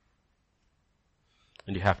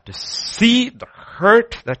 And you have to see the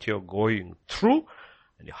hurt that you're going through,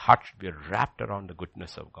 and your heart should be wrapped around the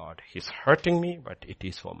goodness of God. He's hurting me, but it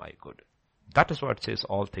is for my good. That is what says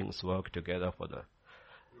all things work together for the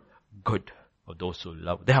good of those who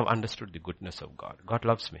love. They have understood the goodness of God. God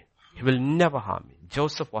loves me. He will never harm me.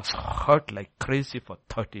 Joseph was hurt like crazy for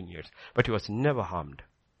 13 years, but he was never harmed.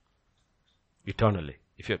 Eternally.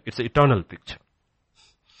 It's an eternal picture.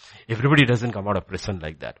 Everybody doesn't come out of prison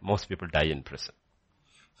like that. Most people die in prison.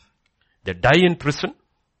 They die in prison,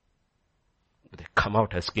 but they come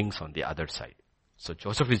out as kings on the other side. So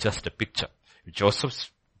Joseph is just a picture. If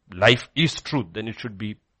Joseph's life is truth, then it should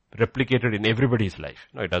be replicated in everybody's life.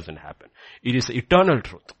 No, it doesn't happen. It is eternal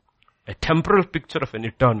truth. A temporal picture of an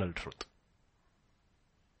eternal truth.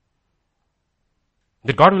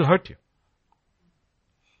 That God will hurt you,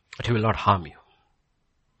 but He will not harm you.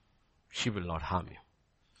 She will not harm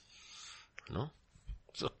you. No?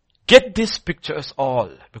 So get these pictures all,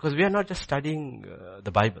 because we are not just studying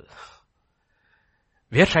the Bible.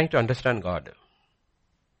 We are trying to understand God.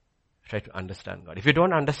 Try to understand God. If you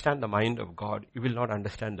don't understand the mind of God, you will not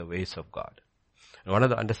understand the ways of God. And one of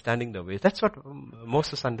the understanding the ways, that's what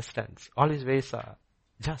Moses understands. All his ways are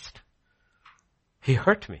just. He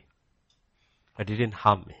hurt me, but he didn't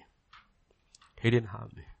harm me. He didn't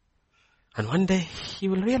harm me. And one day he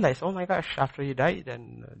will realize, oh my gosh, after he died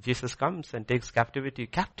and Jesus comes and takes captivity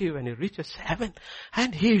captive and he reaches heaven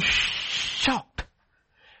and he is shocked.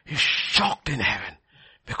 He's shocked in heaven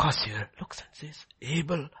because he looks and says,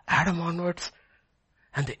 Abel, Adam onwards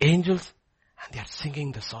and the angels, and they are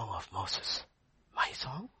singing the song of Moses. My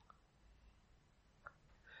song?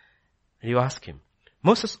 And you ask him,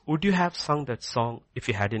 Moses, would you have sung that song if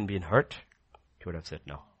you hadn't been hurt? He would have said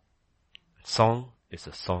no. That song is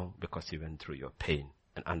a song because you went through your pain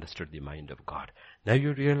and understood the mind of God. Now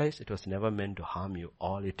you realize it was never meant to harm you.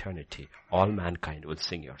 All eternity, all mankind will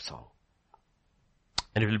sing your song.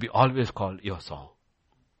 And it will be always called your song.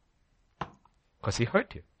 Because he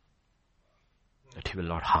hurt you. But he will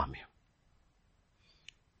not harm you.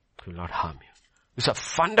 He will not harm you. These are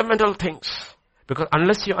fundamental things. Because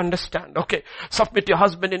unless you understand, okay, submit your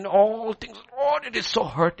husband in all things. Lord, it is so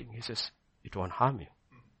hurting. He says, it won't harm you.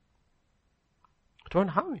 It won't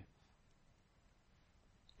harm you.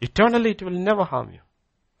 Eternally, it will never harm you.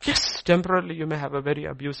 Yes, temporarily you may have a very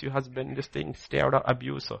abusive husband, this thing, stay out of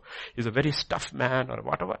abuse, or he's a very stuffed man, or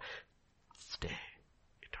whatever. Stay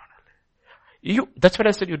eternally. That's what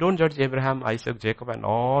I said, you don't judge Abraham, Isaac, Jacob, and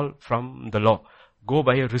all from the law. Go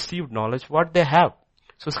by a received knowledge, what they have.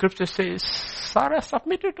 So scripture says, Sarah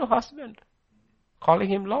submitted to husband, calling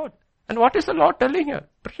him Lord. And what is the Lord telling her?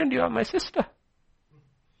 Pretend you are my sister.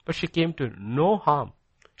 But she came to no harm.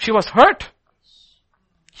 She was hurt.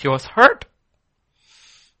 She was hurt.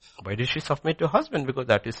 Why did she submit to her husband? Because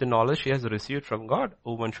that is the knowledge she has received from God.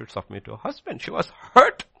 A woman should submit to her husband. She was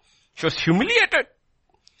hurt. She was humiliated.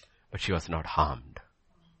 But she was not harmed.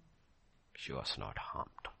 She was not harmed.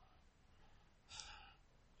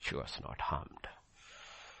 She was not harmed.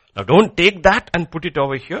 Now don't take that and put it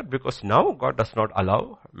over here, because now God does not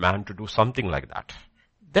allow man to do something like that.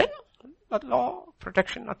 Then the law,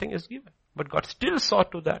 protection, nothing is given. But God still saw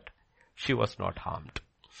to that. She was not harmed.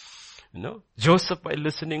 Joseph, by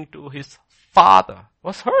listening to his father,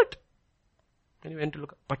 was hurt. Then he went to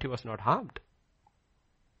look, but he was not harmed.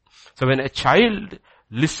 So when a child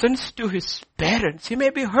listens to his parents, he may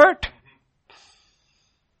be hurt.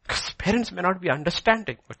 Because parents may not be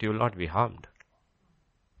understanding, but he will not be harmed.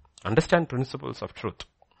 Understand principles of truth.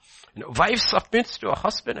 Wife submits to a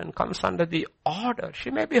husband and comes under the order.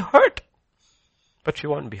 She may be hurt, but she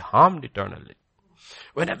won't be harmed eternally.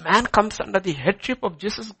 When a man comes under the headship of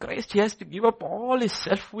Jesus Christ, he has to give up all his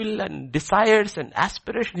self-will and desires and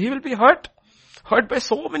aspirations. He will be hurt. Hurt by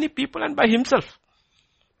so many people and by himself.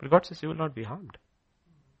 But God says he will not be harmed.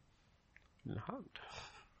 He will not be harmed.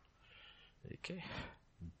 Okay.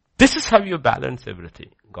 This is how you balance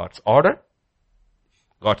everything. God's order,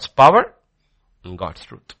 God's power, and God's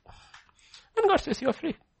truth. And God says you're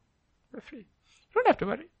free. You're free. You don't have to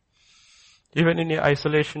worry. Even in your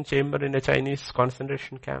isolation chamber in a Chinese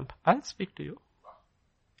concentration camp, I'll speak to you.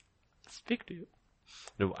 Speak to you.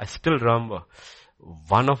 No, I still remember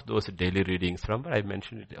one of those daily readings. Remember, I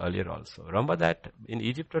mentioned it earlier also. Remember that in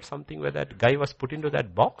Egypt or something where that guy was put into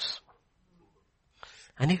that box?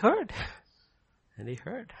 And he heard. And he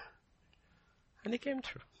heard. And he came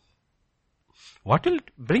through. What will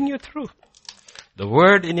bring you through? The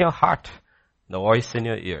word in your heart, the voice in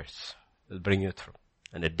your ears will bring you through.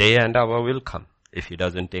 And a day and hour will come if he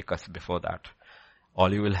doesn't take us before that.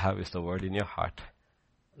 All you will have is the word in your heart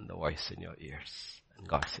and the voice in your ears. And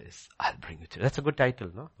God says, I'll bring you through. That's a good title,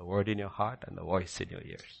 no? The word in your heart and the voice in your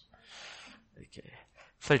ears. Okay.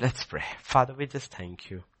 So let's pray. Father, we just thank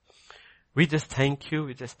you. We just thank you.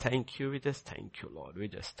 We just thank you. We just thank you, Lord. We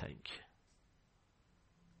just thank you.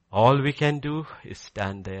 All we can do is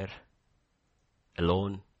stand there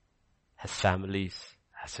alone, as families,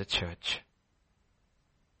 as a church.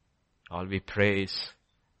 All we pray is,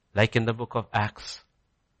 like in the book of Acts,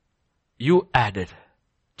 you added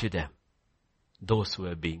to them those who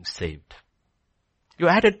are being saved. You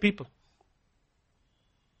added people.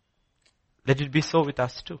 Let it be so with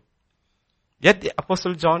us too. Yet the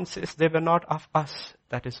Apostle John says they were not of us.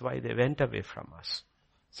 That is why they went away from us.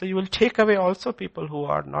 So you will take away also people who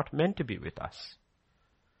are not meant to be with us.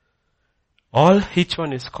 All each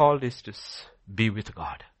one is called is to be with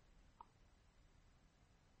God.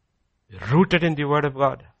 Rooted in the Word of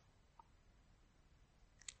God.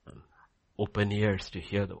 Open ears to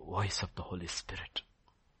hear the voice of the Holy Spirit.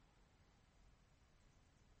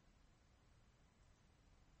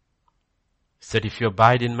 said, if you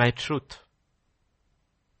abide in my truth,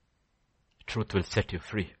 truth will set you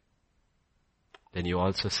free. Then you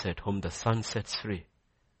also said, whom the Son sets free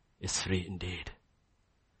is free indeed.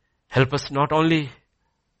 Help us not only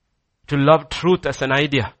to love truth as an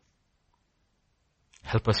idea.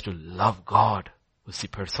 Help us to love God, who is the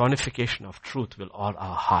personification of truth, with all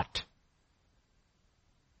our heart.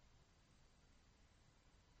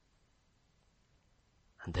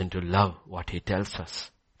 And then to love what He tells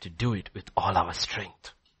us, to do it with all our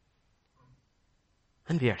strength.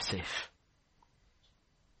 And we are safe.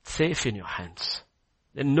 Safe in your hands.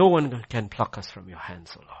 Then no one can pluck us from your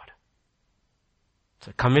hands, O Lord.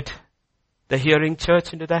 So commit the hearing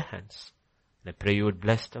church into thy hands. And I pray you would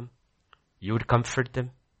bless them, you would comfort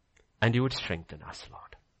them, and you would strengthen us,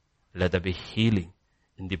 Lord. Let there be healing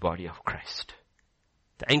in the body of Christ.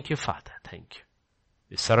 Thank you, Father. Thank you.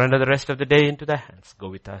 We surrender the rest of the day into thy hands. Go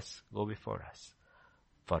with us. Go before us.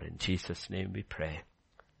 For in Jesus' name we pray.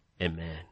 Amen.